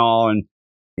and all. And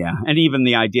yeah, and even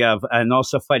the idea of, and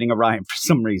also fighting Orion for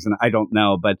some reason. I don't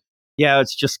know. But yeah,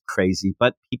 it's just crazy.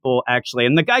 But people actually,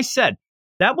 and the guy said,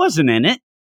 that wasn't in it.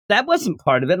 That wasn't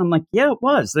part of it. I'm like, yeah, it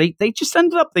was. They just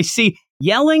ended up, they see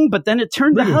yelling, but then it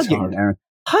turned to hugging.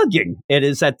 Hugging it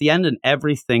is at the end, and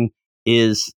everything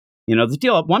is the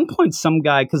deal. At one point, some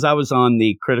guy, because I was on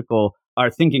the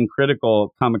Thinking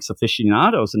Critical Comics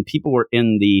Aficionados, and people were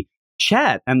in the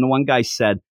chat, and the one guy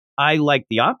said, I like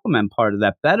the Aquaman part of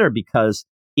that better because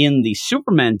in the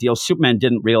Superman deal, Superman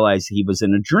didn't realize he was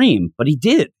in a dream, but he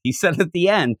did. He said at the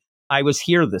end, I was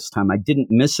here this time. I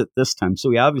didn't miss it this time. So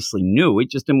he obviously knew. He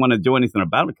just didn't want to do anything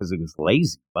about it because he was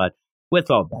lazy. But with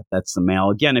all that, that's the mail.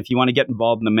 Again, if you want to get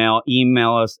involved in the mail,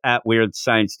 email us at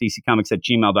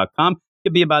weirdsciencedccomics@gmail.com. It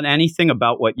could be about anything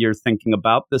about what you're thinking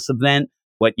about this event,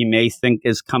 what you may think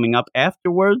is coming up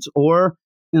afterwards, or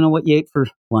You know what you ate for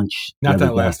lunch? Not the that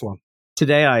other day? last one.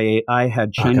 Today I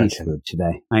had Chinese gotcha. food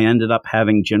today. I ended up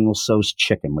having General Tso's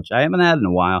chicken, which I haven't had in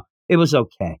a while. It was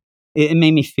okay. It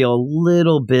made me feel a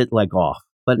little bit like off,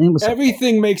 but it was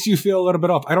Everything makes you feel a little bit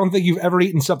off. I don't think you've ever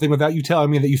eaten something without you telling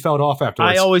me that you felt off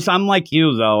afterwards. I'm like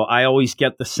you though. I always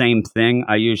get the same thing.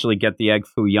 I usually get the egg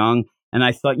foo young. And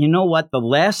I thought, you know what? The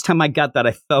last time I got that,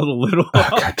 I felt a little off.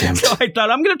 God damn it. So I thought,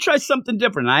 I'm going to try something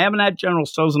different. I haven't had General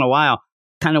Tso's in a while.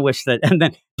 Kind of wish that. And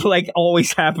then, like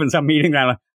always happens, I'm eating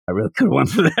that. I really could have went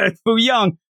for that Foo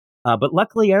Young. But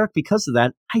luckily, Eric, because of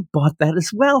that, I bought that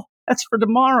as well. That's for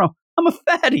tomorrow. I'm a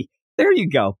fatty. There you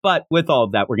go. But with all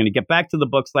of that, we're going to get back to the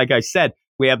books. Like I said,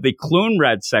 we have the Clune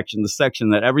Red section, the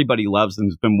section that everybody loves and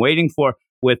has been waiting for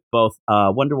with both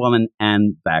Wonder Woman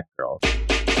and Batgirl.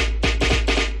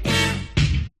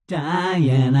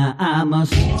 Diana, I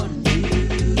must warn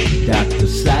you, Dr.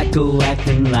 Psycho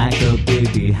acting like a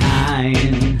big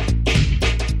behind.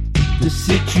 The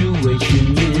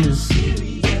situation is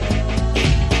serious.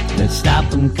 Let's stop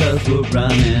them cause we're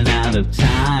running out of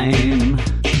time.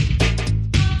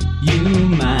 You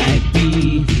might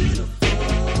be beautiful,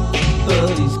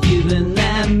 but he's giving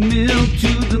that milk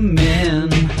to the men.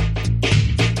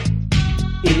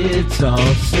 It's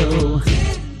also,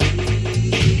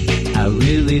 I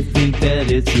really think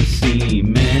that it's a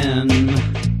semen.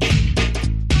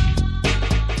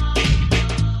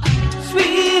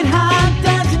 Sweetheart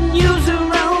doesn't use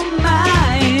her own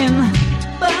mind,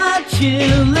 but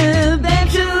she'll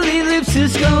eventually leave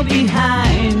Cisco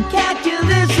behind.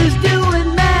 Calculus is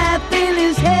doing math in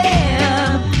his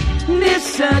head.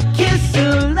 Miss a kiss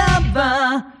a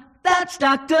lover, that's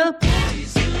Dr.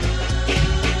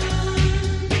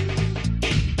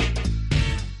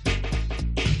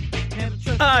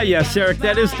 Yes, Eric,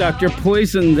 that is Dr.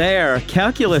 Poison there.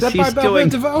 Calculus, Is that he's by doing...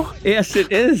 DeVoe? Yes,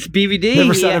 it is. BVD.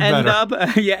 Never said it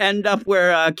better. You end up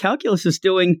where Calculus is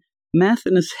doing math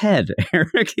in his head,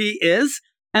 Eric. He is.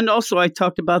 And also, I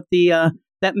talked about the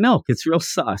that milk. It's real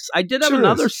sus. I did have Sure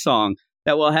another is. song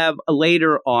that we'll have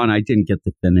later on. I didn't get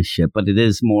to finish it, but it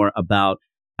is more about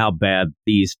how bad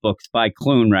these books by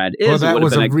Clune Red is. Well, It that would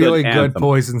have was been a really good anthem.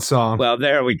 Poison song. Well,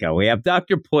 there we go. We have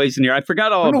Dr. Poison here. I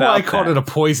forgot all I don't know about why I called that. it a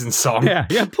Poison song. Yeah,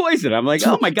 Poison. I'm like,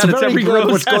 oh my God, it's very every good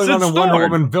rose what's has going on its in Wonder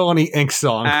thorn. Woman Villainy Inc.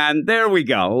 song. And there we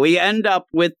go. We end up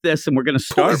with this, and we're going to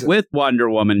start Poison. with Wonder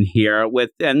Woman here.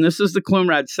 And this is the Clune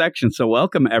Red section. So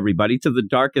welcome everybody to the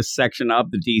darkest section of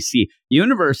the DC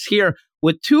universe here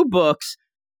with two books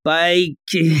by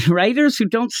writers who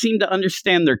don't seem to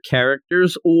understand their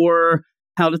characters or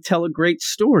how to tell a great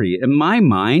story, in my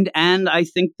mind. And I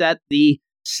think that the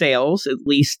sales, at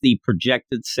least the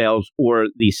projected sales or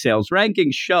the sales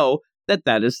rankings, show that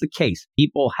that is the case.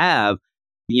 People have,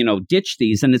 ditched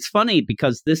these. And it's funny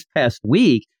because this past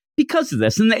week, because of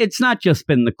this, and it's not just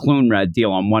been the Clune Red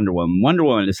deal on Wonder Woman. Wonder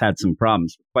Woman has had some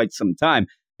problems for quite some time.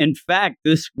 In fact,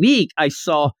 this week I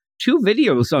saw two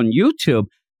videos on YouTube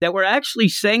that were actually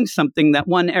saying something that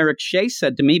one Eric Shea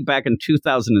said to me back in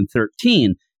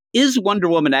 2013. Is Wonder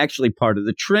Woman actually part of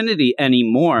the Trinity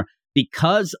anymore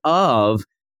because of,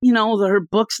 her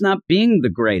books not being the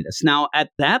greatest? Now, at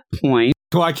that point...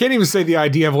 Well, I can't even say the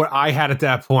idea of what I had at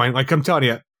that point. Like, I'm telling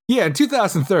you, yeah, in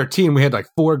 2013, we had like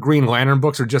 4 Green Lantern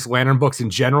books or just Lantern books in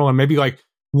general, and maybe like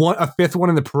a fifth one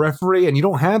in the periphery, and you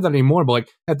don't have that anymore. But like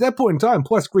at that point in time,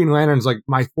 plus Green Lantern's like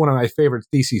one of my favorite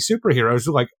DC superheroes,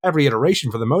 like every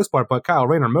iteration for the most part, but Kyle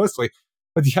Rayner mostly.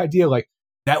 But the idea, like,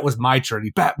 that was my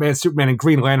Trinity, Batman, Superman, and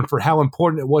Green Lantern, for how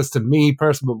important it was to me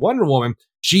personally. But Wonder Woman,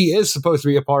 she is supposed to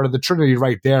be a part of the Trinity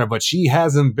right there, but she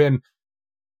hasn't been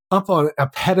up on a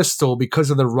pedestal because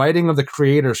of the writing of the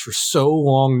creators for so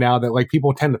long now that like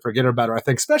people tend to forget about her, I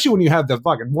think, especially when you have the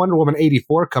fucking Wonder Woman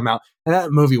 84 come out, and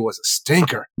that movie was a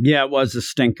stinker. Yeah, it was a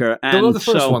stinker. I love the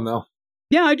first one, though.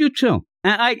 Yeah, I do too.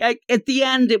 And I at the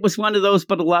end, it was one of those,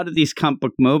 but a lot of these comic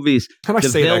book movies, And I the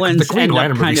say that 'cause villains the Green end up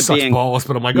Lantern movie kind of sucks being balls,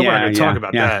 but I'm like, I'm not going to talk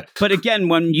about that. But again,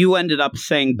 when you ended up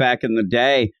saying back in the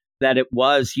day that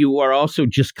you are also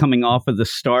just coming off of the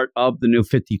start of the New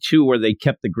 52 where they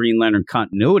kept the Green Lantern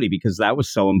continuity because that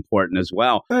was so important as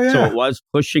well. Oh, yeah. So it was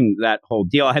pushing that whole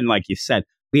deal. And like you said,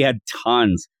 we had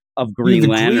tons of Green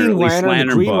Lantern, Green Lantern, Lantern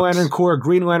the Green books. Lantern Corps,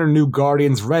 Green Lantern New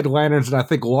Guardians, Red Lanterns, and I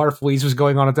think Larfleeze was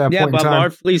going on at that Yeah, point in but time.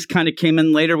 Larfleeze kind of came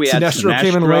in later. We had Sinestro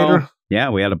came in later. Yeah,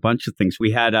 we had a bunch of things.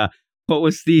 We had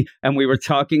and we were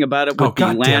talking about it with Oh, the God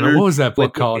damn it. Lantern. What was that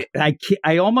book called? I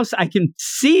can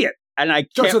see it, and I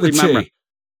Starts can't with a remember. T.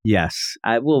 Yes,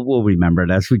 we'll remember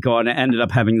it as we go on. I ended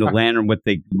up having the Lantern with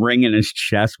the ring in his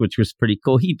chest, which was pretty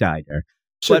cool. He died there.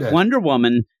 Sure But did. Wonder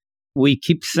Woman, we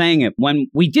keep saying it when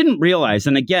we didn't realize.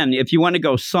 And again, if you want to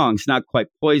go songs, not quite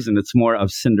Poison, it's more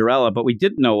of Cinderella, but we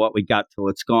didn't know what we got till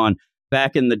it's gone.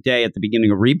 Back in the day at the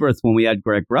beginning of Rebirth, when we had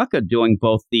Greg Rucka doing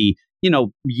both the,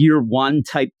 year one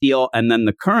type deal and then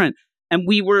the current, and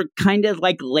we were kind of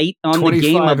like late on the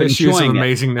game of issues of enjoying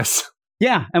amazingness.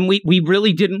 Yeah, and we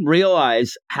really didn't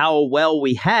realize how well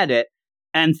we had it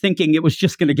and thinking it was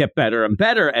just going to get better and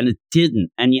better, and it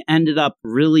didn't. And you ended up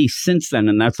really since then,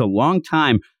 and that's a long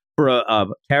time for a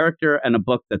character and a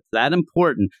book that's that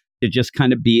important to just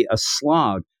kind of be a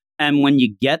slog. And when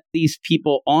you get these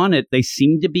people on it, they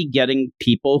seem to be getting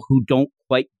people who don't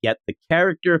quite get the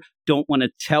character, don't want to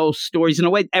tell stories in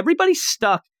a way. Everybody's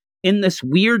stuck in this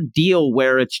weird deal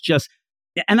where it's just,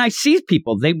 and I see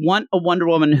people, they want a Wonder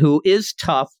Woman who is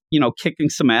tough, kicking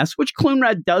some ass, which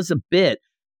Clunrad does a bit.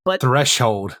 But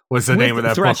Threshold was the name of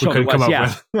that book we couldn't come up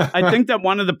with. I think that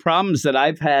one of the problems that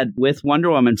I've had with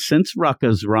Wonder Woman since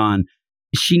Rucka's run,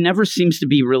 she never seems to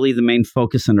be really the main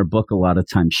focus in her book a lot of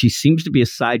times. She seems to be a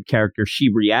side character. She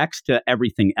reacts to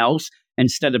everything else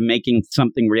instead of making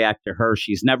something react to her.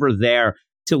 She's never there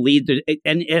to lead.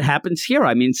 And it happens here.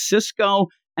 I mean, Cisco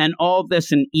and all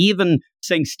this, and even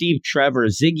saying Steve Trevor,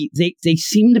 Ziggy, they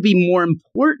seem to be more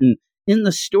important in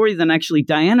the story than actually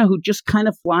Diana, who just kind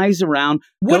of flies around.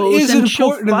 What is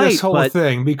important in this whole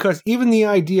thing? Because even the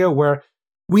idea where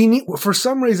for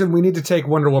some reason, we need to take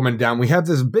Wonder Woman down. We have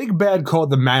this big bad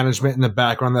called the Management in the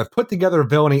background that put together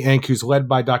Villainy Inc., who's led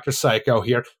by Dr. Psycho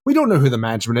here. We don't know who the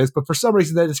Management is, but for some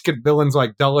reason, they just get villains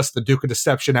like Dulles, the Duke of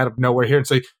Deception, out of nowhere here and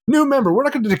say, new member. We're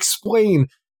not going to explain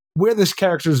where this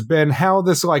character's been, how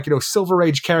this, Silver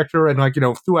Age character and,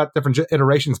 throughout different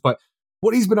iterations, but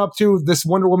what he's been up to, this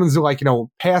Wonder Woman's,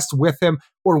 past with him,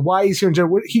 or why he's here in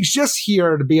general. He's just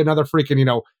here to be another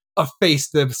freaking, a face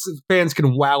that fans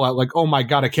can wow at, oh my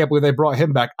God, I can't believe they brought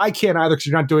him back. I can't either because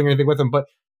you're not doing anything with him. But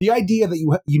the idea that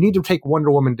you need to take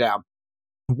Wonder Woman down,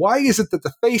 why is it that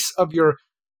the face of your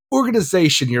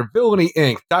organization, your Villainy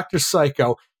Inc., Dr.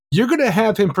 Psycho, you're going to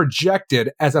have him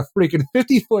projected as a freaking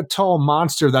 50-foot tall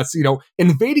monster that's,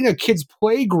 invading a kid's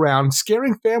playground,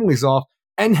 scaring families off,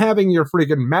 and having your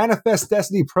freaking Manifest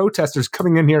Destiny protesters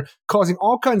coming in here, causing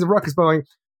all kinds of ruckus by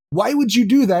why would you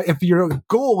do that if your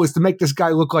goal is to make this guy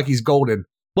look like he's golden?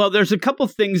 Well, there's a couple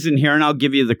things in here, and I'll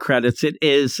give you the credits. It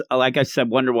is, like I said,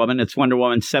 Wonder Woman. It's Wonder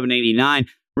Woman 789,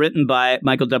 written by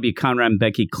Michael W. Conrad and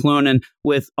Becky Cloonan,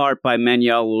 with art by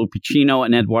Manuel Lupicino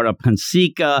and Eduardo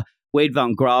Pansica, Wade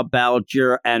Von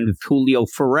Graubalger and Julio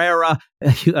Ferreira,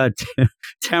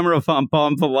 Tamara von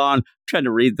Bonvillain, I'm trying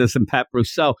to read this, and Pat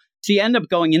Brousseau. So you end up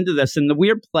going into this, and the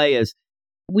weird play is,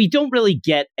 we don't really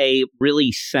get a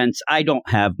really sense, I don't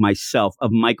have myself,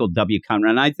 of Michael W.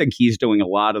 Conrad. And I think he's doing a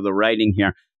lot of the writing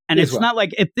here. And it's not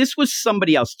like, if this was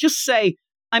somebody else, just say,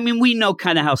 we know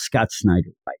kind of how Scott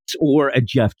Snyder writes, or a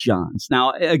Jeff Johns.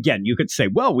 Now, again, you could say,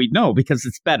 well, we know because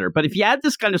it's better. But if you had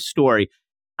this kind of story,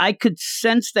 I could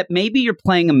sense that maybe you're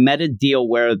playing a meta deal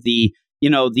where the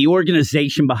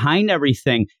organization behind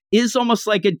everything is almost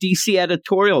like a DC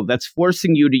editorial that's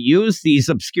forcing you to use these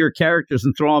obscure characters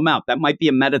and throw them out. That might be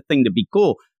a meta thing to be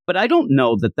cool, but I don't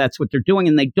know that that's what they're doing,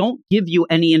 and they don't give you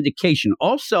any indication.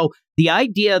 Also, the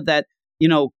idea that,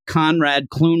 Conrad,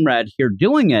 Clunrad here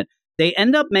doing it, they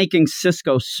end up making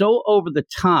Cisco so over the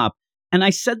top, and I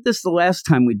said this the last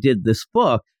time we did this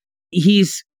book,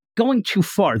 he's going too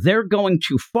far. They're going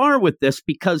too far with this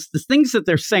because the things that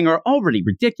they're saying are already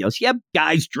ridiculous. You have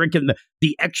guys drinking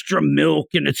the extra milk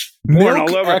and it's pouring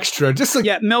all over. Extra. Just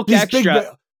like milk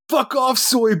extra. Fuck off,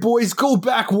 soy boys. Go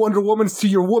back, Wonder Womans, to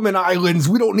your woman islands.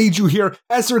 We don't need you here.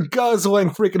 As they're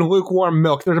guzzling freaking lukewarm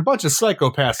milk. There's a bunch of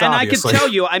psychopaths, and obviously. I can tell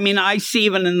you, I see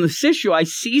even in this issue, I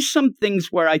see some things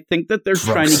where I think that they're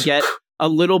trying to get a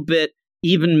little bit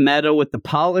even meta with the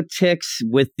politics,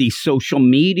 with the social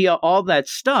media, all that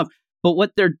stuff. But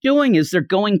what they're doing is they're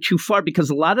going too far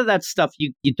because a lot of that stuff,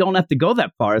 you don't have to go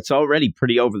that far. It's already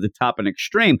pretty over the top and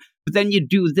extreme. But then you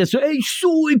do this, hey,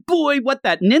 soy boy, what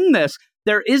that? And in this,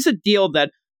 there is a deal that,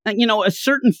 a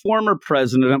certain former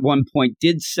president at one point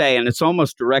did say, and it's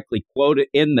almost directly quoted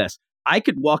in this, I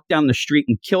could walk down the street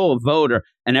and kill a voter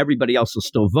and everybody else will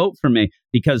still vote for me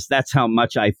because that's how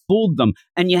much I fooled them.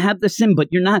 And you have this in, but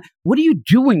you're not, what are you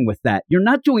doing with that? You're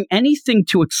not doing anything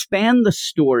to expand the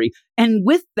story. And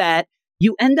with that,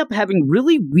 you end up having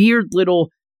really weird little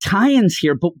tie-ins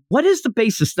here. But what is the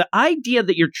basis? The idea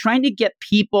that you're trying to get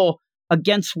people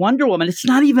against Wonder Woman, it's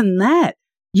not even that.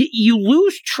 You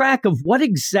lose track of what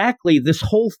exactly this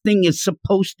whole thing is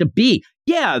supposed to be.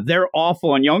 Yeah, they're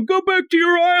awful and young. Go back to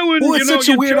your island. Well, it's such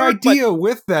a weird idea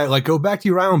with that. Go back to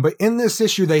your island. But in this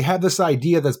issue, they have this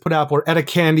idea that's put out where Etta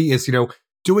Candy is,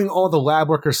 doing all the lab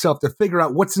work herself to figure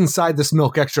out what's inside this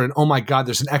milk extra. And oh my God,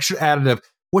 there's an extra additive.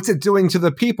 What's it doing to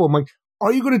the people? I'm like,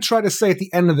 are you going to try to say at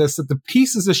the end of this that the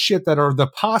pieces of shit that are the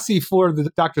posse for the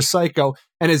Dr. Psycho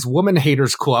and his woman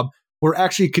haters club were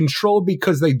actually controlled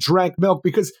because they drank milk?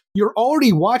 Because you're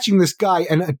already watching this guy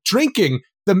and drinking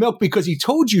the milk because he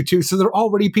told you to, so they're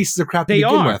already pieces of crap to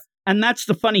begin with. And that's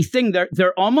the funny thing.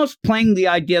 They're almost playing the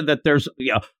idea that there's,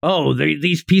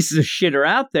 these pieces of shit are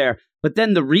out there. But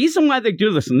then the reason why they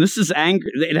do this, and this is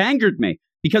it angered me,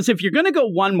 because if you're going to go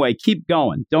one way, keep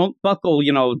going. Don't buckle,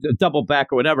 double back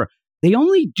or whatever. They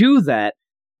only do that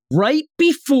right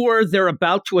before they're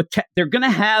about to attack. They're going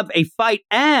to have a fight,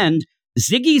 and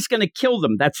Ziggy's going to kill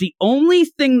them. That's the only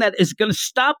thing that is going to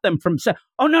stop them from saying,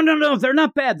 oh, no, they're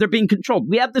not bad. They're being controlled.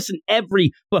 We have this in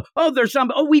every book. Oh, there's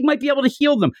some. Oh, we might be able to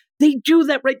heal them. They do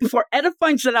that right before. Etta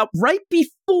finds that out right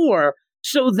before,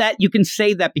 so that you can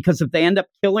say that, because if they end up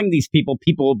killing these people,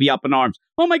 people will be up in arms.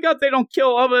 Oh, my God, they don't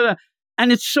kill.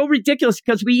 And it's so ridiculous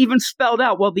because we even spelled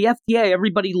out, well, the FDA,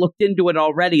 everybody looked into it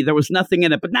already. There was nothing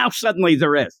in it. But now suddenly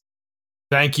there is.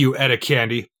 Thank you, Etta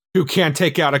Candy, who can't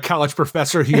take out a college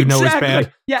professor who you know is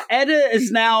bad. Yeah, Etta is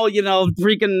now,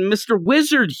 freaking Mr.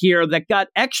 Wizard here that got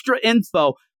extra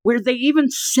info where they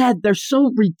even said, they're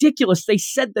so ridiculous. They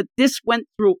said that this went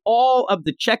through all of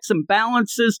the checks and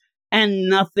balances and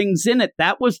nothing's in it.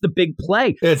 That was the big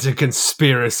play. It's a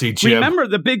conspiracy, Jim. Remember,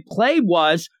 the big play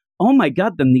was, oh my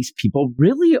God, then these people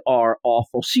really are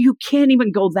awful. So you can't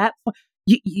even go that far.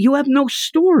 You have no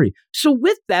story. So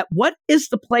with that, what is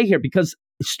the play here? Because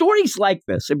stories like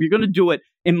this, if you're going to do it,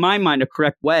 in my mind, a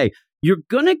correct way, you're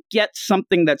going to get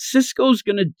something that Cisco's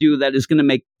going to do that is going to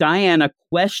make Diana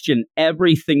question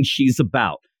everything she's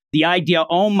about. The idea,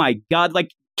 oh my God, like,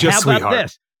 just how about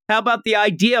this? How about the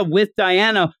idea with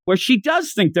Diana where she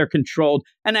does think they're controlled,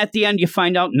 and at the end you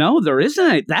find out, no, there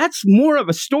isn't it. That's more of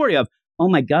a story of, oh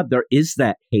my God, there is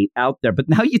that hate out there. But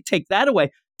now you take that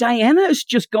away. Diana is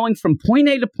just going from point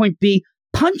A to point B,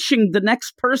 punching the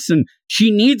next person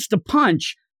she needs to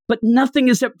punch, but nothing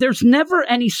is there. There's never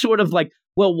any sort of like,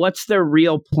 well, what's their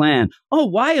real plan? Oh,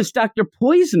 why is Dr.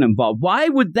 Poison involved? Why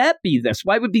would that be this?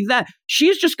 Why would be that?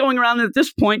 She's just going around, and at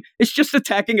this point, it's just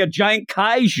attacking a giant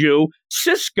kaiju,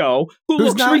 Cisco,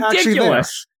 who's looks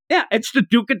ridiculous. Yeah, it's the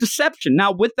Duke of Deception.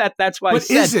 Now, with that, that's why but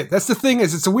is it? That's the thing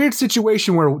is, it's a weird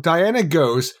situation where Diana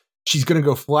goes, she's going to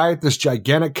go fly at this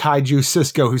gigantic kaiju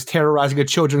Cisco who's terrorizing a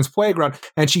children's playground,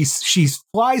 and she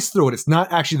flies through it. It's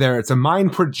not actually there. It's a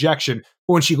mind projection.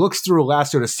 But when she looks through a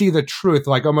lasso to see the truth,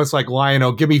 like almost like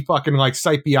Lionel, give me fucking like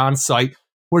sight beyond sight,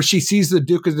 where she sees the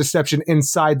Duke of Deception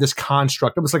inside this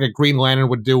construct, almost like a Green Lantern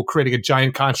would do, creating a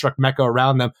giant construct mecha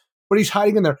around them. But he's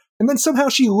hiding in there. And then somehow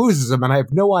she loses him, and I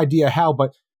have no idea how,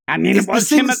 but I mean, it was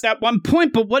him at that one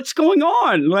point, but what's going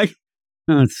on? Like,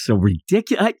 oh, it's so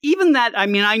ridiculous. Even that, I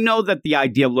mean, I know that the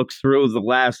idea looks through the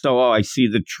last, I see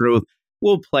the truth.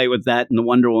 We'll play with that in the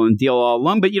Wonder Woman deal all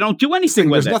along, but you don't do anything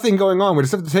with it. There's nothing going on. We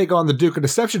just have to take on the Duke of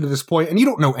Deception to this point, and you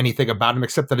don't know anything about him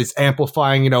except that he's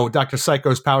amplifying, Dr.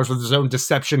 Psycho's powers with his own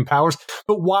deception powers.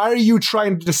 But why are you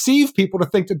trying to deceive people to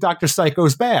think that Dr.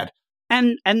 Psycho's bad?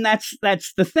 And that's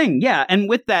the thing, yeah. And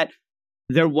with that,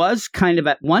 there was kind of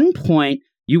at one point,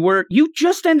 you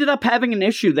just ended up having an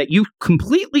issue that you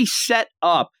completely set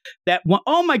up that,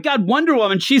 oh my God, Wonder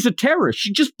Woman, she's a terrorist.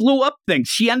 She just blew up things.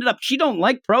 She don't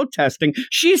like protesting.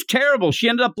 She's terrible. She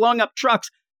ended up blowing up trucks.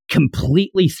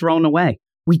 Completely thrown away.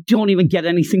 We don't even get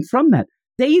anything from that.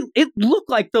 It looked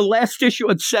like the last issue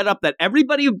had set up that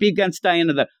everybody would be against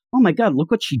Diana, that, oh my God,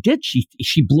 look what she did.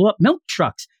 She blew up milk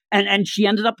trucks and she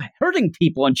ended up hurting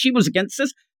people, and she was against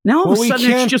this. Now all of a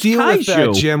sudden it's just kaiju. With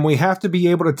that, Jim. We have to be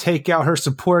able to take out her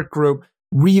support group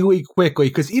really quickly,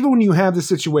 because even when you have the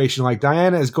situation like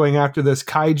Diana is going after this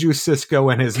kaiju Cisco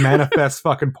and his manifest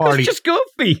fucking party, it's just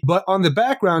goofy. But on the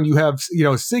background you have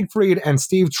Siegfried and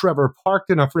Steve Trevor parked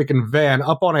in a freaking van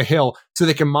up on a hill so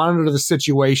they can monitor the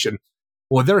situation.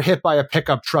 Well, they're hit by a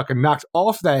pickup truck and knocked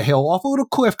off that hill, off a little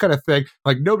cliff kind of thing.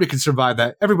 Like, nobody can survive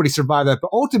that. Everybody survived that. But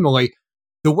ultimately,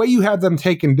 the way you have them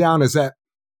taken down is that,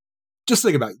 just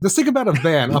think about it. Just think about a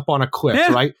van up on a cliff,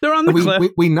 yeah, right? They're on the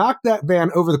cliff. We knocked that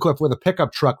van over the cliff with a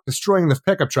pickup truck, destroying the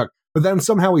pickup truck. But then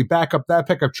somehow we back up that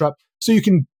pickup truck. So you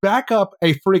can back up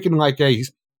a freaking,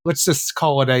 let's just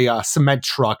call it a cement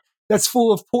truck that's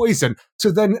full of poison.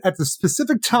 So then at the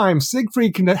specific time,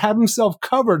 Siegfried can have himself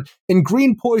covered in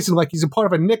green poison like he's a part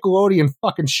of a Nickelodeon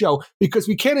fucking show, because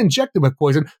we can't inject him with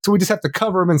poison. So we just have to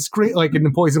cover him in in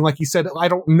the poison, like he said, I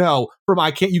don't know.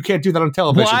 You can't do that on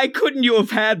television. Why couldn't you have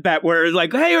had that where it's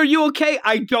like, hey, are you okay?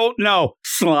 I don't know.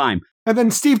 Slime. And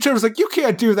then Steve Trevor's like, you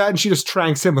can't do that. And she just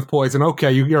tranks him with poison.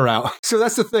 Okay, you're out. So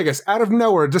that's the thing is, out of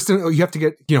nowhere, you have to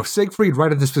get, Siegfried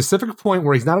right at the specific point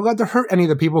where he's not allowed to hurt any of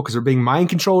the people because they're being mind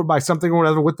controlled by something or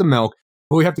whatever with the milk.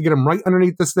 But we have to get him right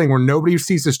underneath this thing where nobody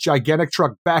sees this gigantic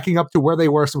truck backing up to where they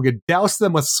were so we could douse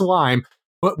them with slime.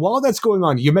 But while that's going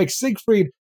on, you make Siegfried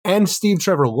and Steve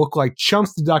Trevor look like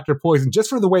chumps to Dr. Poison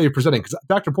just for the way you're presenting. Because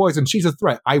Dr. Poison, she's a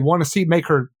threat. I want to make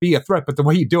her be a threat, but the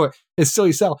way you do it is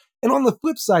silly sell. And on the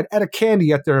flip side, Etta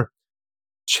Candy at their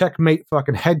checkmate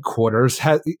fucking headquarters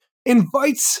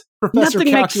invites Professor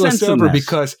Nothing makes Calculus sense in over this.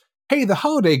 because, hey, the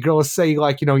holiday girls say,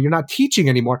 you're not teaching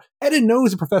anymore. Etta knows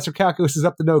that Professor Calculus is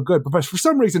up to no good, but for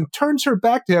some reason turns her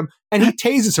back to him and he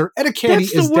tases her. Etta Candy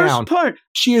That's the is worst down. part.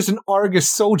 She is an Argus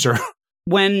soldier.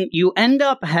 When you end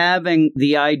up having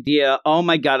the idea, oh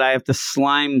my God, I have to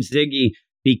slime Ziggy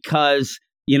because,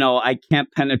 I can't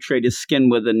penetrate his skin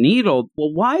with a needle.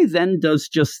 Well, why then does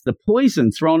just the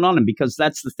poison thrown on him? Because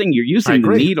that's the thing. You're using the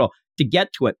needle to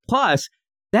get to it. Plus,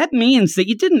 that means that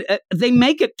you didn't, they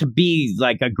make it to be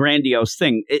like a grandiose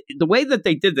thing. The way that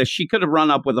they did this, she could have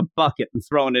run up with a bucket and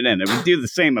thrown it in. It would do the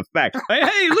same effect.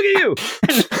 Hey, look at you.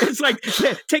 And it's like,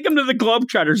 take him to the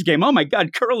Globetrotters game. Oh my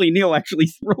God, Curly Neal actually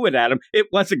threw it at him. It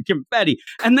wasn't confetti.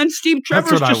 And then Steve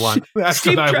Trevor's That's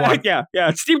what I want.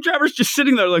 Yeah. Steve Trevor's just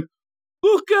sitting there like,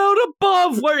 look out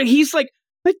above, where he's like,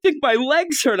 I think my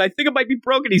legs hurt. I think it might be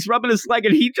broken. He's rubbing his leg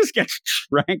and he just gets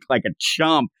shrank like a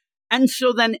chump. And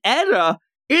so then Etta,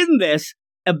 in this,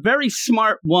 a very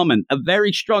smart woman, a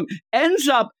very strong, ends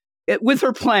up with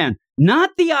her plan.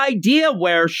 Not the idea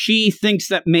where she thinks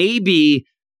that maybe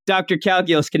Dr.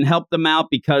 Calculus can help them out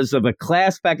because of a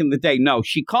class back in the day. No,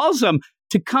 she calls him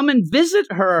to come and visit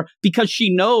her because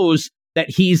she knows that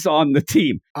he's on the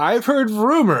team. I've heard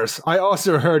rumors. I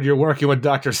also heard you're working with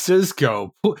Dr.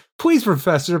 Sisko. Please,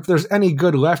 Professor, if there's any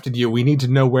good left in you, we need to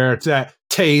know where it's at.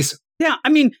 Tase. Yeah, I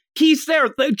mean, he's there.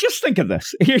 Just think of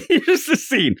this. Here's the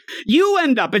scene. You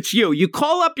end up, it's you. You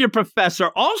call up your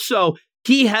professor. Also,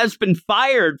 he has been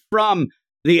fired from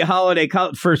the holiday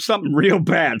for something real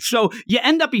bad. So you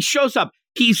end up, he shows up.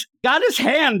 He's got his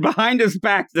hand behind his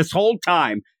back this whole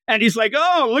time. And he's like,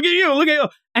 oh, look at you, look at you.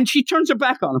 And she turns her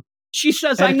back on him. She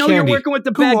says, I know you're working with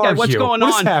the bad guy. What's going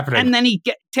on? Happening? And then he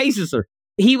tases her.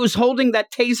 He was holding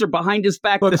that taser behind his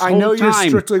back this whole time. I know you're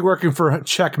strictly working for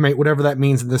Checkmate, whatever that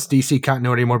means in this DC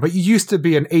continuity anymore, but you used to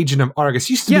be an agent of Argus.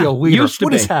 You used to be a leader.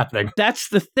 What is happening? That's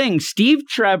the thing. Steve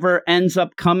Trevor ends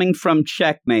up coming from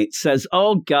Checkmate, says,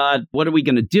 oh God, what are we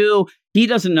going to do? He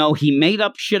doesn't know. He made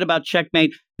up shit about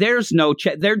Checkmate. There's no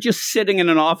they're just sitting in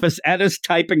an office, Etta's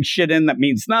typing shit in that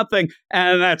means nothing,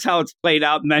 and that's how it's played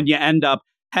out. And then you end up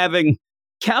having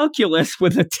Calculus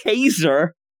with a taser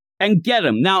and get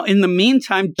him. Now, in the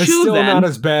meantime, it's still not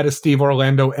as bad as Steve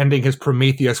Orlando ending his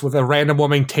Prometheus with a random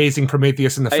woman tasing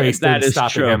Prometheus in the face and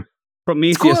stopping him.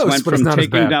 Prometheus went from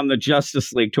taking down the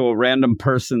Justice League to a random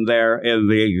person there in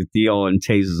the deal and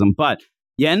tases him. But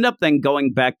you end up then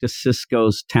going back to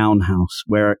Sisko's townhouse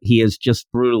where he is just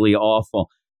brutally awful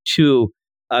to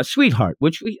Sweetheart,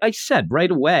 which I said right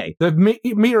away. The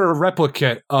mirror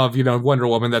replicate of, Wonder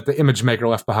Woman that the Image Maker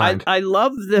left behind. I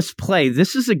love this play.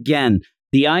 This is, again,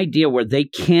 the idea where they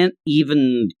can't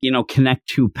even, connect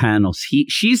two panels.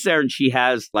 She's there and she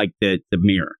has like the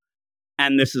mirror.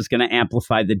 And this is going to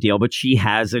amplify the deal, but she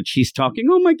has it. She's talking,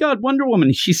 oh my God, Wonder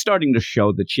Woman. She's starting to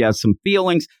show that she has some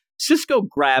feelings. Sisko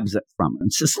grabs it from her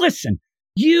and says, listen,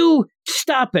 you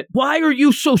stop it. Why are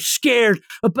you so scared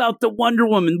about the Wonder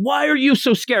Woman? Why are you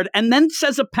so scared? And then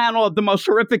says a panel of the most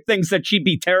horrific things that she'd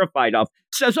be terrified of.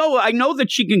 Says, oh, I know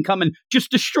that she can come and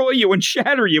just destroy you and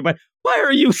shatter you, but why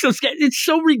are you so scared? It's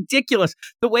so ridiculous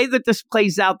the way that this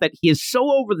plays out, that he is so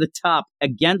over the top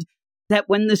again, that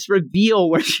when this reveal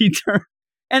where she turns,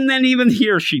 and then even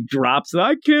here she drops it.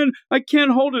 I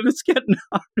can't hold it. It's getting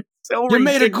hot. It's so ridiculous.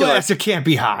 Made of glass. It can't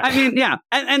be hot. I mean, yeah.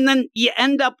 And then you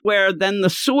end up where then the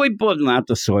soy boy, not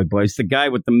the soy boys, the guy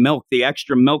with the milk, the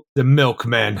extra milk. The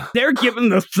milkmen. They're giving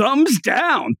the thumbs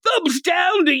down. Thumbs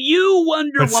down to you,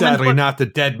 Wonder Woman. But sadly, not the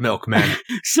dead milkmen.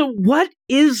 So what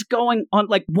is going on?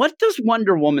 Like, what does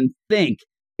Wonder Woman think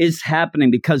is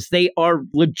happening? Because they are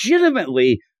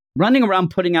legitimately running around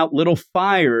putting out little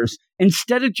fires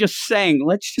instead of just saying,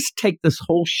 let's just take this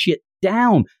whole shit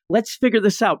down. Let's figure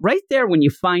this out. Right there, when you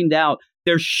find out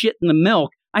there's shit in the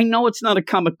milk, I know it's not a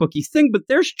comic booky thing, but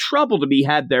there's trouble to be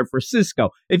had there for Sisko.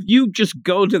 If you just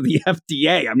go to the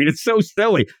FDA, I mean, it's so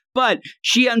silly. But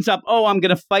she ends up, I'm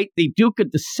going to fight the Duke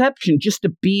of Deception just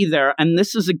to be there. And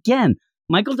this is, again,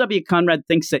 Michael W. Conrad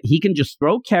thinks that he can just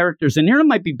throw characters in here. It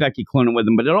might be Becky Cloonan with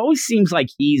him, but it always seems like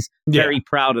he's very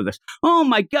proud of this. Oh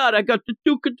my God, I got the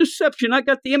Duke of Deception. I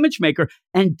got the Image Maker,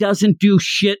 and doesn't do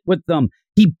shit with them.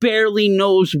 He barely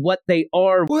knows what they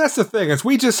are. Well, that's the thing, is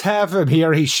we just have him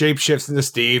here. He shapeshifts into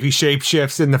Steve. He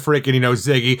shapeshifts into freaking,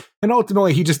 Ziggy. And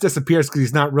ultimately, he just disappears because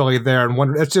he's not really there.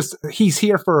 And it's just, he's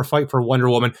here for a fight for Wonder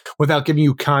Woman without giving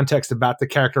you context about the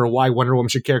character or why Wonder Woman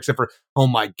should care, except for, oh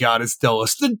my God, it's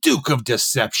Dulles, the Duke of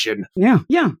Deception. Yeah.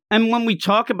 And when we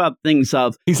talk about things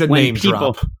of... He's a name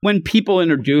drop. When people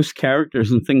introduce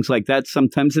characters and things like that,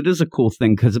 sometimes it is a cool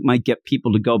thing because it might get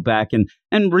people to go back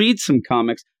and read some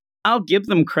comics. I'll give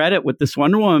them credit with this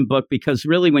Wonder Woman book because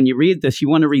really when you read this, you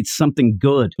want to read something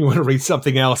good. You want to read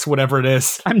something else, whatever it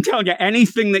is. I'm telling you,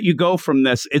 anything that you go from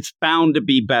this, it's bound to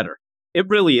be better. It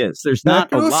really is. There's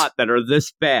not a lot that are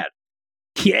this bad.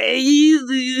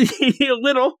 A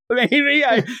little, maybe.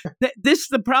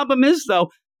 The problem is, though,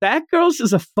 Batgirls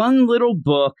is a fun little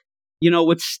book,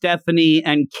 with Stephanie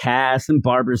and Cass and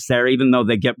Barbara's there, even though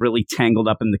they get really tangled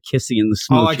up in the kissy and the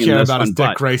smoochy. All I care about is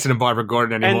Dick Grayson and Barbara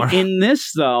Gordon anymore. And in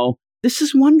this, though, this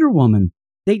is Wonder Woman.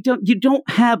 You don't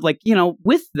have,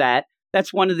 with that,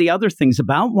 that's one of the other things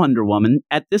about Wonder Woman.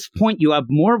 At this point, you have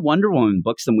more Wonder Woman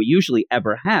books than we usually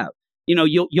ever have.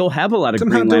 You'll have a lot of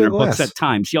Green Lantern books at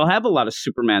times. You'll have a lot of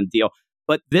Superman deal.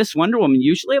 But this Wonder Woman,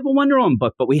 usually have a Wonder Woman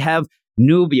book, but we have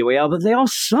Nubia, they all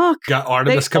suck. Got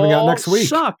Artemis coming out next week.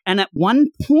 Suck. And at one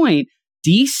point,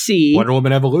 DC Wonder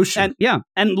Woman Evolution.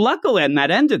 And luckily, and that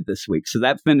ended this week, so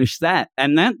that finished that.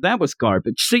 And that was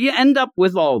garbage. So you end up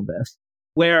with all this,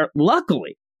 where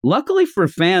luckily for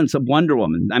fans of Wonder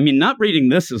Woman, I mean, not reading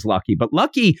this is lucky, but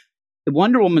lucky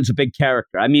Wonder Woman's a big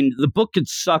character. I mean, the book could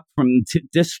suck from 10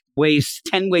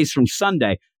 ways from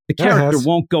Sunday. The character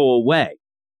won't go away.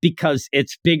 Because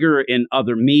it's bigger in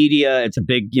other media, it's a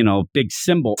big, big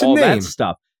symbol, all that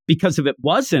stuff. Because if it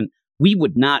wasn't, we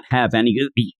would not have any.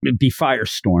 It'd be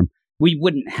Firestorm. We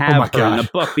wouldn't have her in the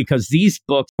book because these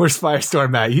books. Where's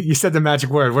Firestorm at? You said the magic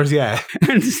word. Where's he at?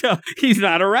 And so he's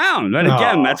not around. And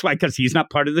again, that's why, because he's not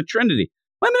part of the Trinity.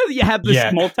 Whenever you have this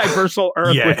multiversal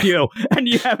Earth with you, and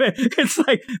you have it's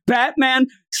like Batman,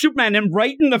 Superman, and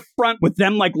right in the front with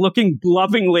them looking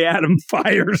lovingly at him,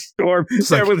 Firestorm,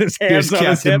 there with his hands on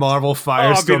his hips. Captain Marvel,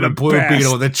 Firestorm, the Blue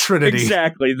Beetle, the Trinity.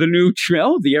 Exactly, the new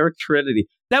the Eric Trinity.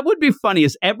 That would be funny,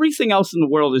 is everything else in the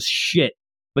world is shit,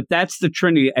 but that's the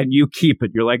Trinity, and you keep it.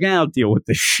 You're like, I'll deal with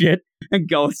the shit, and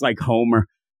go, it's like Homer.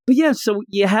 But yeah, so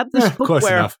you have this book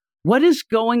where... Enough. What is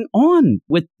going on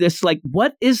with this?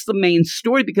 What is the main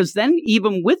story? Because then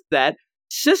even with that,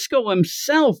 Cisco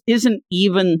himself isn't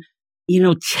even,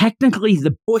 technically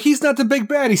Well, he's not the big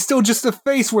bad. He's still just a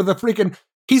face where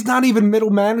he's not even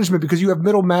middle management, because you have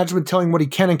middle management telling what he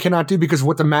can and cannot do because of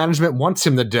what the management wants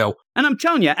him to do. And I'm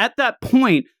telling you, at that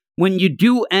point, when you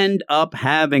do end up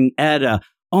having Etta,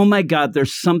 oh my God,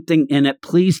 there's something in it.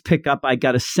 Please pick up. I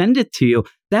got to send it to you.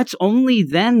 That's only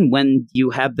then when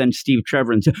you have then Steve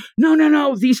Trevor and say,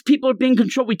 no, these people are being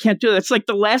controlled. We can't do that. It's like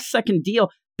the last second deal.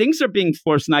 Things are being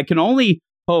forced. And I can only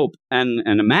hope and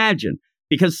imagine,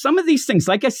 because some of these things,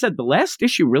 like I said, the last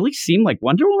issue really seemed like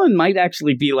Wonder Woman might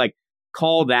actually be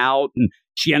called out, and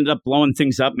she ended up blowing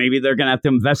things up. Maybe they're going to have to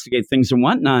investigate things and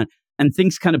whatnot, and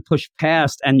things kind of push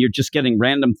past and you're just getting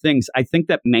random things. I think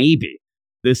that maybe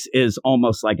this is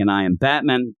almost like an I Am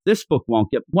Batman. This book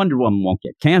Wonder Woman won't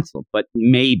get canceled, but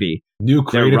maybe new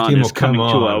creative their run team is will come coming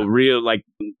on. to a real,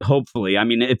 hopefully. I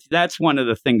mean, if that's one of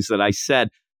the things that I said,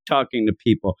 talking to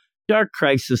people. Dark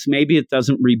Crisis, maybe it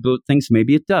doesn't reboot things,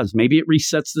 maybe it does. Maybe it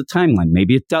resets the timeline,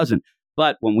 maybe it doesn't.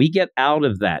 But when we get out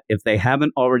of that, if they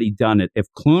haven't already done it, if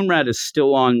Clunrat is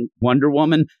still on Wonder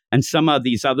Woman and some of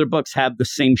these other books have the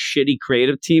same shitty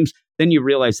creative teams, then you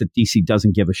realize that DC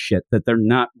doesn't give a shit, that they're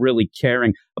not really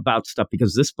caring about stuff,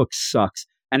 because this book sucks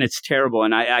and it's terrible.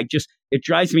 And it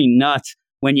drives me nuts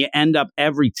when you end up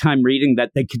every time reading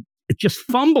that they could just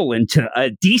fumble into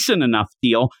a decent enough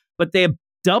deal, but they have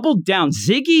doubled down.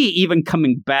 Ziggy even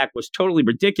coming back was totally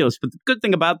ridiculous. But the good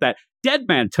thing about that,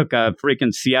 Deadman took a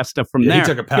freaking siesta from there. He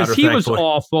took a powder, because he was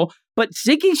awful. But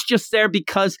Ziggy's just there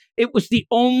because it was the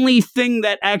only thing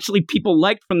that actually people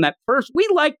liked from that first. We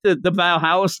liked the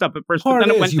Valhalla stuff at first, but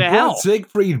then it went to hell. You brought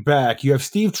Siegfried back. You have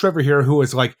Steve Trevor here, who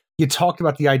is you talked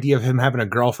about the idea of him having a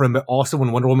girlfriend, but also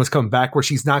when Wonder Woman's coming back, where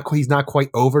he's not quite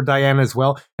over Diana as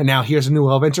well. And now here's a new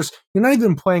love interest. You're not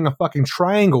even playing a fucking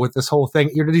triangle with this whole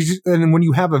thing. And when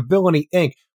you have a Villainy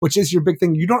Inc., which is your big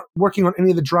thing, you're not working on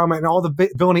any of the drama, and all the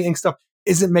Villainy Inc. stuff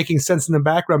isn't making sense in the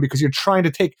background because you're trying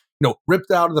to take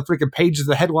ripped out of the freaking pages of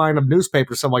the headline of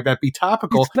newspaper, something like that, be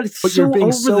topical. But it's but so you're being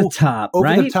over so the top, over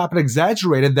right? the top and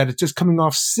exaggerated that it's just coming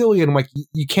off silly. And I'm like,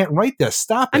 you can't write this.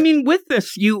 Stop it. I mean, with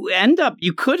this, you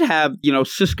could have,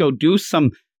 Cisco do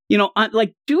some,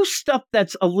 do stuff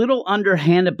that's a little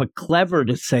underhanded but clever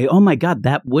to say, oh my God,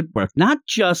 that would work. Not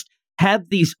just have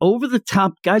these over the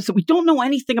top guys that we don't know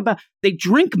anything about. They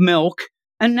drink milk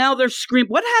and now they're screaming.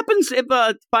 What happens if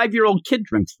a 5-year-old kid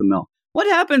drinks the milk? What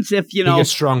happens if, he gets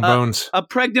strong bones? A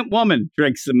pregnant woman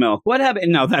drinks the milk? What happens?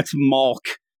 No, that's milk.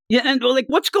 Yeah, and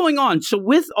what's going on? So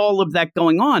with all of that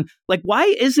going on,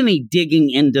 why isn't he digging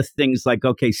into things like,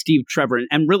 okay, Steve Trevor,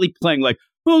 and really playing like,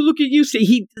 oh, look at you.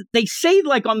 They say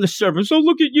on the surface, oh,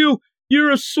 look at you.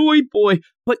 You're a soy boy.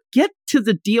 But get to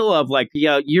the deal of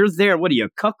you're there. What are you,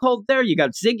 cuckold there? You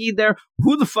got Ziggy there.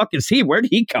 Who the fuck is he? Where'd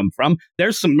he come from?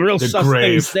 There's some real sus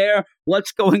things there.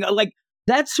 What's going on?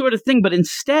 That sort of thing. But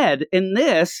instead, in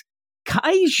this,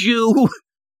 Kaiju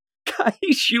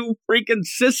freaking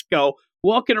Cisco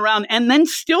walking around and then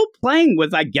still playing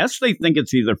with, I guess they think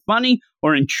it's either funny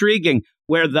or intriguing,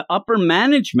 where the upper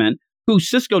management, who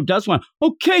Cisco does want,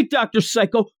 okay, Dr.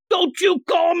 Psycho, don't you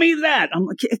call me that. I'm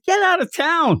like, get out of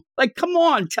town. Come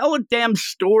on, tell a damn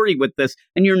story with this.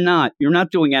 And you're not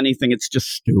doing anything. It's just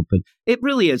stupid. It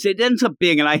really is. It ends up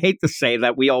being, and I hate to say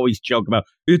that, we always joke about,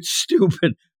 it's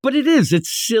stupid. But it is.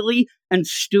 It's silly and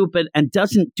stupid and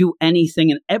doesn't do anything.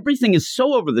 And everything is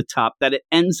so over the top that it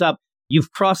ends up,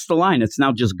 you've crossed the line. It's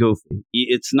now just goofy.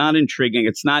 It's not intriguing.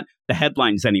 It's not the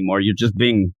headlines anymore. You're just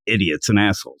being idiots and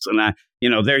assholes. And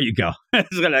there you go.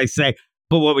 That's what I say.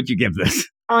 But what would you give this?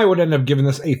 I would end up giving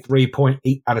this a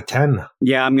 3.8 out of 10.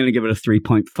 Yeah, I'm going to give it a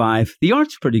 3.5. The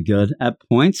art's pretty good at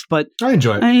points, but I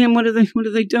enjoy it. I mean, what are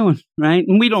they doing, right?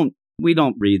 And we don't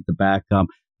read the backup.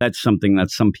 That's something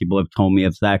that some people have told me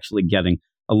it's actually getting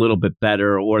a little bit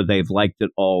better, or they've liked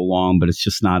it all along, but it's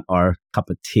just not our cup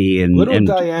of tea. And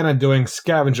Diana doing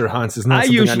scavenger hunts is not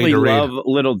something I need to read. I usually love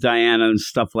Little Diana and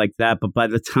stuff like that, but by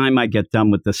the time I get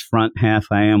done with this front half,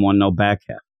 I am on no back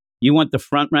half. You want the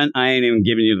front rent? I ain't even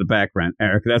giving you the back rent,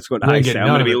 Eric. That's what I say. I'm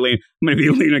going to be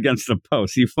leaning against the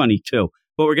post. You're funny too.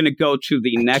 But we're going to go to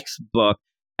the next book,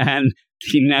 and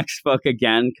the next book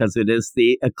again, because it is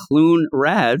the Clune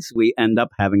Rads. We end up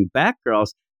having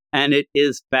Batgirls, and it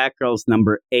is Batgirls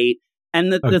number 8.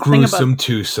 And the thing about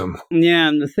twosome. Yeah,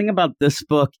 and the thing about this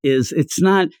book is it's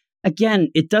not. Again,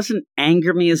 it doesn't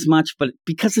anger me as much, but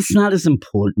because it's not as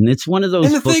important. It's one of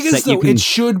those books that you can... And the thing is, though, it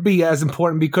should be as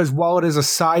important because while it is a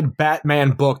side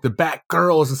Batman book, the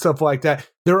Batgirls and stuff like that,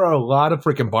 there are a lot of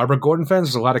freaking Barbara Gordon fans,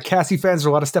 there's a lot of Cassie fans, there's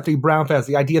a lot of Stephanie Brown fans.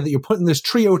 The idea that you're putting this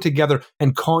trio together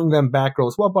and calling them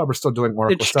Batgirls, while Barbara's still doing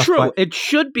Oracle stuff. It's true. It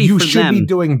should be you for should them. be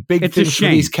doing big things for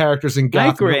these characters in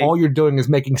Gotham. And all you're doing is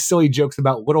making silly jokes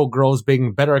about little girls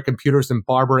being better at computers than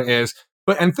Barbara is.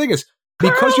 And the thing is,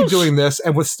 because you're doing this,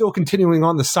 and with still continuing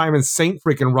on the Simon Saint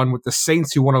freaking run with the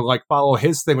Saints who want to follow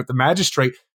his thing with the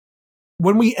Magistrate,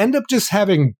 when we end up just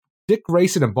having Dick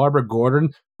Grayson and Barbara Gordon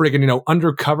freaking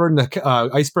undercover in the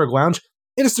Iceberg Lounge,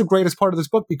 it is the greatest part of this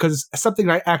book because it's something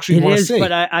I actually want to see.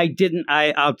 But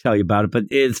I'll tell you about it. But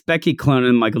it's Becky Clone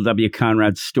and Michael W.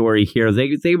 Conrad's story here.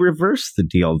 They reverse the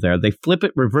deal there. They flip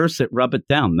it, reverse it, rub it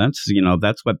down. That's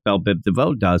what Belle Biv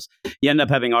DeVoe does. You end up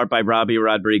having art by Robbie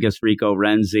Rodriguez, Rico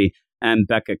Renzi, and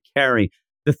Becca Carey.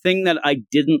 The thing that I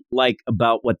didn't like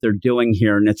about what they're doing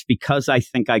here, and it's because I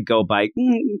think I go by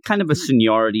kind of a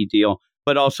seniority deal,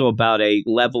 but also about a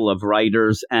level of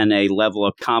writers and a level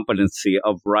of competency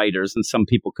of writers. And some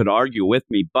people could argue with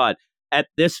me, but at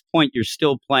this point, you're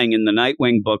still playing in the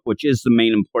Nightwing book, which is the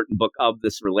main important book of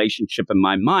this relationship in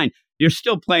my mind. You're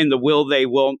still playing the will they,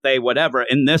 won't they, whatever.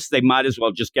 In this, they might as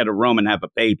well just get a room and have a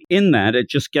baby. In that, it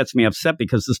just gets me upset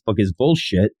because this book is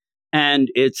bullshit. And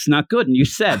it's not good. And you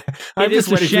said, I'm just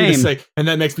waiting for you to say, and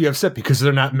that makes me upset because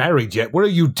they're not married yet. What are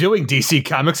you doing, DC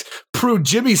Comics? Prue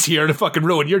Jimmy's here to fucking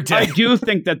ruin your day. I do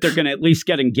think that they're going to at least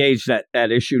get engaged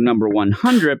at issue number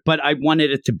 100, but I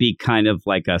wanted it to be kind of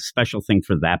like a special thing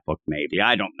for that book, maybe.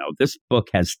 I don't know. This book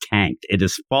has tanked. It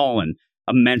has fallen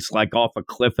immense, off a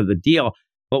cliff of the deal.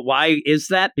 But why is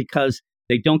that? Because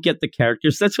they don't get the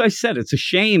characters. That's why I said it's a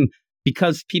shame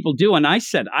because people do. And I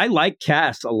said, I like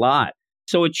Cass a lot.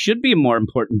 So it should be a more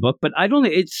important book, but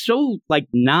it's so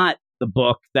not the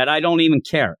book that I don't even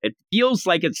care. It feels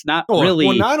like it's not really.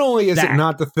 Well, not only is it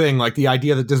not the thing, the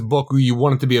idea that this book, you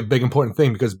want it to be a big important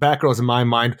thing, because Batgirls in my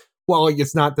mind, well,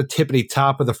 it's not the tippity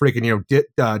top of the freaking,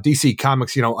 DC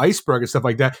Comics, iceberg and stuff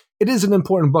like that. It is an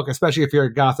important book, especially if you're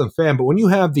a Gotham fan. But when you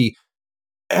have the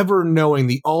ever-knowing,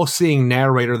 the all-seeing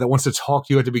narrator that wants to talk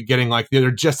to you at the beginning,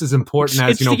 they're just as important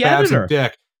as, Babs and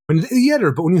Dick. The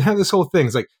editor, but when you have this whole thing,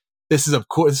 it's This is, of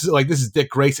course, this is Dick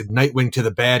Grayson, Nightwing to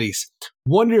the baddies.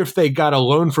 Wonder if they got a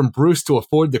loan from Bruce to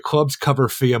afford the club's cover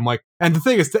fee. I'm like, and the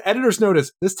thing is, the editor's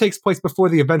notice, this takes place before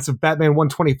the events of Batman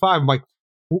 125. I'm like,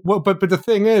 well, but the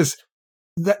thing is,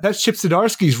 that's Chip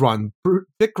Zdarsky's run.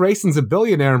 Dick Grayson's a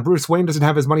billionaire, and Bruce Wayne doesn't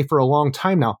have his money for a long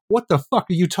time now. What the fuck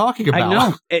are you talking about? I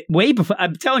know. Way before,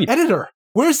 I'm telling you. Editor.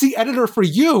 Where's the editor for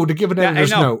you to give an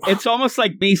editor's note? It's almost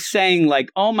like me saying, like,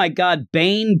 oh my God,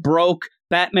 Bane broke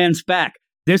Batman's back.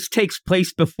 This takes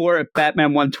place before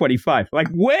Batman 125, like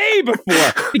way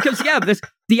before. Because,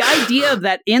 the idea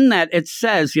that in that it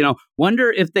says,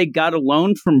 wonder if they got a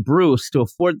loan from Bruce to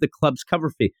afford the club's cover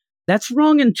fee. That's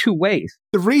wrong in two ways.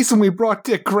 The reason we brought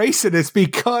Dick Grayson is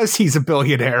because he's a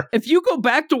billionaire. If you go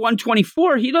back to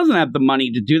 124, he doesn't have the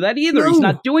money to do that either. No. He's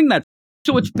not doing that.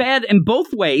 So it's bad in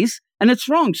both ways, and it's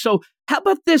wrong. So how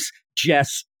about this,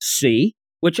 Jess C.,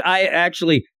 which I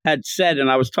actually had said,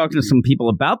 and I was talking to some people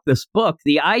about this book,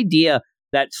 the idea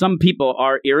that some people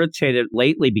are irritated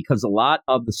lately because a lot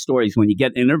of the stories, when you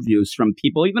get interviews from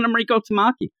people, even Enrico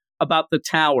Tamaki, about the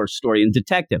Tower story in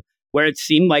Detective, where it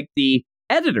seemed like the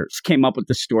editors came up with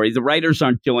the story. The writers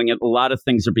aren't doing it. A lot of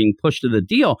things are being pushed to the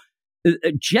deal.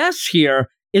 Jess here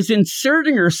is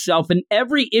inserting herself in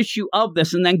every issue of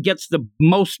this and then gets the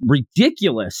most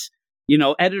ridiculous,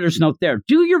 editor's note there.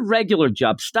 Do your regular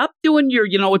job. Stop doing your,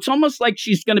 it's almost like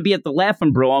she's going to be at the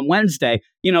Laughing Brew on Wednesday,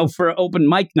 for open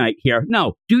mic night here.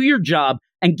 No, do your job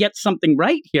and get something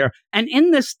right here. And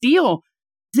in this deal,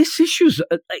 this issue's,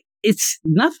 it's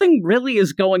nothing really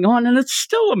is going on and it's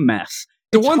still a mess.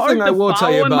 The one thing I will tell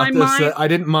you about this that I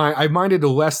didn't mind, I minded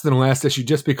less than last issue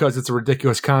just because it's a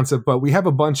ridiculous concept, but we have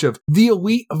a bunch of the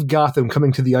elite of Gotham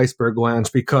coming to the Iceberg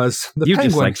Lounge because the Penguin,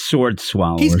 just like sword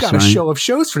swallower. He's got a show of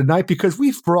shows for tonight because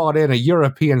we've brought in a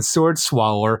European sword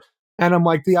swallower. And I'm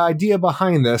like, the idea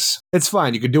behind this, it's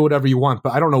fine. You can do whatever you want,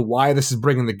 but I don't know why this is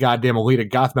bringing the goddamn elite of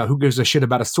Gotham out. Who gives a shit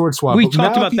about a sword swallower? We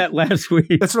talked about that last week.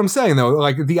 That's what I'm saying, though.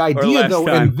 Like, the idea, though,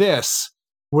 in this,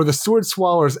 where the sword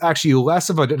swallower is actually less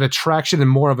of an attraction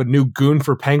and more of a new goon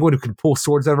for Penguin who can pull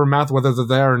swords out of her mouth, whether they're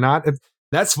there or not.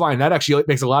 That's fine. That actually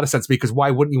makes a lot of sense because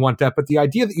why wouldn't you want that? But the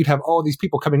idea that you'd have all these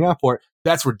people coming out for it,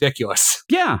 that's ridiculous.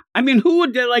 Yeah. I mean, who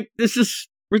would this is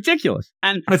ridiculous.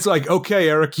 And it's like, okay,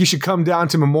 Eric, you should come down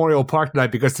to Memorial Park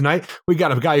tonight because tonight we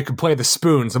got a guy who can play the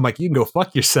spoons. I'm like, you can go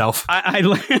fuck yourself.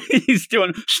 He's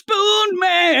doing Spoon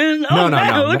Man.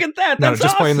 No, look at that. That's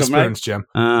just awesome, playing the spoons, right? Jim.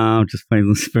 Oh, just playing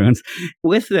the spoons.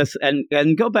 With this,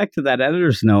 and go back to that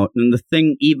editor's note, and the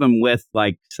thing even with,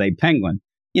 like, say, Penguin,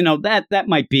 that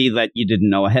might be that you didn't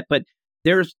know ahead, but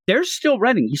they're still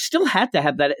writing. You still had to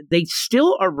have that. They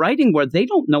still are writing where they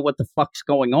don't know what the fuck's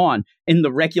going on in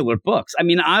the regular books. I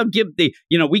mean, I'll give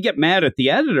we get mad at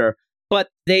the editor, but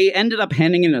they ended up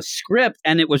handing in a script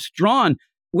and it was drawn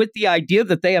with the idea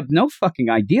that they have no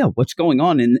fucking idea what's going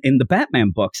on in the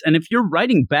Batman books. And if you're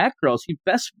writing Batgirls, you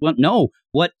best know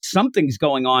what something's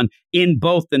going on in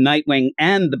both the Nightwing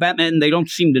and the Batman. They don't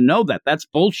seem to know that. That's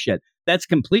bullshit. That's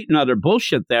complete and utter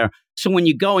bullshit there. So when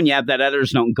you go and you have that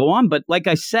editor's note and go on, but like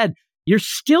I said, you're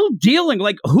still dealing,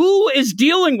 like, who is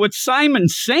dealing with Simon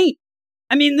Saint?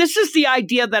 I mean, this is the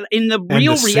idea that in the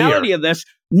real reality of this,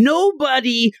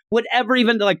 nobody would ever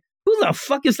even like, who the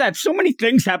fuck is that? So many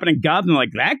things happen in Gotham, like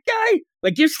that guy?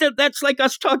 Like you said, that's like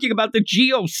us talking about the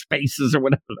geospaces or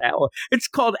whatever the hell it's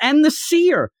called. And the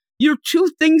Seer. You're two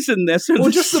things in this.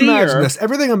 Well, just imagine this.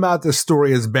 Everything about this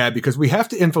story is bad because we have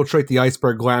to infiltrate the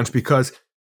Iceberg Lounge because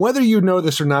whether you know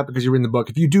this or not because you're in the book,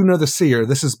 if you do know the Seer,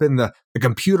 this has been the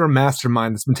computer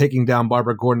mastermind that's been taking down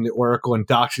Barbara Gordon, the Oracle, and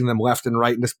doxing them left and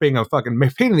right and just being a fucking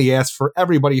pain in the ass for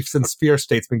everybody since Fear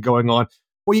State's been going on.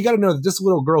 Well, you got to know that this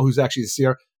little girl who's actually the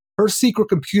Seer, her secret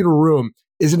computer room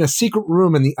is in a secret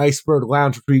room in the Iceberg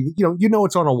Lounge. You know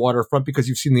it's on a waterfront because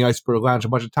you've seen the Iceberg Lounge a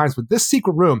bunch of times, but this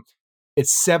secret room,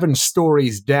 it's 7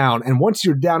 stories down. And once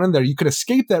you're down in there, you can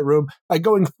escape that room by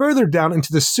going further down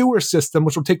into the sewer system,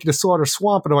 which will take you to Slaughter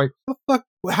Swamp. And I'm like,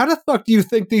 how the fuck do you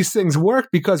think these things work?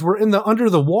 Because we're under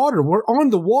the water. We're on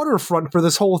the waterfront for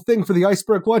this whole thing for the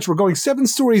Iceberg Lounge. We're going 7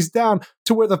 stories down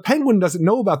to where the Penguin doesn't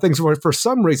know about things, where for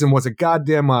some reason was a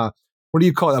goddamn, what do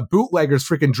you call it? A bootlegger's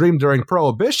freaking dream during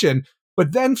Prohibition.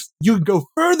 But then you go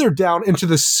further down into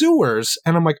the sewers,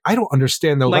 and I'm like, I don't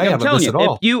understand the layout of this at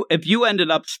all. If you ended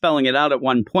up spelling it out at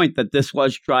one point that this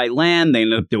was dry land, they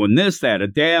ended up doing this, they had a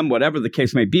dam, whatever the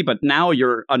case may be, but now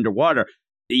you're underwater,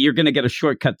 you're going to get a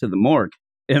shortcut to the morgue,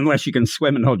 unless you can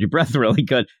swim and hold your breath really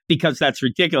good, because that's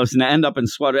ridiculous, and to end up in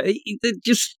Slaughter,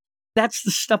 that's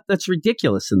the stuff that's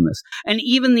ridiculous in this. And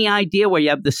even the idea where you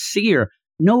have the Seer,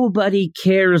 nobody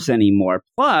cares anymore.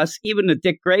 Plus, even the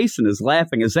Dick Grayson is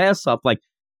laughing his ass off like,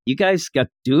 You guys got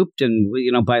duped and,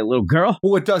 by a little girl?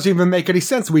 Well, it doesn't even make any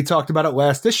sense. We talked about it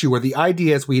last issue where the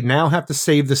idea is we now have to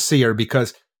save the Seer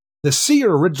because the Seer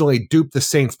originally duped the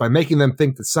Saints by making them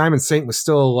think that Simon Saint was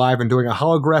still alive and doing a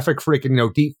holographic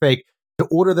freaking, deep fake to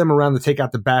order them around to take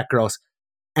out the Batgirls.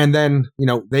 And then,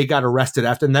 they got arrested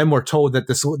after. And then we're told that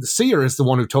the Seer is the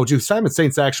one who told you Simon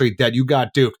Saint's actually dead. You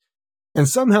got duped. And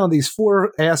somehow these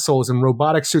 4 assholes in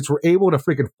robotic suits were able to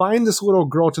freaking find this little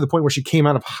girl to the point where she came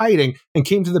out of hiding and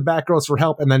came to the Batgirls for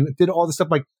help and then did all this stuff.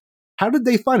 Like, how did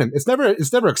they find him? It's never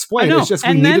explained. It's just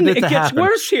we needed it to happen. And then it gets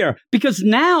worse here because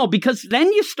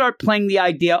then you start playing the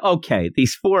idea, okay,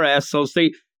 these 4 assholes,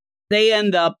 they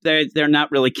end up, they're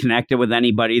not really connected with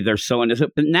anybody. They're so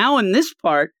innocent. But now in this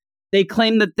part, they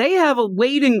claim that they have a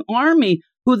waiting army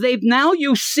who they've now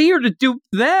used Seer to dupe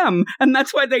them, and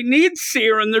that's why they need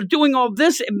Seer, and they're doing all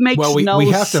this. It makes no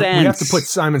sense. We have to put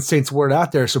Simon Saint's word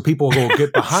out there so people will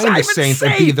get behind the Saints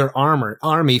and be their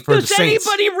army for the Saints.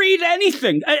 Does anybody read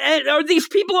anything? Are these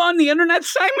people on the internet?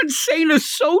 Simon Saint is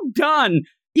so done.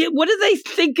 Yeah, what do they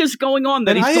think is going on?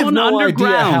 That he's going underground? I have no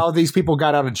idea how these people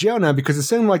got out of jail now because it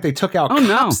seemed like they took out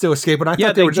cops to escape, and I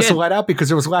thought they were just let out because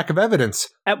there was lack of evidence.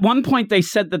 At one point, they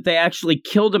said that they actually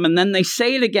killed him, and then they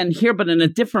say it again here, but in a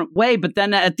different way. But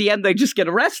then at the end, they just get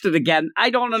arrested again. I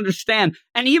don't understand.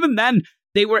 And even then,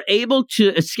 they were able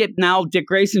to escape. Now Dick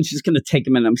Grayson's just going to take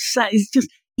him in. It's just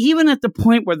even at the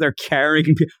point where they're carrying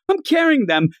people, I'm carrying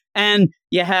them, and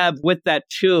you have with that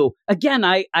too. Again,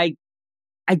 I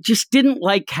just didn't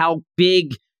like how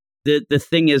big the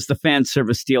thing is, the fan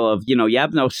service deal of, you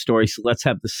have no story, so let's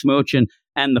have the smooching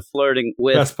and the flirting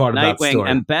with Nightwing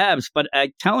and Babs. But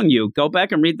I'm telling you, go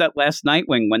back and read that last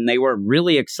Nightwing when they were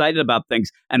really excited about things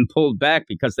and pulled back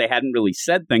because they hadn't really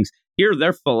said things. Here,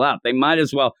 they're full out. They might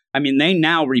as well. I mean, they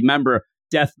now remember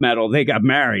death metal. They got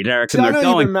married, Eric, and they're going.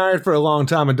 You've been married for a long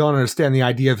time and don't understand the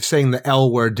idea of saying the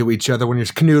L word to each other when you're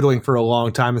canoodling for a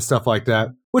long time and stuff like that.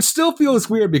 Which still feels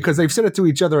weird because they've said it to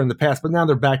each other in the past, but now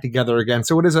they're back together again.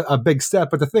 So it is a big step.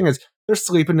 But the thing is, they're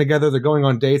sleeping together. They're going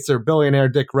on dates. They're billionaire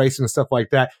Dick Grayson and stuff like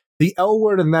that. The L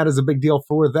word and that is a big deal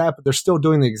for that, but they're still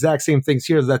doing the exact same things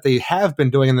here that they have been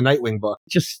doing in the Nightwing book.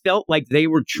 Just felt like they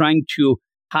were trying to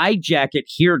hijack it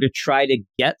here to try to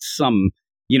get some,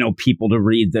 people to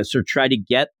read this or try to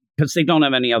get, because they don't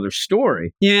have any other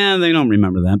story. Yeah, they don't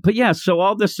remember that. But yeah, so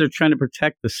all this, they're trying to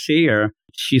protect the Seer.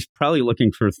 She's probably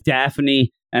looking for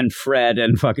Daphne and Fred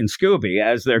and fucking Scooby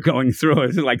as they're going through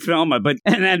it, like Thelma.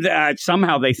 And then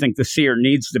somehow they think the Seer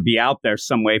needs to be out there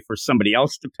some way for somebody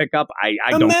else to pick up. I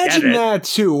don't get it. Imagine that,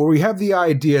 too, where we have the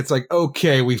idea. It's like,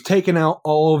 okay, we've taken out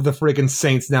all of the friggin'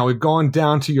 Saints now. We've gone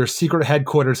down to your secret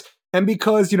headquarters. And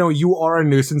because, you are a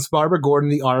nuisance, Barbara Gordon,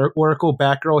 the Oracle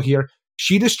Batgirl here,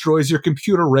 she destroys your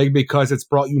computer rig because it's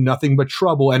brought you nothing but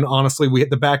trouble. And honestly,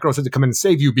 the Batgirls had to come in and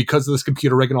save you because of this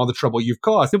computer rig and all the trouble you've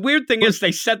caused. The weird thing is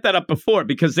they set that up before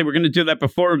because they were going to do that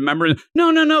before. Remember?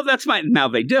 No, that's fine. Now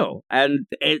they do. And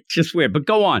it's just weird. But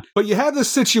go on. But you have this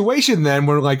situation then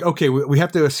where like, okay, we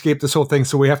have to escape this whole thing.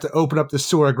 So we have to open up the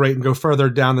sewer grate and go further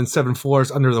down than 7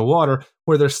 floors under the water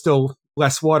where there's still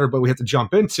less water, but we have to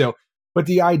jump into. But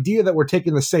the idea that we're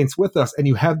taking the Saints with us and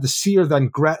you have the Seer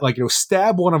then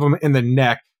stab one of them in the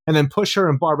neck and then push her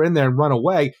and Barbara in there and run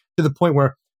away to the point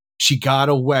where she got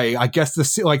away. I guess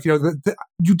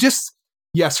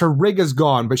yes, her rig is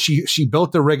gone, but she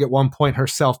built the rig at one point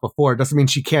herself before. It doesn't mean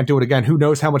she can't do it again. Who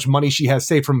knows how much money she has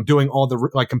saved from doing all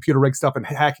the computer rig stuff and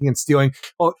hacking and stealing.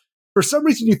 Well, for some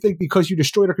reason you think because you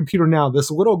destroyed her computer now, this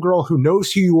little girl who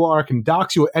knows who you are can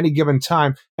dox you at any given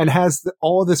time and has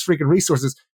all this freaking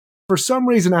resources. For some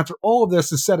reason, after all of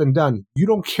this is said and done, you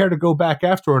don't care to go back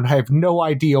after her, and I have no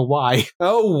idea why.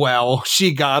 Oh, well,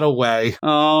 she got away.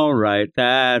 All right,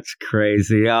 that's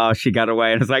crazy. Oh, she got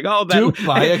away. And it's like, duped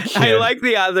by a kid. I like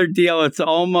the other deal. It's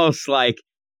almost like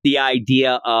the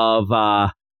idea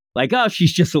of,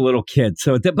 she's just a little kid.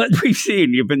 But we've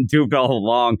seen you've been duped all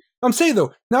along. I'm saying,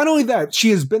 though, not only that,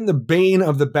 she has been the bane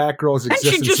of the Batgirl's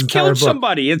existence. And she just killed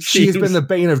somebody, it seems. She has been the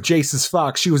bane of Jason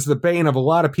Fox. She was the bane of a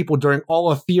lot of people during all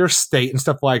of Fear State and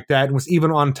stuff like that, and was even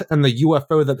on the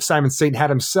UFO that Simon Saint had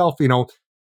himself,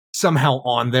 somehow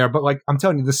on there. But, I'm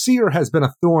telling you, the Seer has been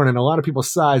a thorn in a lot of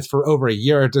people's sides for over a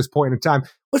year at this point in time.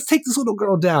 Let's take this little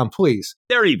girl down, please.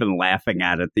 They're even laughing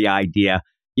at it, the idea,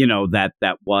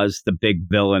 that was the big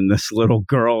villain, this little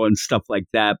girl and stuff like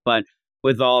that. But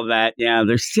with all that, yeah,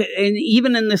 and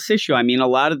even in this issue, I mean, a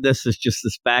lot of this is just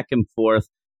this back and forth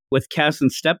with Cass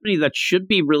and Stephanie that should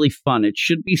be really fun. It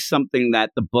should be something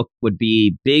that the book would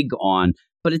be big on,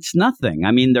 but it's nothing. I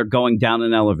mean, they're going down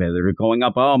an elevator, they're going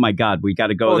up. Oh my God, we got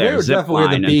to go there. They're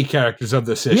definitely the B characters of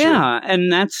this issue. Yeah,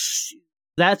 and that's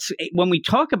when we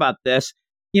talk about this.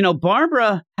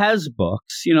 Barbara has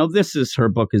books. This is her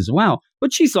book as well.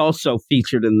 But she's also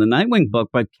featured in the Nightwing book.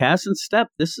 But Cass and Steph,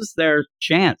 this is their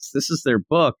chance. This is their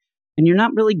book. And you're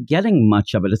not really getting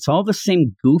much of it. It's all the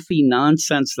same goofy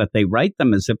nonsense that they write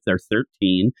them as if they're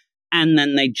 13. And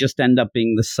then they just end up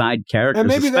being the side characters. And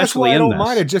maybe that's why I don't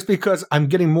mind it, just because I'm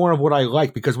getting more of what I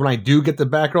like. Because when I do get the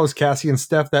Batgirls, Cassie and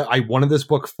Steph, that I wanted this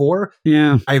book for,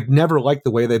 I've never liked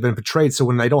the way they've been portrayed. So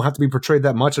when they don't have to be portrayed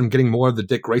that much, I'm getting more of the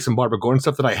Dick Grayson, Barbara Gordon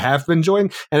stuff that I have been enjoying,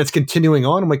 and it's continuing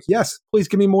on. I'm like, yes, please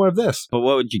give me more of this. But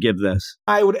what would you give this?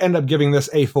 I would end up giving this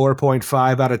a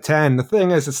 4.5 out of 10. The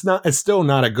thing is, it's still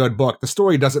not a good book. The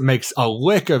story doesn't make a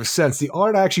lick of sense. The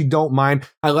art I actually don't mind.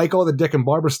 I like all the Dick and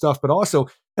Barbara stuff, but also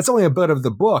that's only a bit of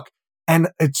the book. And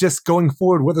it's just going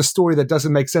forward with a story that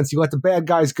doesn't make sense. You let the bad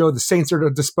guys go, the Saints are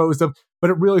disposed of, but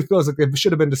it really feels like they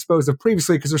should have been disposed of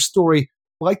previously because their story,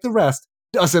 like the rest,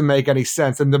 doesn't make any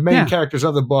sense. And the main characters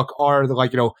of the book are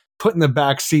put in the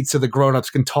back seat so the grown-ups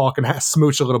can talk and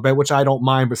smooch a little bit, which I don't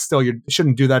mind, but still you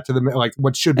shouldn't do that to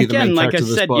what should be the main characters of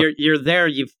this book. Like I said, you're there.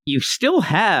 You still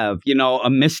have, a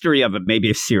mystery of it,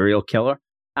 maybe a serial killer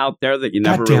out there that you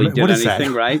never really did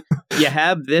anything, right? You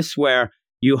have this where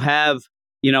you have,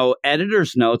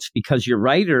 editor's notes because your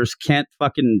writers can't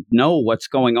fucking know what's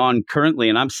going on currently.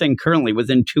 And I'm saying currently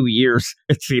within 2 years,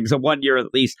 it seems, 1 year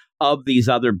at least, of these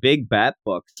other big Bat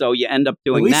books. So you end up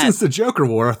doing that. At least since the Joker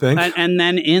War, I think. And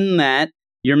then in that,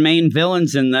 your main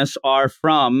villains in this are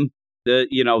from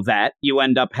that. You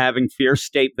end up having Fear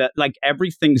State, that like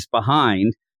everything's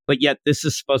behind, but yet this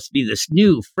is supposed to be this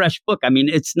new, fresh book. I mean,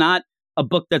 it's not a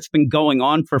book that's been going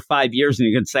on for 5 years, and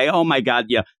you can say, oh my God,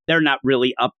 they're not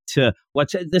really up to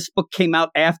this book came out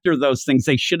after those things.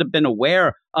 They should have been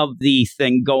aware of the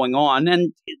thing going on,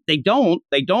 and they don't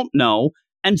know.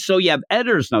 And so you have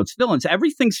editor's notes, villains,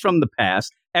 everything's from the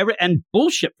past, and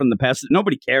bullshit from the past that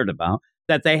nobody cared about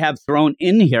that they have thrown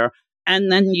in here. And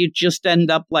then you just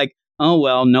end up like, oh,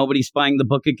 well, nobody's buying the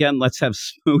book again. Let's have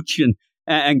Smooch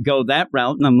and go that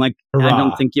route. And I'm like, hurrah. I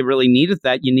don't think you really needed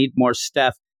that. You need more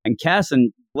Steph and Cass,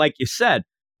 and like you said,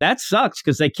 that sucks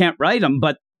because they can't write them,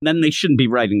 but then they shouldn't be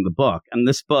writing the book. And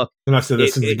this book,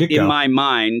 in my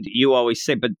mind, you always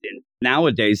say, but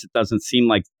nowadays it doesn't seem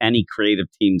like any creative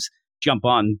teams jump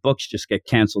on. Books just get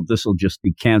canceled. This will just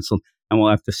be canceled, and we'll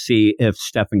have to see if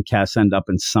Steph and Cass end up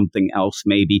in something else.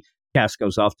 Maybe Cass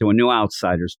goes off to a new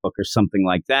Outsiders book or something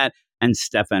like that, and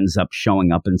Steph ends up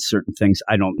showing up in certain things.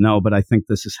 I don't know, but I think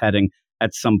this is heading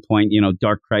at some point,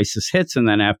 Dark Crisis hits, and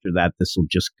then after that, this will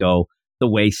just go the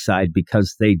wayside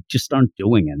because they just aren't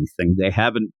doing anything. They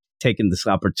haven't taken this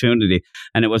opportunity,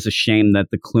 and it was a shame that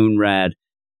the Clunrad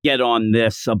get on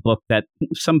this, a book that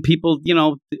some people,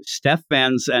 Steph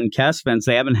fans and Cass fans,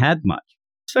 they haven't had much,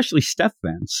 especially Steph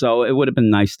fans. So it would have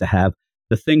been nice to have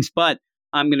the things, but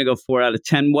I'm going to go 4 out of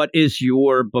 10. What is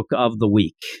your book of the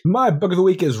week? My book of the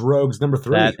week is Rogues, number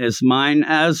 3. That is mine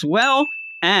as well.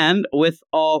 And with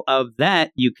all of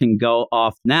that, you can go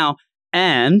off now.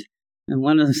 And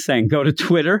what am I saying? Go to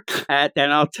Twitter and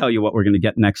I'll tell you what we're going to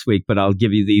get next week, but I'll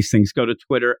give you these things. Go to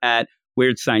Twitter at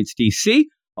Weird Science DC.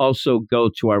 Also go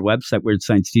to our website,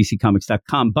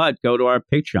 WeirdScienceDCComics.com, but go to our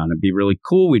Patreon. It'd be really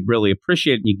cool. We'd really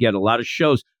appreciate it. You get a lot of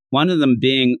shows. One of them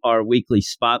being our weekly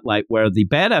spotlight, where the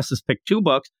badasses pick 2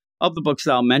 books of the books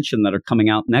that I'll mention that are coming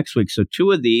out next week. So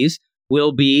 2 of these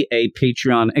will be a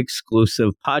Patreon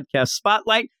exclusive podcast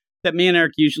spotlight that me and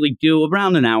Eric usually do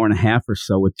around an hour and a half or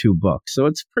so with 2 books. So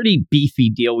it's a pretty beefy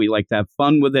deal. We like to have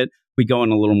fun with it. We go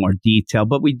in a little more detail,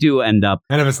 but we do end up.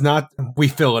 And if it's not, we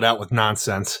fill it out with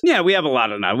nonsense. Yeah, we have a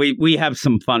lot of that. We have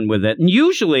some fun with it. And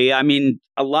usually, I mean,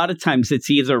 a lot of times it's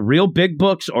either real big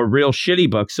books or real shitty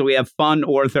books. So we have fun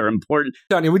or they're important.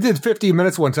 Donnie, we did 15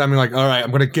 minutes one time. You're like, all right, I'm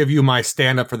going to give you my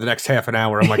stand-up for the next half an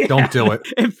hour. I'm like, don't do it.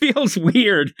 It feels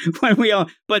weird when we all,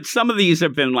 but some of these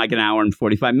have been like an hour and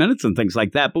 45 minutes and things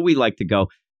like that. But we like to go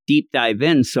deep dive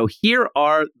in. So here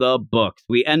are the books.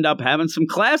 We end up having some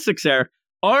classics there.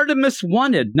 Artemis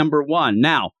Wanted, number 1.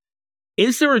 Now,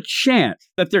 is there a chance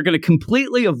that they're going to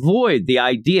completely avoid the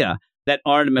idea that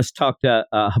Artemis talked to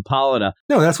Hippolyta?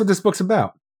 No, that's what this book's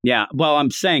about. Yeah, well, I'm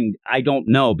saying I don't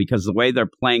know, because the way they're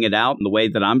playing it out and the way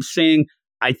that I'm seeing,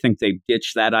 I think they've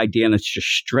ditched that idea and it's just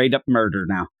straight up murder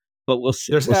now. But we'll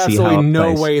see. There's absolutely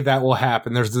no way that will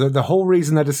happen. There's the whole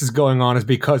reason that this is going on is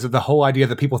because of the whole idea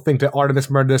that people think that Artemis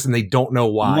murdered this and they don't know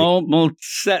why.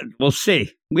 We'll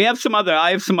see. I have some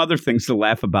other things to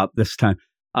laugh about this time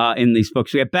in these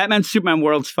books. We have Batman, Superman,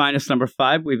 World's Finest, number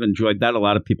 5. We've enjoyed that. A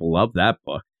lot of people love that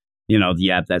book. You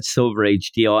have that Silver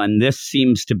Age deal. And this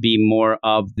seems to be more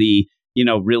of the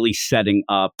really setting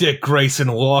up. Dick Grayson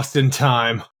lost in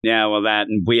time. Yeah, well, that,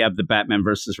 and we have the Batman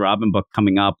versus Robin book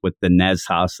coming up with the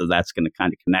Nezha, so that's going to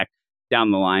kind of connect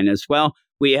down the line as well.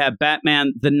 We have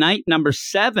Batman the Night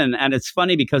 #7, and it's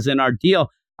funny because in our deal,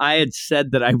 I had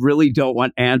said that I really don't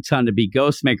want Anton to be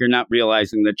Ghostmaker, not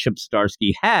realizing that Chip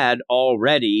Zdarsky had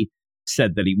already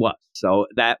said that he was. So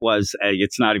that was,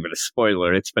 it's not even a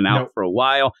spoiler. It's been out for a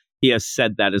while. He has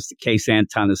said that is the case.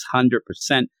 Anton is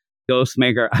 100%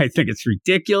 Ghostmaker. I think it's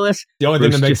ridiculous. The only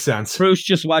thing that makes sense. Bruce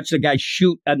just watched a guy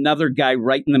shoot another guy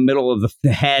right in the middle of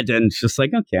the head, and it's just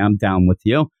like, okay, I'm down with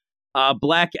you.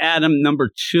 Black Adam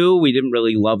 #2. We didn't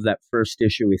really love that first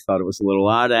issue. We thought it was a little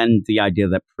odd, and the idea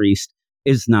that Priest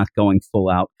is not going full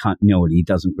out continuity. He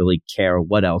doesn't really care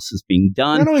what else is being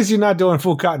done. Not only is he not doing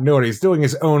full continuity, he's doing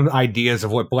his own ideas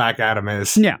of what Black Adam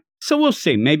is. Yeah. So we'll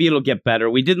see. Maybe it'll get better.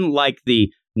 We didn't like the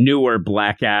newer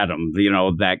Black Adam,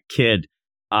 that kid.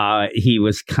 He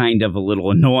was kind of a little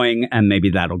annoying, and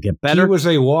maybe that'll get better. He was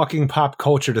a walking pop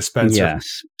culture dispenser.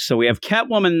 Yes. So we have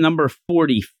Catwoman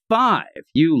 #45.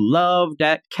 You love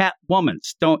that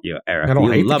Catwoman's, don't you, Eric? I don't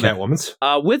you hate love the Catwoman's.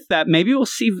 With that, maybe we'll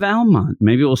see Valmont.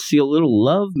 Maybe we'll see a little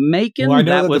love making. Well, I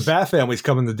know that the Bat family's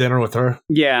coming to dinner with her.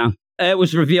 Yeah. It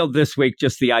was revealed this week,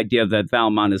 just the idea that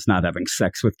Valmont is not having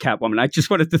sex with Catwoman. I just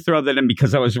wanted to throw that in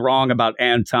because I was wrong about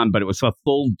Anton, but it was a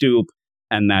full dupe.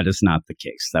 And that is not the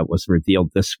case. That was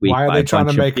revealed this week. Why are they trying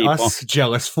to make people. us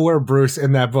jealous for Bruce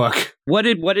in that book? What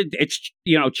did it's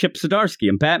Chip Zdarsky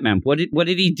and Batman? What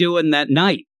did he do in that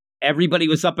night? Everybody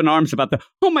was up in arms about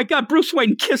oh my God, Bruce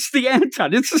Wayne kissed the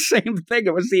Anton. It's the same thing.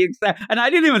 It was the exact, and I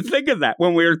didn't even think of that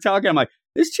when we were talking. I'm like,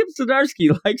 this Chip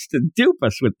Zdarsky likes to dupe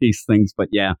us with these things, but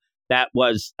yeah. That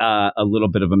was a little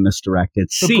bit of a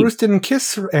misdirected scene. Bruce didn't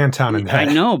kiss Anton in that. I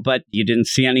know, but you didn't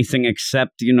see anything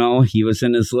except, he was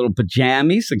in his little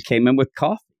pajamas and came in with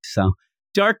coffee. So,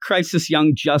 Dark Crisis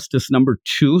Young Justice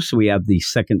 #2. So we have the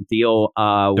second deal.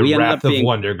 The Wrath of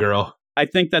Wonder Girl. I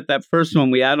think that first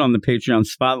one we had on the Patreon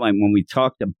Spotlight, when we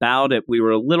talked about it, we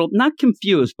were a little, not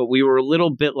confused, but we were a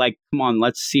little bit like, come on,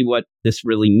 let's see what this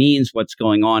really means, what's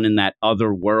going on in that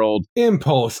other world.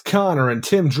 Impulse, Connor, and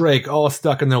Tim Drake all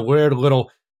stuck in their weird little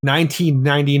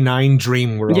 1999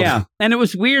 dream world. Yeah, and it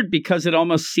was weird because it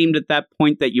almost seemed at that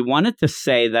point that you wanted to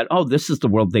say that, oh, this is the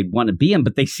world they'd want to be in,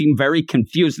 but they seem very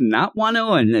confused and not want to,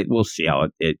 and we'll see how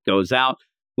it goes out.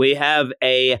 We have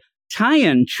a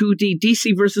tie-in to the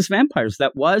DC versus Vampires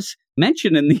that was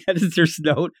mentioned in the editor's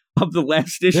note of the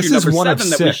last issue, this is one #7, of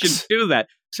that 6. we should do that.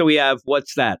 So we have,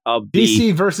 what's that?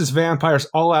 DC versus Vampires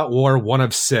All Out War 1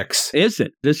 of 6. Is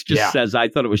it? This just says, I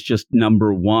thought it was just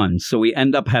 #1. So we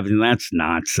end up having, that's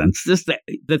nonsense.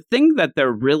 The thing that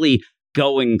they're really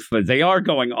going for, they are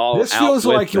going all this out. Feels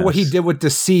with like this. What he did with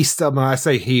Deceased. I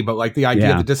say he, but like the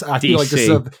idea that this, I feel like this.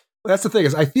 That's the thing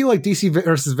is, I feel like DC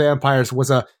versus Vampires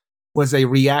was a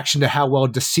reaction to how well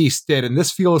Deceased did, and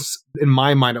this feels, in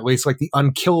my mind at least, like the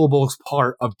unkillables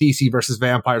part of DC versus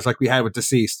Vampires, like we had with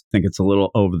Deceased. I think it's a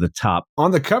little over the top.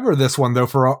 On the cover of this one, though,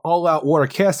 for our all-out war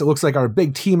cast, it looks like our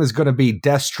big team is going to be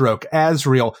Deathstroke,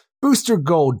 Azrael, Booster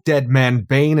Gold, Deadman,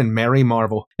 Bane, and Mary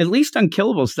Marvel. At least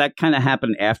Unkillables, that kind of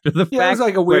happened after the fact. Yeah, it was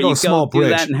like a weird little small bridge. Do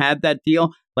that and had that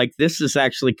deal. Like, this is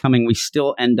actually coming. We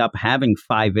still end up having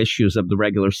 5 issues of the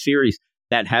regular series.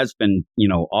 That has been,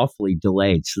 awfully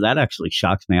delayed. So that actually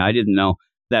shocks me. I didn't know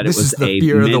that this it was is the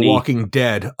fear of the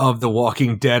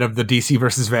Walking Dead of the DC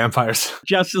versus Vampires.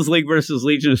 Justice League versus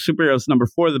Legion of Superheroes #4,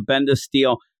 the Bendis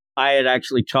deal. I had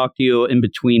actually talked to you in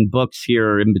between books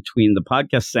here, in between the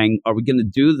podcast, saying, are we going to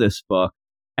do this book?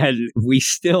 And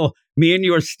me and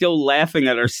you are still laughing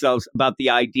at ourselves about the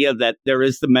idea that there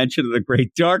is the mention of the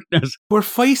Great Darkness. We're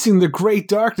facing the Great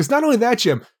Darkness. Not only that,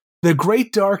 Jim, the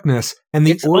Great Darkness and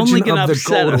the origin of the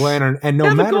Gold Lantern. And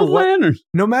no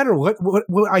matter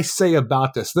what I say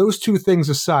about this, those two things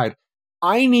aside,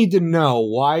 I need to know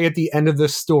why at the end of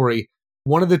this story,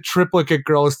 one of the triplicate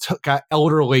girls got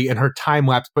elderly in her time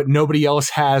lapse, but nobody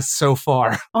else has so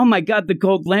far. Oh my God, the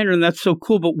Gold Lantern, that's so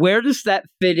cool. But where does that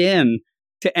fit in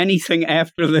to anything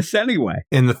after this anyway?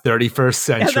 In the 31st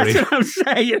century. Yeah, that's what I'm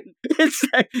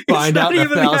saying. Find out in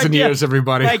 1,000 years,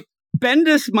 everybody. Like,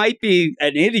 Bendis might be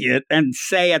an idiot and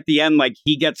say at the end, like,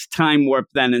 he gets time warp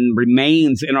then and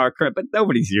remains in our current, but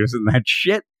nobody's using that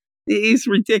shit. He's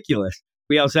ridiculous.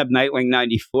 We also have Nightwing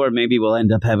 94. Maybe we'll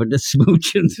end up having to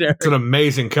smooch in there. It's an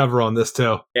amazing cover on this,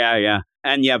 too. Yeah.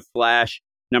 And you have Flash,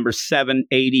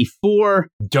 #784.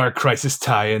 Dark Crisis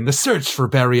tie-in, The Search for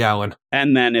Barry Allen.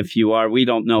 And then we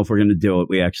don't know if we're going to do it.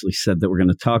 We actually said that we're going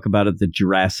to talk about it, the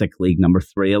Jurassic League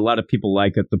 #3. A lot of people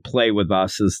like it. The play with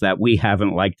us is that we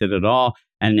haven't liked it at all.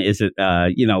 And is it,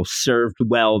 served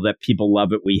well that people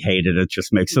love it? We hate it. It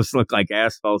just makes us look like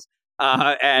assholes.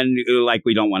 and like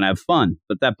we don't want to have fun,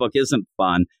 but that book isn't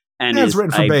fun. And it's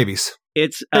written for babies.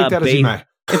 It's Take that as you may.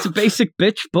 It's a basic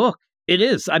bitch book. It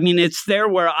is. I mean, it's there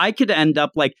where I could end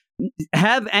up like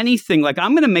have anything. Like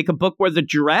I'm going to make a book where the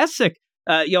Jurassic,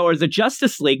 or the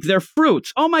Justice League, they're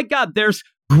fruits. Oh my God, there's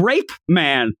Grape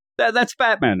Man. That's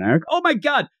Batman, Eric. Oh my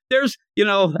God, there's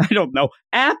I don't know,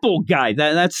 Apple Guy.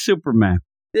 That's Superman.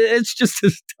 It's just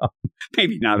as dumb.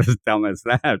 Maybe not as dumb as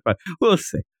that, but we'll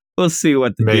see. We'll see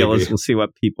what the deal is. We'll see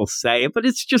what people say. But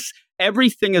it's just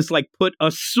everything is like put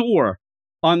a sore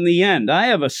on the end. I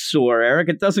have a sore, Eric.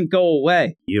 It doesn't go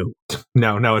away. You.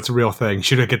 No, it's a real thing. You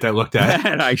should get that looked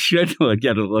at. I should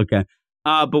get a look at.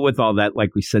 But with all that,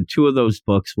 like we said, 2 of those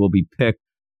books will be picked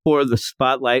for the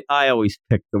spotlight. I always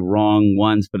pick the wrong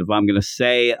ones, but if I'm going to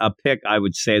say a pick, I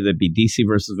would say that'd be DC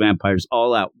versus Vampires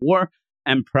All Out War.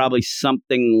 And probably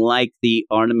something like the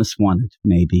Artemis Wanted,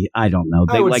 maybe. I don't know.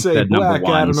 They like the number Black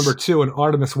ones. Adam number 2 and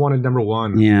Artemis Wanted number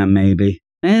 1. Yeah, maybe.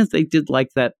 They did like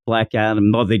that Black Adam.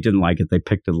 No, they didn't like it. They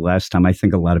picked it last time. I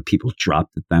think a lot of people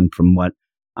dropped it then from what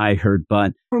I heard.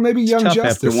 But or maybe Young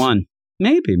Justice. After one.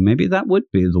 Maybe that would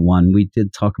be the one. We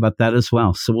did talk about that as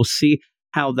well. So we'll see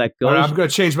how that goes. All right, I'm going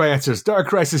to change my answers. Dark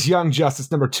Crisis, Young Justice,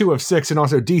 number 2 of 6, and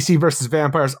also DC versus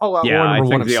Vampires, All Out War, number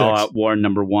 1 of 6. All Out War,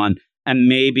 number 1. And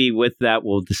maybe with that,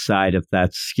 we'll decide if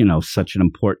that's, such an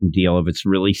important deal. If it's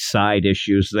really side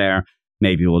issues there,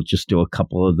 maybe we'll just do a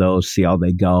couple of those, see how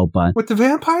they go. But with the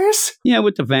vampires? Yeah,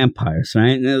 with the vampires,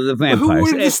 right? The vampires. Who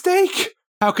would the stake?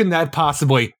 How can that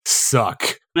possibly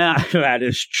suck? That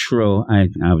is true. I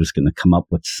was going to come up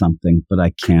with something, but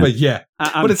I can't. But yeah,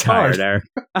 I'm it's tired, hard. Eric.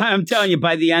 I'm telling you,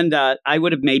 by the end, I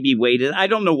would have maybe waited. I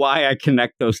don't know why I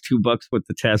connect those 2 books with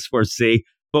the Task Force Z,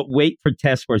 but wait for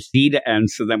Task Force Z to end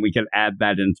so then we can add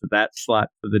that into that slot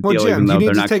for the deal. Jim, even though you need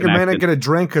they're to not take connected. a minute and get a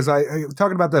drink because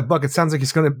talking about that book, it sounds like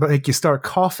it's going to make you start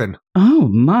coughing. Oh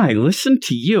my! Listen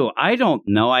to you. I don't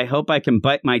know. I hope I can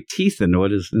bite my teeth into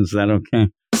it. Is that okay?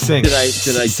 Sink. Did I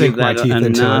sink do that my teeth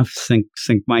enough? Into it.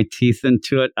 Sink my teeth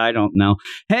into it. I don't know.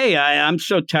 Hey, I'm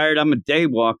so tired. I'm a day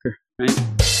walker. Right?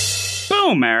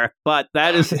 Boom, Eric. But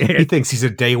that is it. He thinks he's a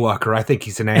day walker. I think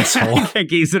he's an asshole. I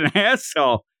think he's an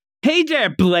asshole. Hey there,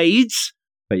 Blades.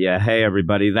 But yeah, hey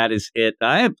everybody, that is it.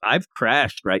 I've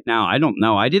crashed right now. I don't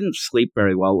know. I didn't sleep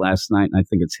very well last night, and I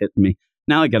think it's hitting me.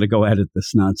 Now I got to go edit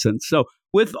this nonsense. So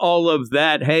with all of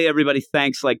that, hey everybody,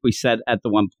 thanks. Like we said at the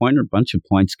one point or a bunch of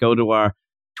points, go to our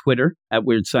Twitter at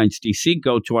Weird Science DC,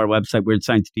 go to our website,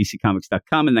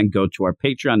 WeirdScienceDCComics.com, and then go to our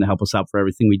Patreon to help us out for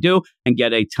everything we do and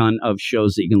get a ton of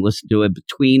shows that you can listen to in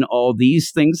between all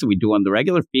these things that we do on the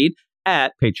regular feed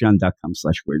at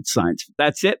patreon.com/weirdscience.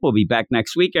 That's it. We'll be back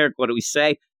next week. Eric, what do we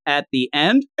say at the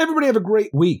end? Everybody have a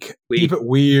great week. Keep it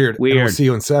weird. And we'll see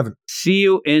you in 7. See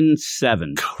you in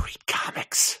 7. Go read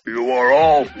comics. You are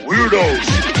all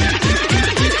weirdos.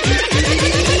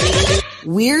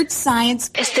 Weird Science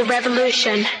is the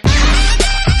revolution.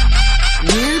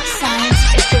 Weird Science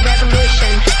is the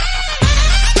revolution.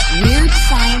 Weird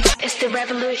Science is the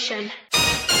revolution.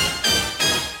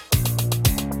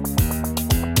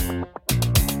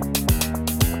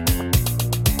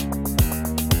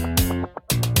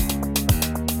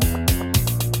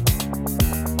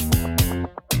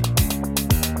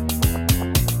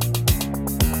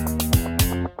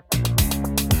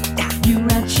 You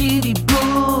write shitty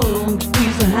books,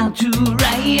 please know how to write.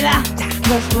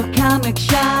 Cause for comic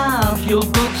shops, your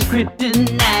books are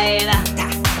kryptonite.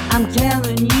 I'm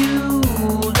telling you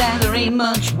that there ain't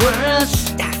much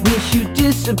worse. Wish you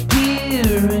disappear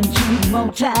into the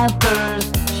multiverse.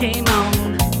 Shame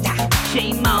on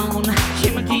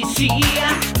DC.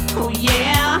 Oh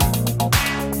yeah.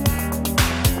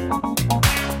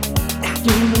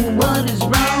 Don't know what is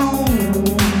wrong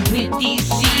with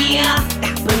DC,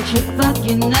 but you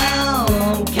fucking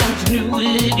know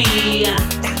continuity.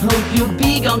 Hope you'll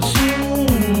be gone soon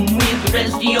with the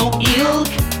rest of your ilk.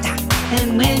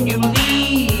 And when you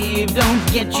leave, don't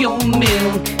forget your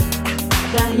milk.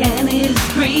 Diana is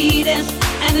the greatest,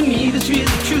 and to me that's really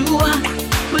true.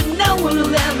 But no one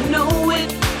will ever know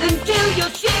it until your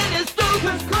shit is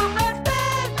through.